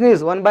x, differentiation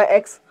is 1 by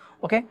x.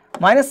 Okay,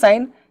 minus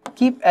sign,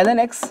 keep ln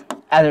x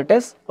as it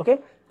is. Okay,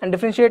 and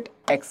differentiate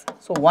x.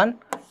 So 1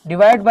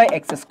 divided by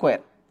x square.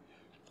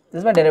 This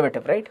is my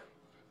derivative, right?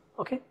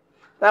 Okay,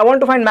 now I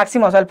want to find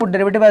maxima, so I'll put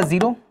derivative as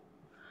 0.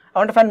 I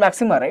want to find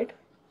maxima, right?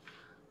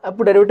 I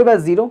put derivative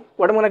as 0.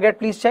 What I'm going to get,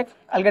 please check.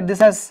 I'll get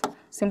this as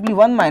simply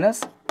 1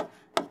 minus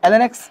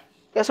ln x.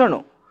 Yes or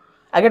no?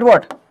 I get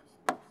what?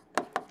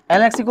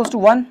 Ln x equals to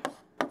 1.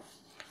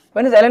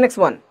 When is ln x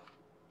 1?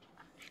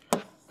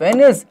 When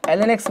is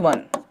ln x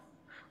 1?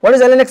 What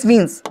does ln x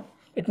means?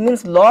 It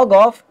means log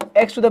of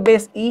x to the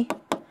base e.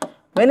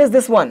 When is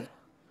this 1?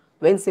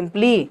 When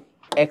simply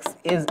x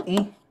is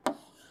e.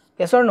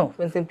 Yes or no?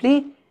 When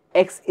simply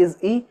x is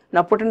e.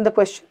 Now put in the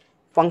question.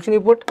 Function you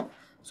put.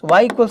 So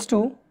y equals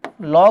to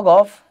log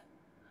of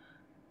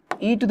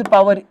e to the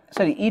power,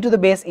 e to the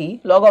base e,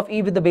 log of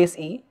e with the base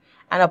e,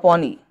 and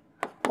upon e.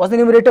 What's the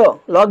numerator?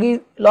 Log e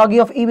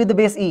of e with the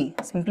base e,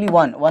 simply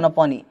 1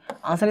 upon e.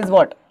 Answer is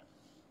what?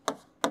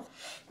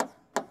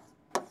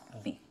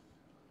 B.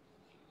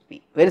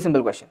 Very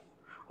simple question.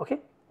 Okay,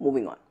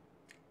 moving on.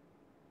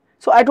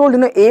 So I told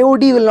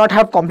AOD will not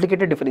have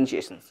complicated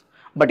differentiations,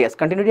 but yes,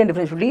 continuity and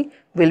differentiability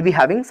will be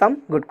having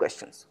some good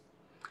questions,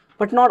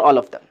 but not all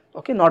of them.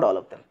 Okay, not all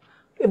of them.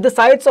 If the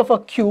size of a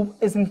cube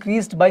is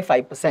increased by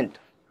 5%,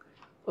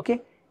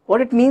 okay,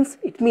 what it means?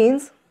 It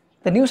means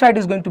the new side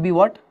is going to be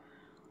what?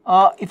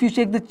 If you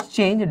check the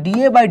change,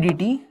 dA by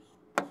dt,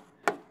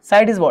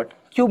 side is what?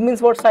 Cube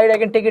means what side? I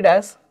can take it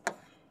as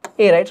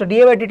A, right? So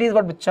dA by dt is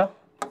what, bicha?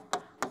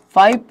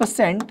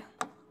 5%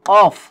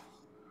 of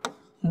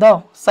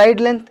the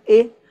side length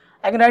A.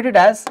 I can write it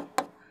as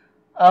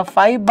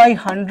 5 by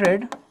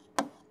 100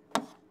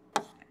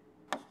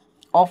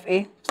 of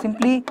A.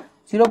 Simply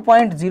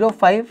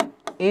 0.05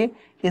 A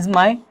is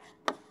my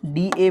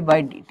dA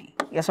by dt.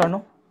 Yes or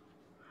no?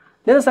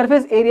 Then the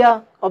surface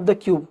area of the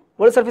cube.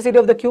 What is the surface area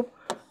of the cube?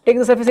 Take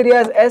the surface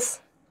area as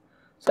S.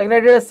 So I can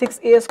write it as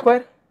 6a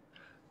square.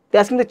 They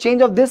are asking the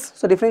change of this.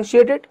 So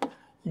differentiate it.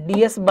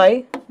 ds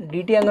by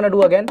dt I am going to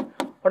do again.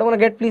 What I am going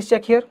to get, please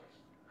check here.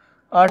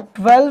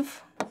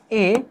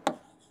 12a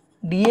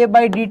dA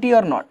by dt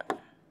or not?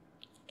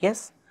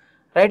 Yes.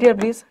 Right here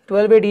please.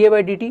 12a dA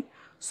by dt.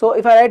 So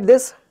if I write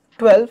this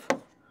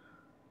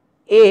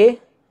 12a,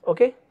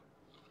 okay,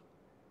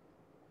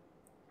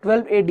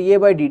 12a dA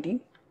by dt.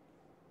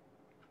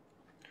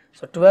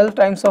 So 12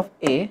 times of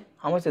a,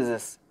 how much is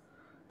this?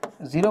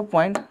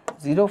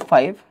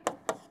 0.05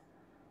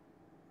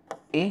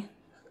 a.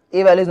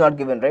 A value is not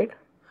given, right?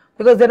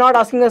 Because they are not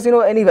asking us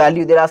any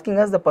value, they are asking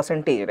us the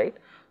percentage, right?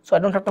 So I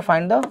don't have to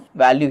find the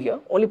value here,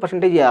 only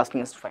percentage they are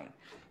asking us to find.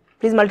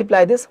 Please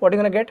multiply this. What are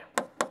you going to get?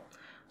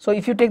 So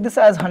if you take this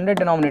as 100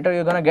 denominator,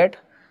 you are going to get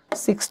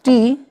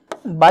 60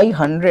 by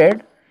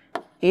 100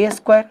 a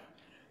square,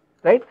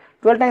 right?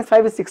 12 times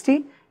 5 is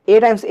 60, a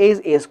times a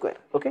is a square.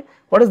 Okay,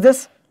 what is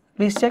this?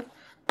 Please check.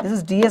 This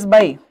is ds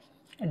by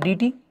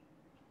dt.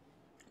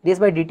 ds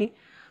by dt.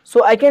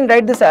 So I can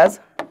write this as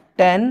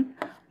 10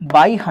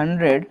 by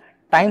 100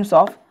 times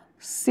of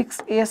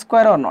 6a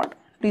square or not?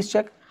 Please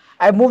check.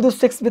 I moved the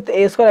 6 with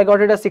a square, I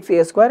got it as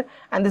 6a square,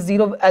 and this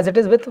 0 as it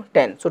is with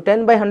 10. So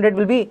 10 by 100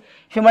 will be,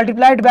 if you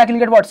multiply it back, you will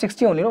get what?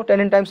 60 only,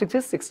 10 times 6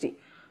 is 60.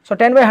 So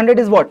 10 by 100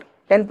 is what?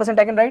 10%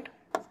 I can write.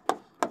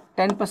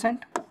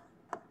 10%.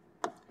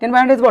 10 by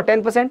 100 is what?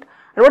 10%. And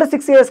what is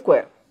 6a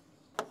square?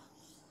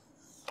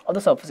 Of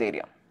the surface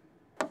area.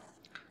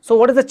 So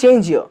what is the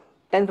change here?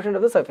 10%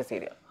 of the surface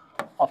area.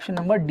 Option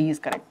number D is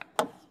correct.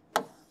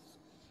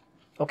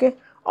 Okay,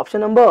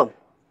 option number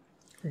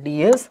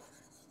D is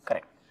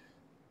correct.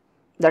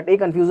 That A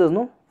confuses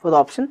for the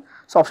option.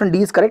 So option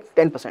D is correct,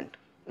 10%.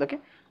 Okay,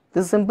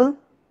 this is simple.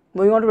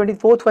 Moving on to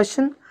 24th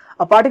question.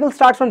 A particle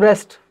starts from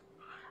rest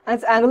and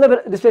its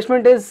angular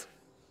displacement is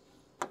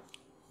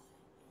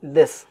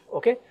this.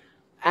 Okay,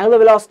 angular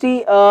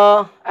velocity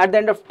at the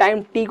end of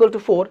time t equal to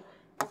 4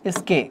 is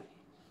k.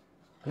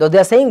 Though they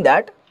are saying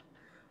that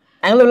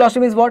angular velocity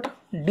means what?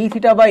 D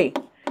theta by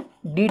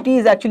dt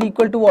is actually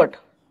equal to what?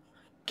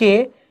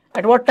 k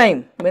at what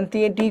time? When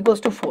t equals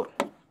to 4.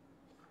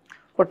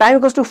 For time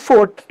equals to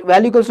 4,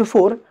 value equals to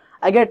 4,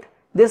 I get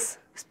this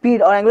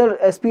speed or angular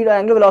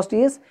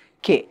velocity is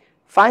k.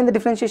 Find the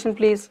differentiation,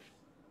 please.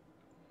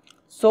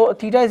 So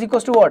theta is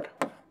equals to what?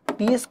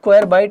 T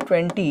square by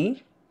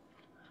 20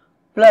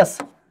 plus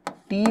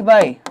t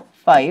by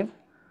 5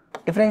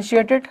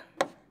 differentiated.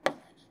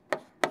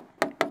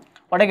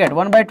 What I get?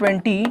 1 by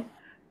 20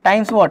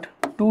 times what?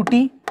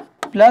 2t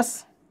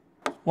plus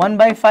 1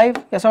 by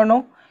 5. Yes or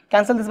no?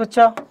 Cancel this,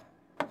 bacha.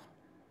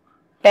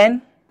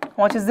 10.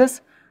 How much is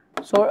this?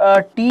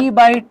 So t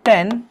by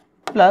 10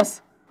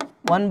 plus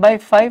 1 by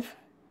 5.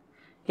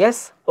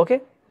 Yes.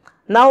 Okay.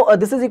 Now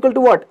this is equal to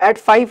what? At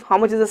 5, how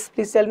much is this?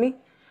 Please tell me.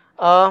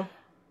 How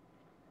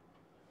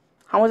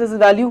much is the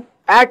value?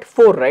 At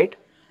 4, right?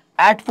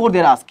 At 4 they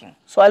are asking.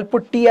 So I'll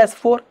put t as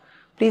 4.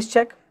 Please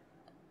check.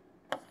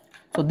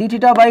 So d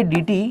theta by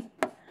dt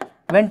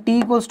when t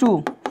equals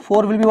to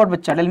 4 will be what,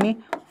 bacha? Tell me.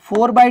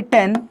 4 by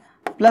 10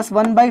 plus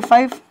 1 by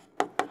 5.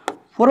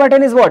 4 by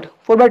 10 is what?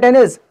 4 by 10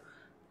 is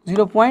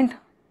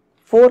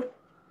 0.4.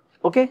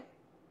 Okay.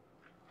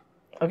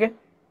 Okay.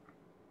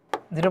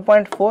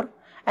 0.4.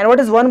 And what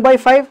is 1 by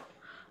 5?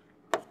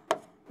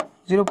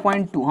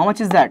 0.2. How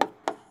much is that?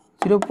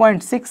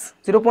 0.6.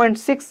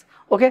 0.6.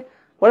 Okay.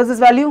 What is this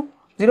value?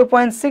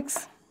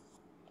 0.6.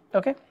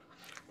 Okay.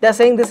 They are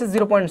saying this is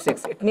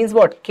 0.6. It means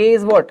what? K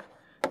is what?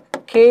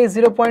 K is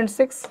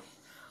 0.6.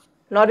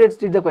 Now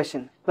let's read the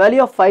question.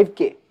 Value of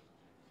 5k.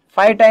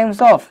 5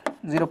 times of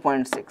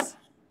 0.6.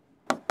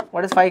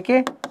 What is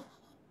 5k?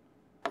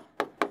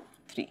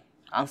 3.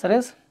 Answer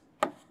is?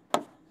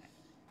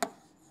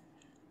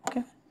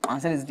 Okay.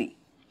 Answer is D.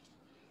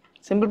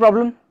 Simple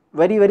problem.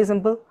 Very, very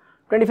simple.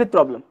 25th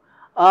problem.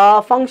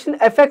 Function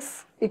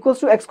fx equals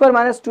to x square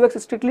minus 2x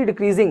is strictly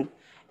decreasing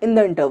in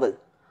the interval.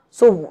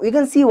 So we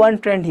can see one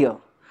trend here,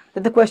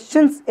 that the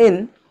questions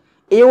in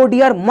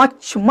AOD are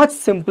much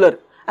simpler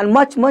and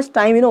much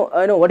time, we don't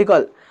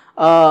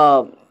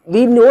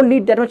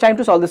need that much time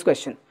to solve this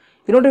question.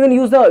 We don't even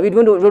use the we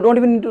don't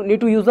even need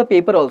to use the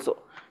paper also.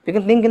 We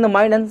can think in the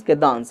mind and get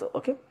the answer.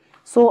 Okay.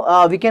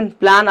 So we can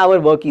plan our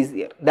work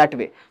easier that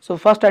way. So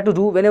first try to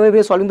do, whenever we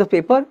are solving the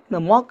paper, the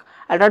mock,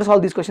 I'll try to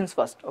solve these questions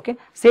first. Okay.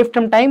 Save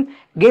some time,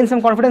 gain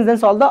some confidence, then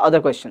solve the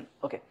other question.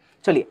 Okay.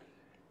 Chaliye.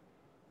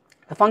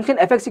 The function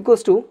fx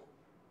equals to,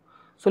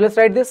 so let's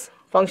write this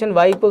function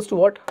y equals to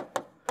what?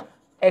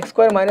 X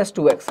square minus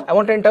 2x. I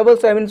want an interval,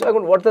 so I mean,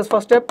 what's the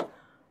first step?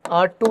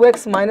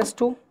 2x minus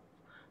 2.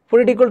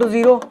 Put it equal to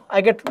 0.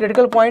 I get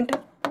critical point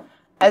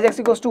as x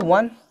equals to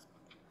 1.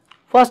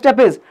 First step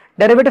is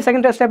derivative.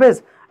 Second step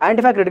is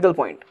identify critical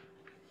point.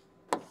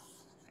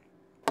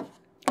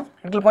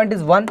 Critical point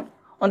is 1.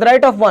 On the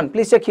right of 1,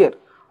 please check here.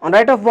 On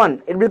right of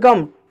 1, it will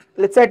come,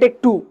 let's say I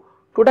take 2.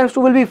 2 times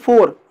 2 will be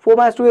 4. 4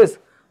 minus 2 is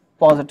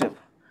positive.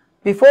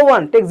 Before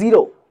 1, take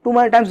 0.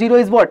 2 times 0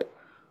 is what?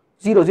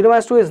 0. 0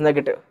 minus 2 is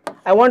negative.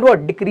 I want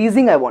what?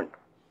 Decreasing I want.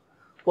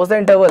 What's the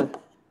interval?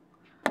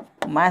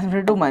 Minus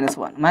infinity to minus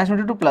 1. Minus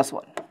infinity to plus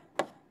 1.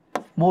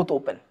 Both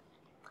open.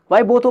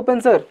 Why both open,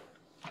 sir?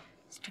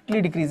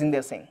 Strictly decreasing they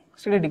are saying.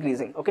 Strictly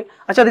decreasing. Okay.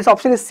 Achha, this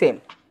option is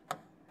same.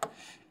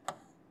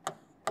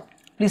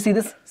 Please see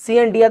this. C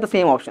and D are the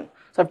same option.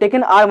 So I've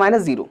taken R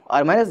minus 0.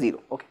 R minus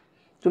 0. Okay.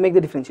 To make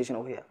the differentiation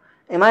over here.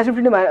 A minus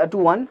infinity to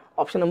 1.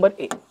 Option number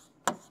A.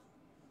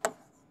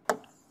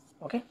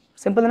 Okay.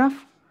 Simple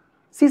enough.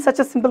 See, such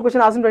a simple question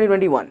asked in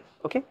 2021.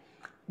 Okay.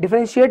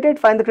 Differentiate it,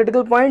 find the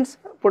critical points,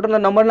 put on the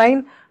number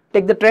line,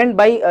 take the trend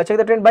by check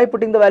the trend by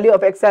putting the value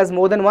of x as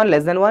more than 1,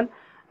 less than 1.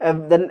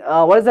 Then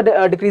what is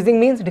the decreasing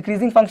means?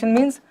 Decreasing function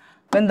means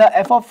when the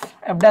f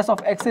dash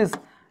of x is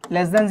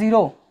less than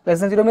 0. Less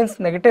than 0 means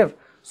negative.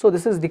 So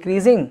this is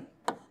decreasing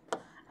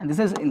and this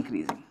is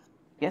increasing.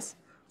 Yes.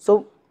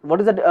 So what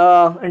is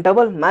the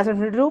interval? Mass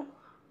infinity to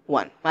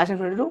 1. Mass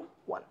infinity to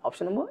 1.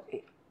 Option number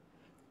A.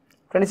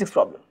 26th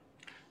problem.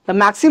 The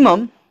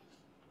maximum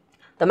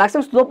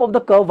slope of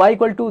the curve y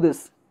equal to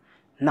this.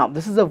 Now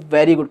this is a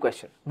very good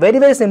question.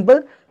 Very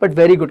simple but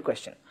very good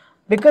question.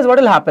 Because what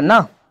will happen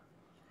now?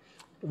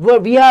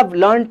 We have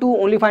learned to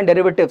only find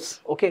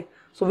derivatives. Okay.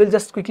 So we'll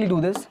just quickly do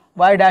this.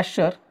 Y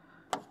dasher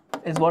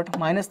is what?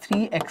 Minus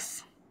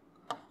 3x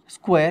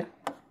square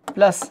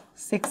plus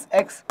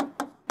 6x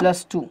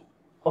plus 2.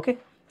 Okay.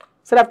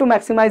 So I have to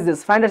maximize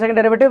this. Find the second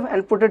derivative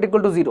and put it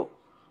equal to 0.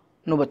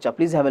 No, bacha,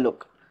 please have a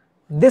look.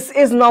 This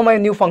is now my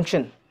new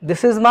function.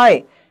 This is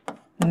my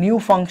new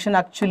function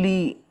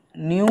actually.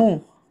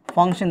 New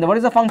function. What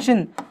is the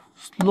function?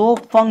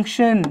 Slope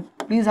function.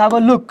 Please have a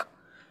look.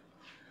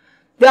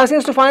 They are asking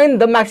us to find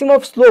the maximum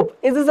of slope.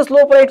 Is this the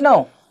slope right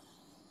now?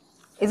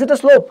 Is it a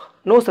slope?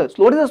 No, sir.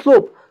 What is the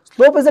slope?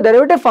 Slope is a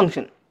derivative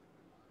function.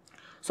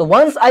 So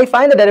once I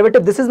find the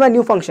derivative, this is my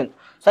new function.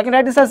 So I can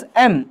write this as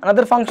m,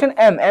 another function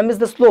m. M is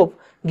the slope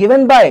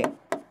given by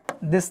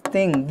this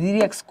thing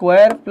 3x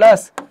square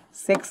plus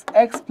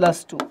 6x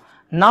plus 2.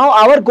 Now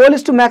our goal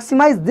is to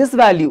maximize this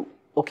value.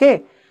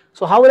 Okay.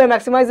 So how will I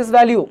maximize this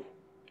value?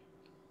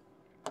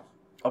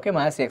 Okay,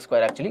 minus 3x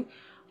square actually.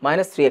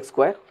 Minus 3x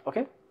square.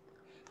 Okay.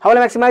 How will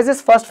I maximize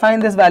this? First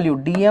find this value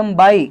dm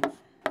by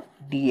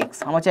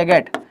dx. How much I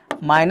get?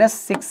 Minus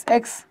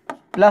 6x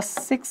plus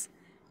 6.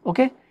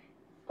 Okay.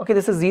 Okay,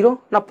 this is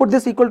 0. Now put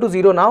this equal to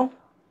 0 now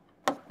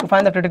to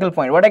find the critical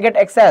point. What I get?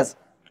 X as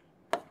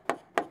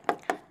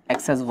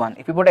 1.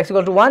 If you put x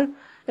equal to 1,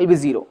 it will be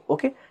 0.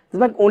 Okay, this is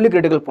my only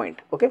critical point.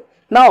 Okay,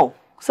 now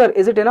sir,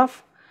 is it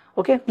enough?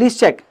 Okay, please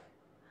check.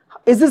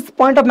 Is this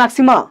point of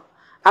maxima?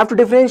 I have to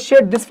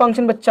differentiate this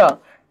function bacha,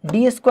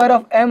 d square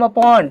of m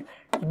upon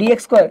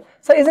dx square.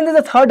 Sir, isn't this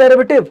the third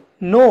derivative?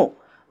 No,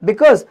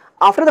 because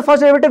after the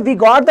first derivative we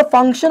got the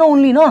function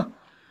only, no?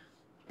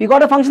 We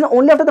got a function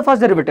only after the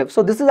first derivative.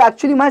 So this is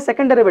actually my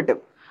second derivative,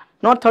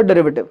 not third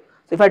derivative.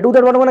 So if I do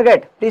that, what am I going to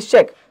get? Please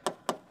check.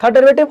 Third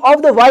derivative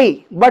of the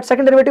y, but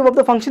second derivative of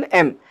the function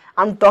m.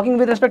 I'm talking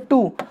with respect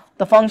to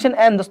the function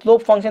m, the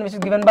slope function which is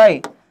given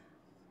by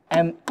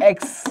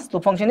mx.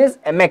 Slope function is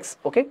mx.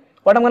 Okay,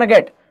 what I'm going to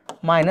get?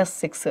 Minus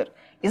 6, sir.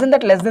 Isn't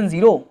that less than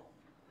 0?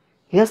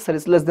 Yes, sir,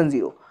 it's less than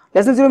 0.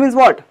 Less than 0 means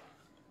what?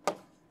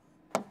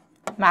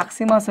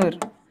 Maxima, sir.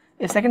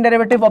 If second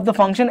derivative of the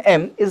function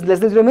m is less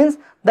than 0 means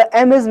the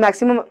m is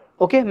maximum,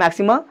 okay,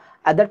 maxima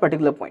at that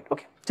particular point.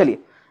 Okay, chaliye.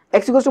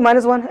 X equals to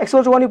minus 1, x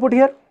equals to 1 you put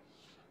here.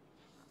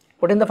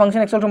 Put in the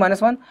function x equals to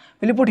minus 1.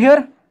 Will you put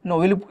here?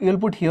 No, you will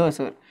put here,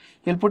 sir.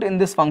 You will put in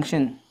this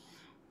function.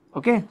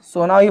 Okay,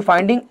 so now you're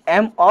finding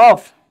m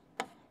of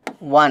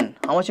 1.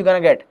 How much you gonna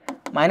get?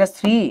 Minus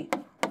 3,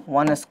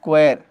 1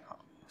 square,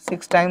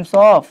 6 times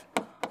of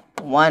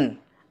 1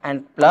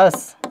 and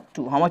plus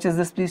 2. How much is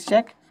this? Please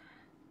check.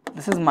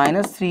 This is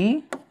minus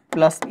 3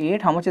 plus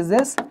 8. How much is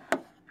this?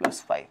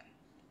 Plus 5.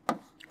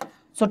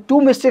 So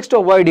two mistakes to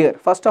avoid here.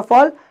 First of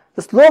all,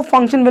 the slope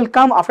function will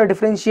come after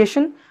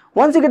differentiation.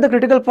 Once you get the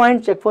critical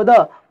point, check for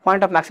the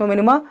point of maximum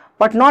minima,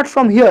 but not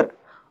from here.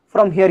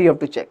 From here you have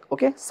to check.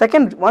 Okay.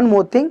 Second, one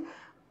more thing.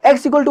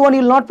 X equal to 1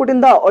 you will not put in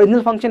the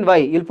original function y.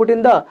 You will put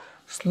in the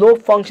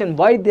slope function.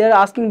 Why they are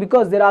asking?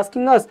 Because they are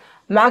asking us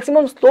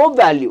maximum slope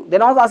value. They are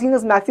not asking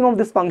us maximum of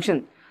this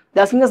function. They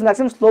are asking us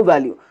maximum slope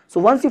value. So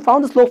once you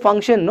found the slope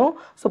function, no,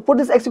 so put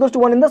this x equals to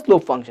 1 in the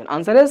slope function.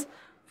 Answer is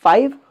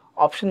 5,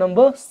 option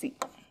number C.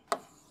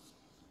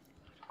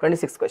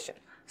 26th question.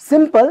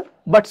 Simple,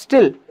 but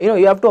still,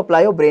 you have to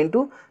apply your brain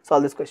to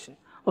solve this question.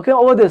 Okay,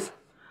 over this.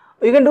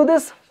 You can do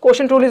this.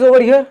 Quotient rule is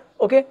over here.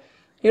 Okay,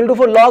 you will do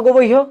for log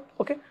over here.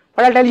 Okay,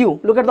 but I'll tell you,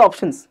 look at the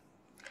options.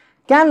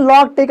 Can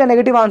log take a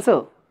negative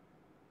answer?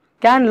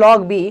 Can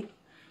log be,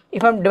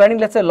 if I'm dividing,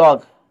 let's say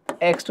log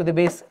x to the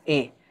base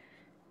a,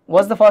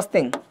 what's the first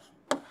thing?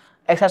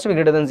 X has to be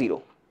greater than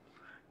 0.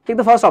 Take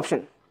the first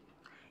option.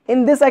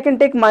 In this I can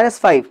take minus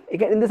 5.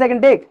 In this I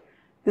can take,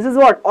 this is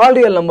what? All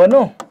real number,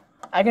 no?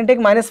 I can take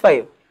minus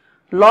 5.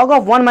 Log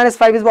of 1 minus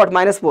 5 is what?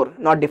 Minus 4,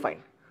 not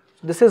defined.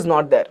 So this is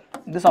not there.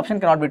 This option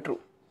cannot be true.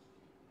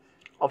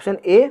 Option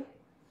A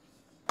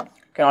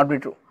cannot be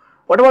true.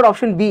 What about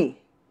option B?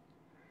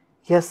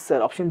 Yes,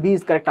 sir, option B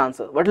is correct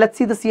answer. But let's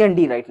see the C and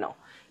D right now.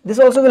 This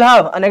also will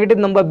have a negative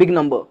number, big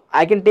number.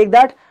 I can take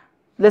that.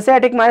 Let's say I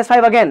take minus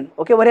 5 again.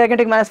 Okay, over here I can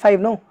take minus 5.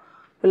 No,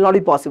 will not be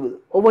possible.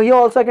 Over here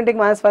also I can take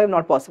minus 5.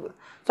 Not possible.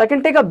 So I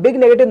can take a big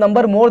negative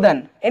number more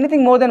than,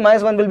 anything more than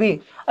minus 1 will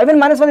be, even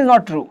minus 1 is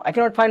not true. I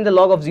cannot find the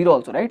log of 0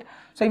 also, right?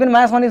 So even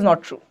minus 1 is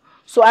not true.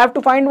 So I have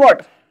to find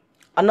what?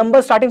 A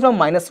number starting from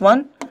minus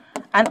 1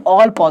 and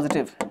all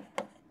positive.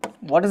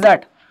 What is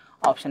that?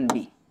 Option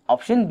B.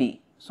 Option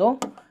B. So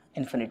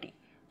infinity.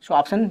 So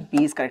option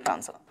B is correct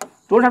answer.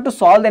 Don't have to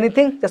solve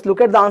anything. Just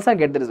look at the answer and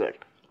get the result.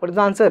 What is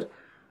the answer?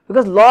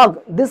 Because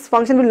log, this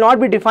function will not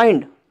be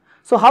defined.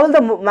 So how will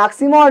the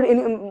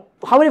maxima,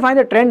 how will you find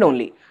the trend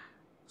only?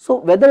 So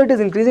whether it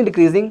is increasing,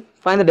 decreasing,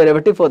 find the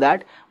derivative for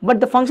that. But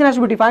the function has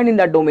to be defined in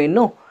that domain.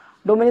 No,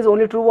 domain is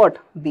only true what?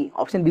 B.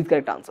 Option B is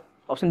correct answer.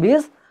 Option B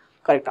is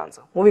correct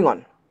answer. Moving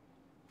on.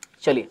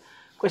 Chaliye.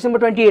 Question number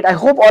 28. I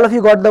hope all of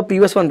you got the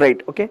previous one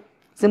right. Okay.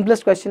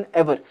 Simplest question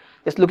ever.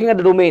 Just looking at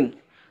the domain.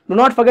 Do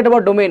not forget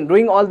about domain.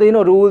 Doing all the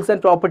rules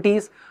and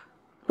properties.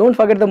 Don't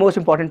forget the most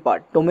important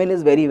part. Domain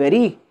is very,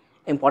 very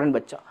important,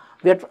 bacha.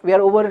 We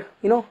are over,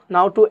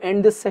 now to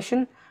end this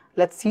session.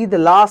 Let's see the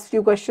last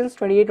few questions,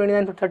 28,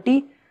 29 to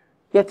 30.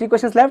 We have 3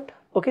 questions left.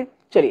 Okay,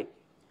 chaliye.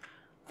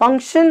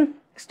 Function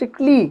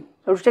strictly, you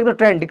have to check the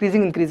trend,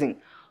 decreasing, increasing.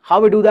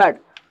 How we do that?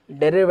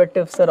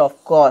 Derivative, sir,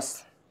 of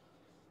course.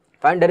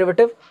 Find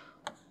derivative.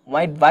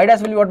 Y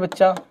dash will be what,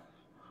 bacha?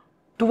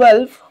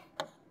 12,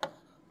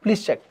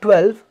 please check,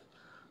 12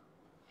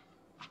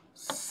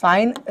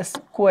 sine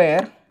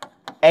square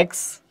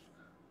x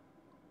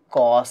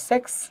cos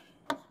x.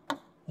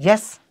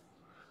 Yes,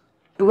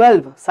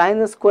 12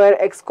 sine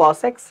square x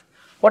cos x.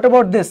 What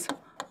about this?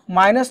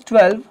 Minus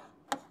 12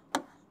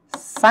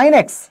 sine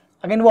x.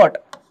 Again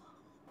what?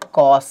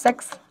 Cos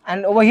x.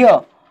 And over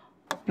here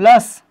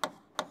plus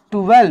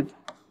 12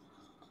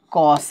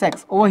 cos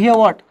x. Over here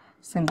what?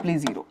 Simply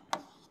 0.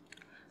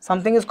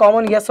 Something is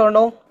common, yes or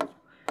no?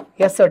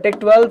 Yes, sir. Take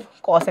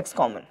 12 cos x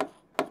common.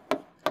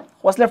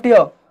 What's left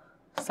here?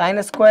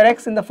 Sine square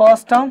x in the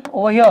first term.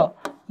 Over here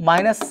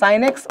minus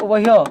sine x. Over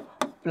here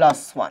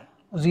plus 1.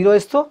 0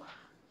 is so.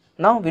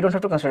 Now we don't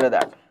have to consider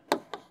that.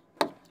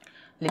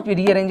 Let me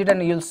rearrange it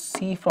and you'll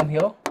see from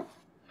here.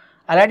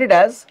 I'll write it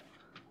as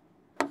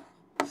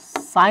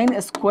sine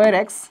square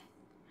x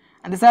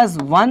and this as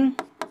 1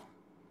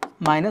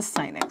 minus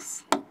sine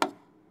x.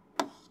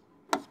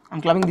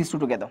 I'm clubbing these two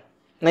together.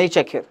 Now you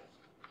check here.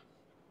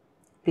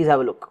 Please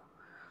have a look.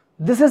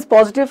 This is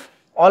positive,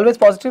 always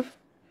positive.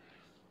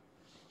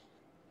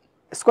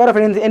 Square of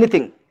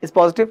anything is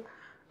positive.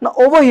 Now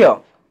over here,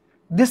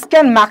 this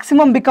can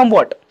maximum become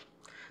what?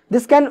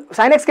 This can,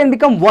 sin x can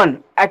become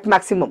 1 at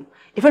maximum.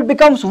 If it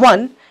becomes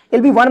 1, it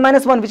will be 1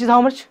 minus 1, which is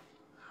how much?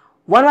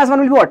 1 minus 1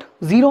 will be what?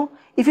 0.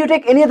 If you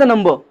take any other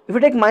number, if you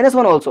take minus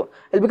 1 also,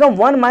 it will become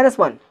 1 minus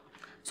 1.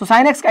 So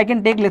sin x I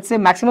can take, let's say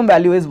maximum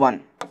value is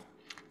 1.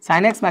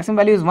 Sin x maximum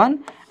value is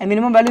 1 and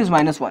minimum value is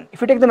minus 1. If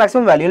you take the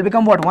maximum value, it will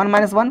become what? 1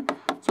 minus 1,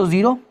 so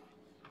 0.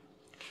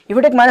 If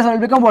you take minus 1, it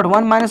will become what?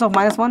 1 minus of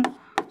minus 1,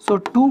 so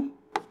 2.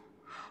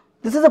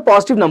 This is a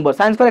positive number.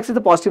 Sin square x is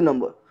a positive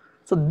number.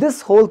 So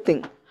this whole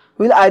thing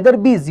will either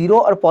be 0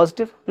 or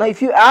positive. Now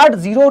if you add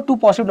 0 to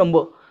positive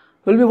number,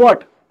 will be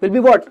what? Will be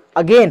what?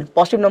 Again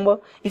positive number.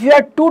 If you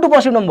add 2 to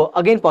positive number,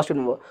 again positive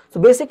number. So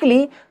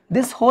basically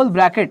this whole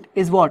bracket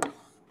is what?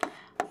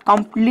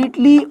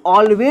 Completely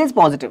always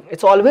positive.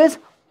 It's always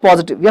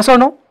positive. Yes or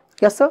no?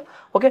 Yes sir?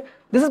 Okay.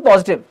 This is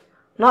positive.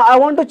 Now I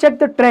want to check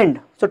the trend.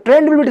 So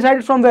trend will be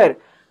decided from where?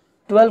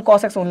 12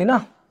 cos x only,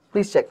 na?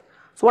 Please check.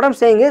 So what I'm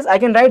saying is I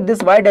can write this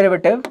y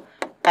derivative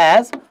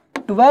as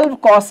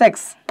 12 cos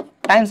x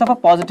times of a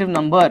positive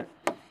number.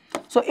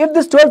 So if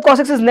this 12 cos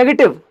x is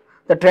negative,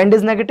 the trend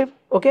is negative.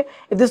 Okay.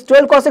 If this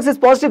 12 cos x is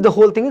positive, the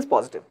whole thing is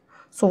positive.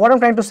 So what I'm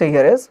trying to say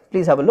here is,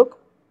 please have a look.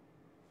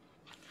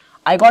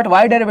 I got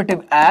y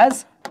derivative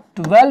as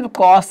 12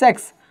 cos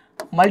x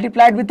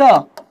multiplied with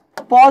a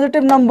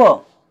positive number.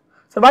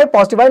 So why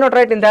positive? Why not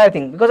write entire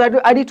thing? Because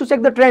I need to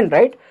check the trend,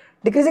 right?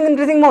 Decreasing,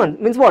 increasing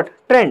one means what?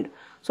 Trend.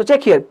 So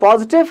check here,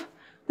 positive,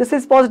 this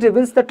is positive,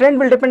 means the trend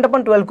will depend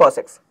upon 12 cos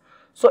x.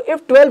 So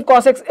if 12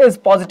 cos x is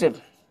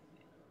positive,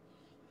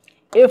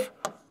 if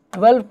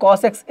 12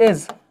 cos x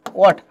is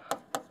what?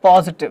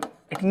 Positive,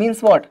 it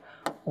means what?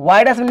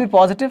 Y dash will be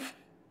positive.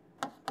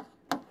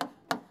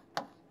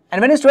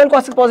 And when is 12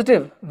 cos x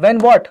positive? When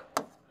what?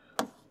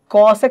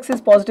 Cos x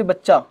is positive,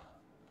 bacha.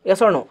 Yes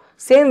or no?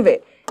 Same way,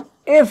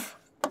 if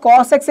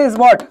cos x is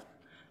what?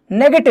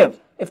 Negative.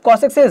 If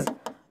cos x is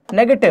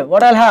negative,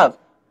 what I'll have?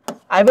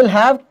 I will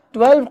have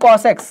 12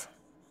 cos x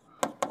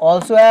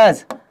also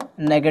as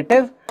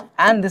negative,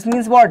 and this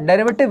means what?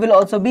 Derivative will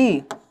also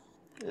be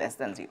less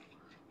than 0.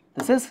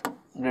 This is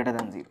greater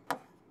than 0.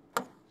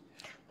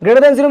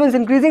 Greater than 0 means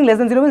increasing, less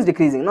than 0 means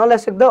decreasing. Now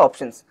let's check the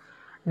options.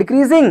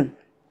 Decreasing.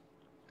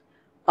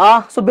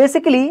 So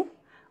basically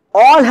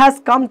all has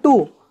come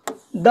to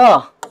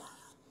the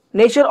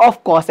nature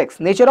of cos x.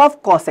 Nature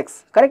of cos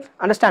x. Correct?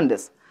 Understand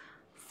this.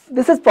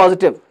 This is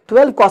positive.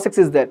 12 cos x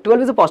is there.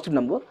 12 is a positive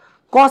number.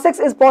 Cos x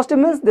is positive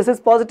means this is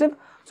positive.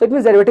 So it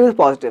means derivative is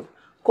positive.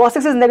 Cos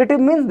x is negative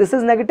means this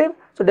is negative.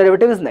 So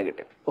derivative is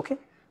negative. Okay.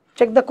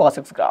 Check the cos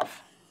x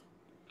graph.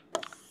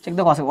 Check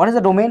the cos x. What is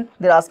the domain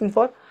they are asking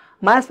for?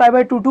 Minus pi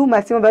by 2 to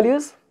maximum value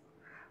is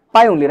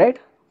pi only, right?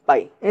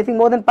 Pi. Anything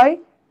more than pi?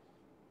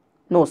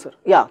 No sir.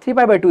 Yeah, 3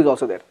 pi by 2 is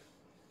also there.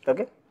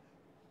 Okay.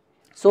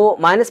 So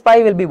minus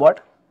pi will be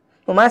what?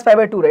 So minus pi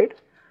by 2, right?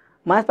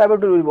 Minus pi by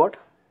 2 will be what?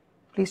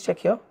 Please check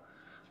here.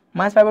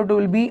 Minus pi by 2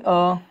 will be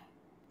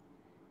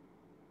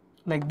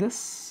like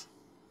this.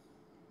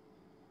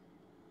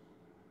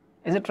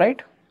 Is it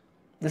right?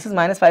 This is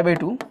minus pi by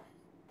 2.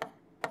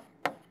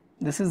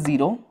 This is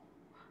 0.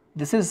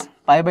 This is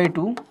pi by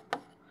 2.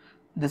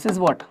 This is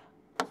what?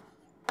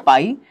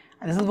 Pi.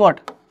 And this is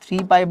what? 3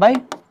 pi by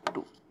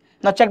 2.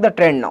 Now check the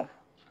trend now.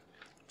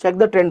 Check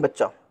the trend,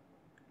 bacha.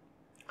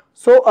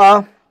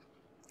 So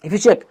if you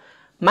check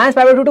minus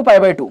pi by 2 to pi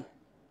by 2.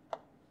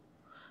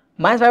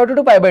 Minus pi by 2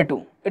 to pi by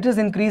 2. It is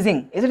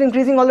increasing. Is it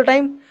increasing all the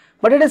time?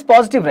 But it is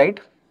positive, right?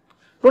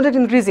 Don't it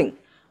increasing?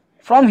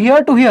 From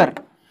here to here.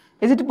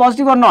 Is it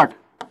positive or not?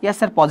 Yes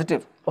sir,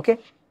 positive. Okay.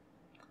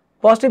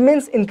 Positive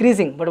means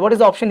increasing. But what is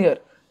the option here?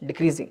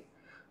 Decreasing.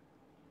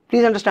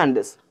 Please understand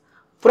this.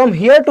 From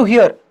here to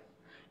here,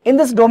 in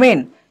this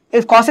domain,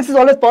 if cos x is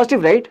always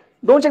positive, right?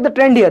 Don't check the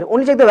trend here.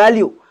 Only check the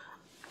value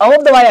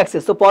above the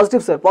y-axis. So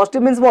positive, sir.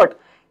 Positive means what?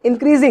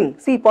 Increasing.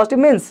 See, positive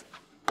means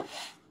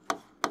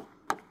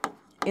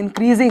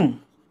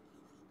increasing.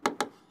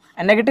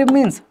 And negative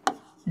means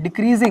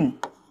decreasing.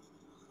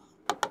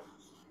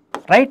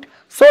 Right?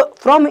 So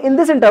from in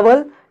this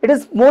interval, it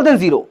is more than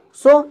 0.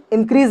 So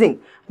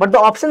increasing. But the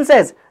option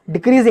says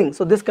decreasing.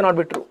 So this cannot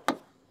be true.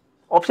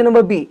 Option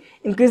number B,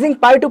 increasing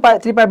pi to pi,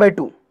 3 pi by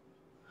 2.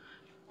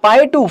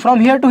 Pi 2 from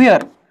here to here.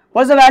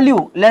 What is the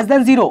value? Less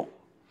than 0.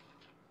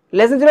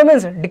 Less than 0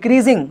 means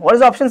decreasing. What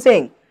is the option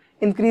saying?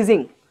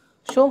 Increasing.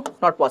 So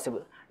not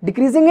possible.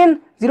 Decreasing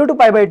in 0 to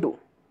pi by 2.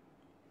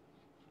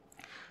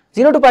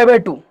 0 to pi by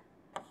 2.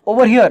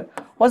 Over here,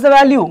 what's the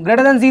value?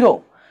 Greater than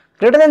 0.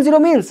 Greater than 0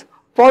 means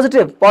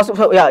positive.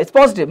 Positive. Yeah, it's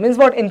positive. Means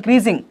what?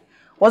 Increasing.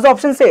 What's the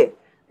option say?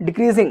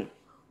 Decreasing.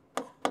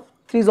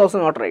 3 is also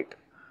not right.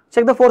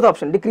 Check the fourth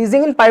option.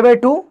 Decreasing in pi by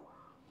 2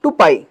 to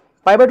pi.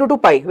 pi by 2 to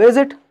pi, where is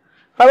it?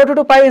 Pi by 2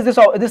 to pi is this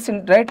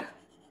right?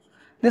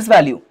 This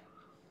value.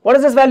 What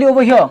is this value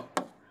over here?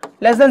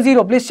 Less than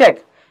 0, please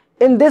check.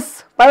 In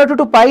this pi by 2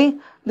 to pi,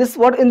 this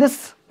what in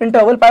this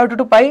interval pi by 2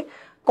 to pi,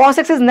 cos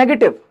x is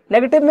negative.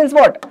 Negative means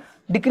what?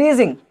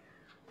 Decreasing.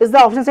 Is the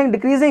option saying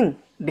decreasing?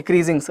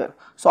 Decreasing, sir.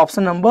 So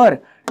option number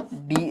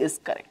D is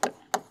correct.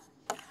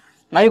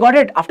 Now you got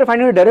it. After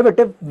finding the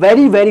derivative,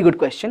 very good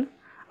question.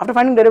 After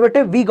finding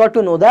derivative, we got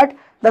to know that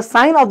the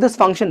sign of this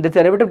function, this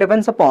derivative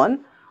depends upon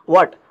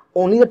what?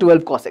 Only the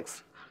 12 cos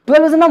x.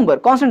 12 is a number,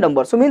 constant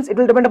number, so means it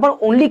will depend upon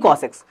only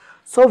cos x.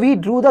 So we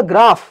drew the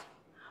graph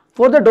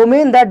for the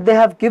domain that they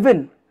have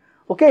given.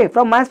 Okay,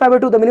 from minus pi by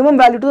 2, the minimum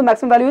value to the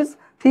maximum value is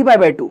 3 pi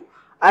by 2.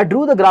 I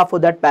drew the graph for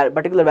that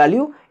particular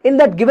value. In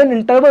that given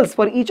intervals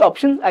for each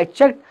option, I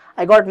checked,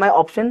 I got my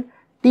option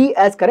T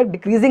as correct,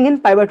 decreasing in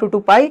pi by 2 to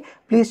pi.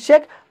 Please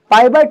check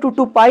pi by 2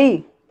 to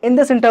pi in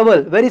this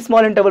interval, very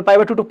small interval, pi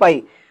by 2 to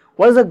pi.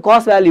 What is the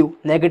cos value?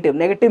 Negative.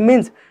 Negative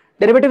means,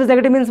 derivative is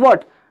negative means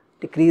what?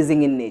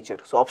 Decreasing in nature.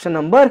 So option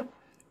number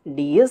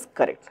D is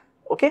correct.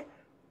 Okay,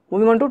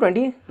 moving on to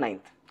 29th.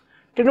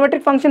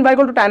 Trigonometric function y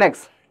equal to tan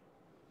x.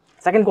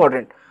 Second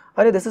quadrant.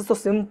 Arey, this is the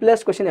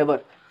simplest question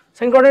ever.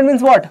 Second quadrant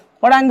means what?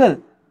 What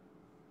angle?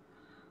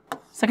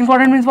 Second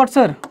quadrant means what,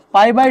 sir?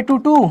 Pi by 2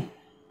 to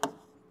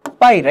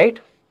pi, right?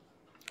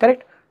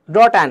 Correct.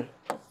 Draw tan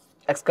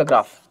x ka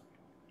graph.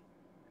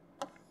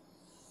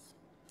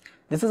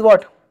 This is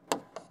what?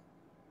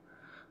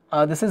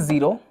 This is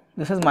 0.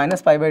 This is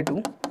minus pi by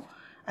 2.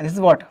 And this is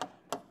what?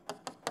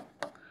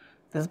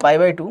 This is pi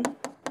by 2.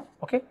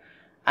 Okay.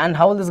 And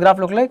how will this graph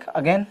look like?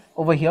 Again,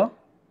 over here.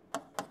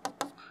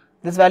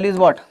 This value is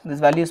what? This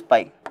value is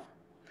pi.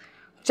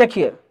 Check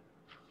here.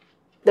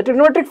 The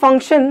trigonometric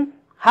function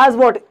has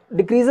what?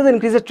 Decreases and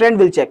increases trend,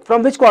 will check.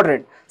 From which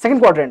quadrant? Second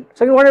quadrant.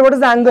 Second quadrant, what is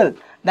the angle?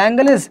 The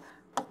angle is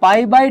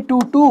pi by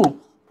 2 to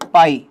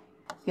pi.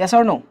 Yes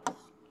or no?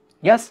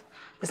 Yes.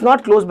 It's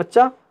not closed,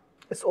 bacha.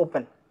 It's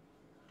open.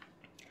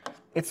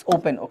 It's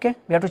open, okay?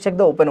 We have to check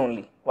the open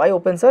only. Why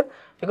open, sir?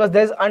 Because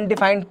there is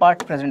undefined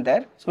part present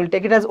there. So we'll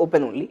take it as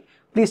open only.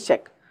 Please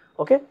check,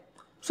 okay?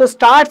 So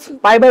starts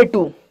pi by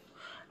 2.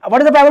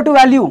 What is the pi by 2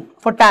 value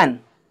for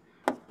tan?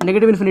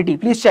 Negative infinity.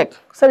 Please check.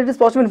 Sir, it is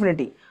positive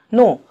infinity.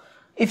 No.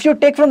 If you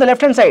take from the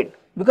left hand side,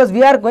 because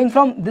we are going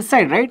from this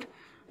side, right?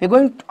 We are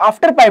going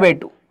after pi by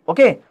 2,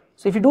 okay?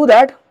 So if you do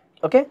that,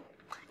 okay?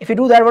 If you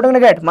do that, what are we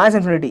going to get? Minus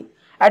infinity.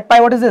 At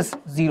pi, what is this?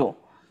 0.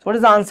 So what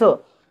is the answer?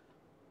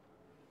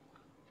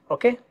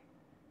 Okay,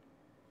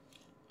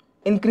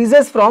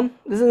 increases from,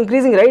 this is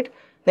increasing, right?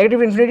 Negative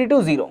infinity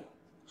to 0.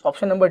 So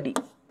option number D.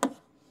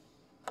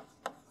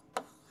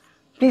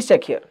 Please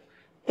check here.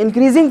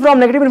 Increasing from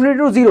negative infinity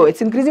to 0.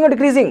 It's increasing or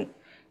decreasing?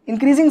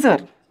 Increasing, sir.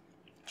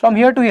 From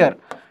here to here.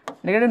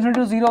 Negative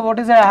infinity to 0. What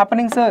is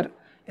happening, sir?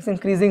 It's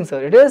increasing,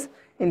 sir. It is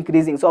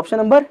increasing. So option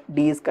number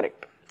D is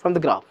correct from the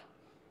graph.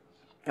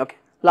 Okay.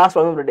 Last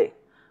problem of the day.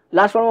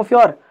 Last problem of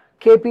your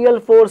KPL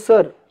 4,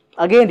 sir.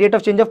 Again, rate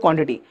of change of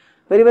quantity.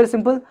 Very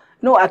simple.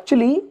 No,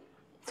 actually,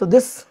 so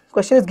this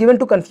question is given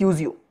to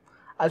confuse you.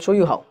 I'll show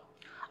you how.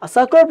 A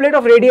circular plate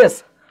of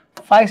radius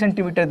 5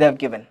 centimeter they have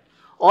given.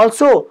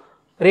 Also,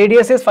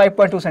 radius is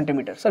 5.2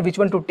 centimeter. So, which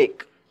one to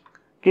take?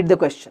 Read the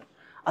question.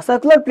 A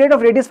circular plate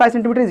of radius 5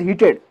 centimeter is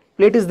heated.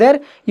 Plate is there.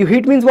 You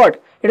heat means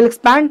what? It will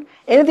expand.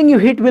 Anything you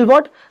heat will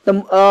what?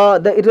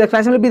 The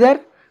expansion will be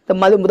there. The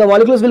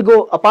molecules will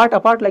go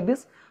apart like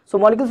this. So,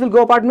 molecules will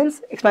go apart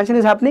means expansion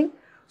is happening.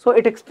 So,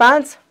 it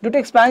expands. Due to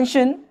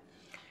expansion,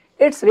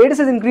 its radius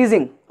is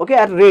increasing, okay,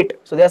 at rate.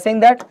 So they are saying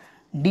that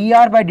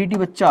dr by dt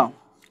bacha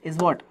is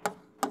what?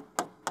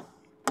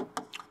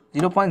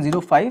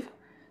 0.05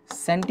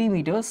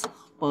 centimeters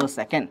per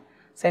second.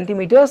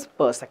 Centimeters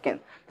per second.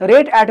 The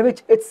rate at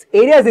which its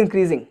area is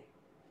increasing.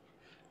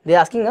 They are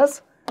asking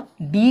us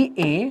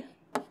dA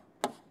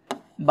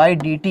by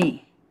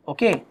dt,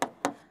 okay,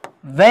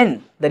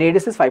 when the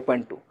radius is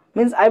 5.2.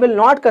 Means I will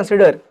not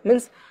consider,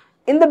 means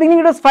in the beginning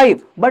it was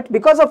 5, but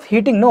because of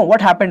heating, no,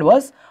 what happened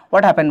was,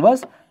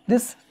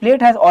 this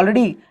plate has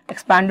already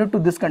expanded to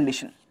this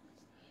condition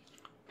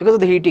because of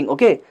the heating,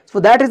 okay. So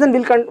for that reason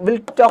we'll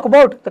talk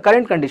about the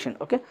current condition,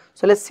 okay.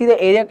 So let's see the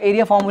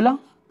area formula.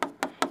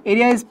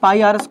 Area is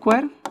pi r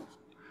square.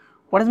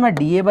 What is my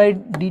dA by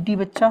dt,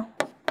 bacha?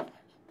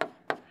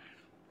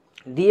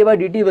 dA by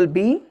dt will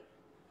be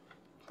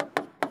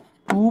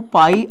 2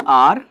 pi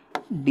r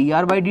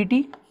dr by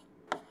dt.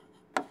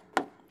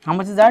 How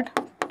much is that?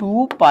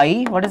 2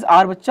 pi, what is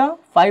r, bacha?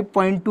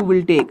 5.2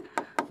 will take.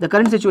 The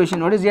current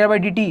situation, what is dr by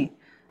dt?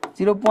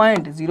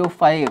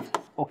 0.05,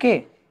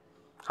 okay.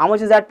 How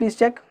much is that? Please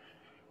check.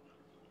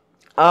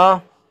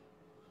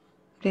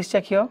 Please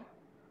check here.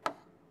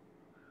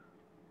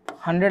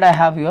 100 I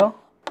have here,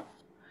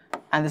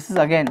 and this is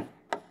again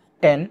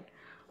 10,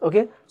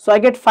 okay. So I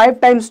get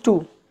 5 times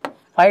 2,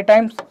 5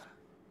 times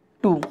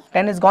 2,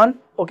 10 is gone,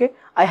 okay.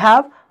 I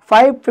have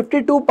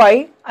 52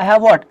 pi, I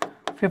have what?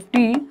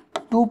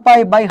 52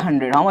 pi by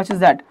 100, how much is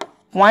that?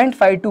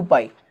 0.52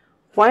 pi.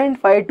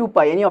 0.52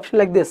 pi, any option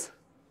like this?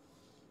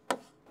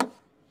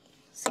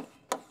 See.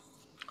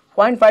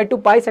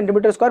 0.52 pi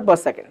centimeter square per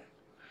second,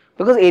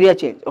 because area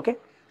change. Okay,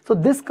 so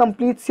this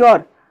completes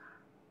your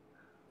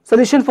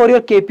solution for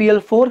your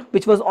KPL 4,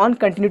 which was on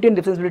continuity and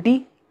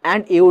differentiability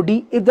and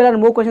AOD. If there are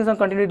more questions on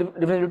continuity and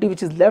differentiability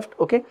which is left,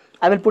 okay,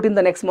 I will put in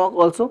the next mock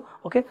also.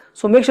 Okay,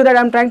 so make sure that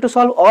I'm trying to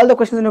solve all the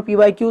questions in your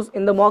PYQs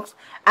in the mocks,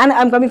 and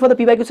I'm coming for the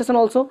PYQ session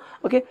also.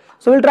 Okay,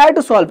 so we'll try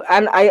to solve.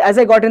 And as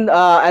I got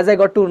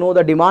to know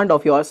the demand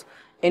of yours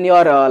in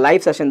your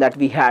live session that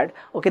we had,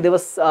 okay, they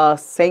was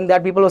saying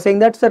that people were saying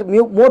that, sir,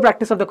 more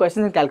practice of the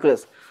questions in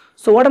calculus.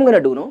 So what I'm going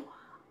to do now,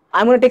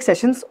 I'm going to take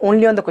sessions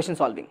only on the question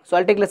solving. So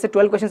I'll take, let's say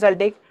 12 questions I'll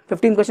take,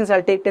 15 questions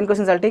I'll take, 10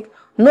 questions I'll take,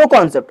 no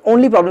concept,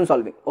 only problem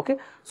solving. Okay,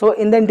 so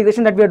in the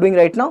integration that we are doing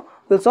right now,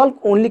 we'll solve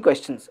only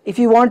questions. If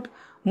you want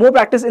more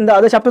practice in the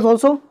other chapters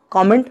also,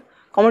 comment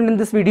in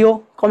this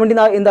video, comment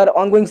in the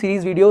ongoing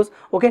series videos.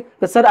 Okay,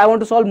 but sir, I want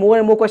to solve more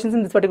and more questions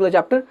in this particular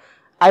chapter.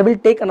 I will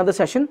take another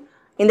session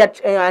in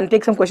that and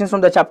take some questions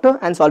from the chapter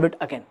and solve it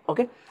again.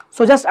 Okay,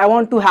 so just I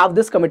want to have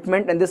this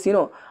commitment and this,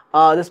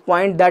 this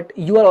point that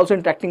you are also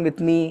interacting with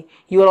me,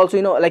 you are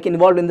also, like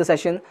involved in the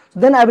session. So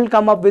then I will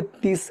come up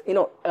with these,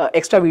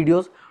 extra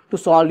videos to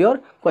solve your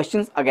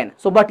questions again.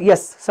 So but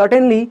yes,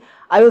 certainly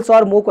I will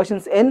solve more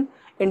questions in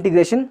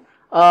integration.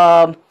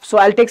 So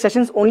I'll take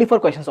sessions only for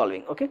question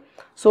solving. Okay,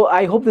 so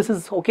I hope this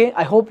is okay.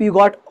 I hope you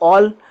got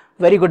all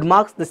very good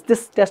marks.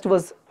 This test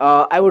was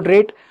I would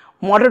rate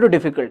moderate to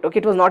difficult. Okay,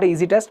 it was not an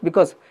easy test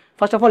because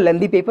first of all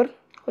lengthy paper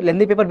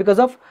because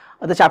of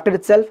the chapter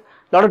itself.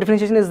 Lot of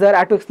differentiation is there. I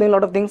had to explain a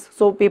lot of things,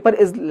 so paper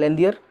is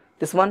lengthier,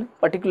 this one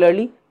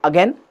particularly.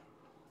 Again,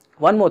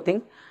 one more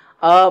thing,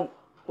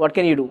 what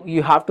can you do?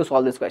 You have to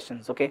solve these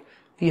questions. Okay,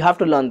 you have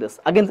to learn this.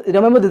 Again,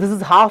 remember this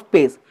is half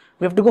pace.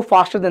 We have to go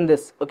faster than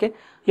this. Okay,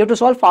 you have to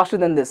solve faster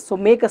than this. So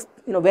make us,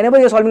 whenever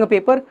you're solving a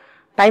paper,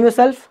 time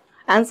yourself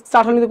and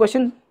start solving the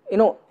question,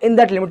 in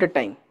that limited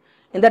time.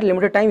 In that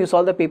limited time, you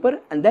solve the paper,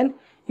 and then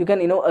you can,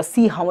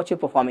 see how much you're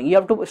performing. You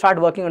have to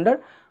start working under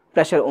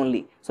pressure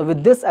only. So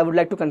with this, I would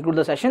like to conclude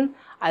the session.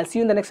 I'll see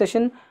you in the next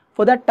session.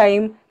 For that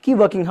time, keep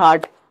working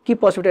hard, keep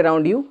positivity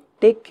around you.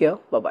 Take care.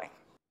 Bye bye.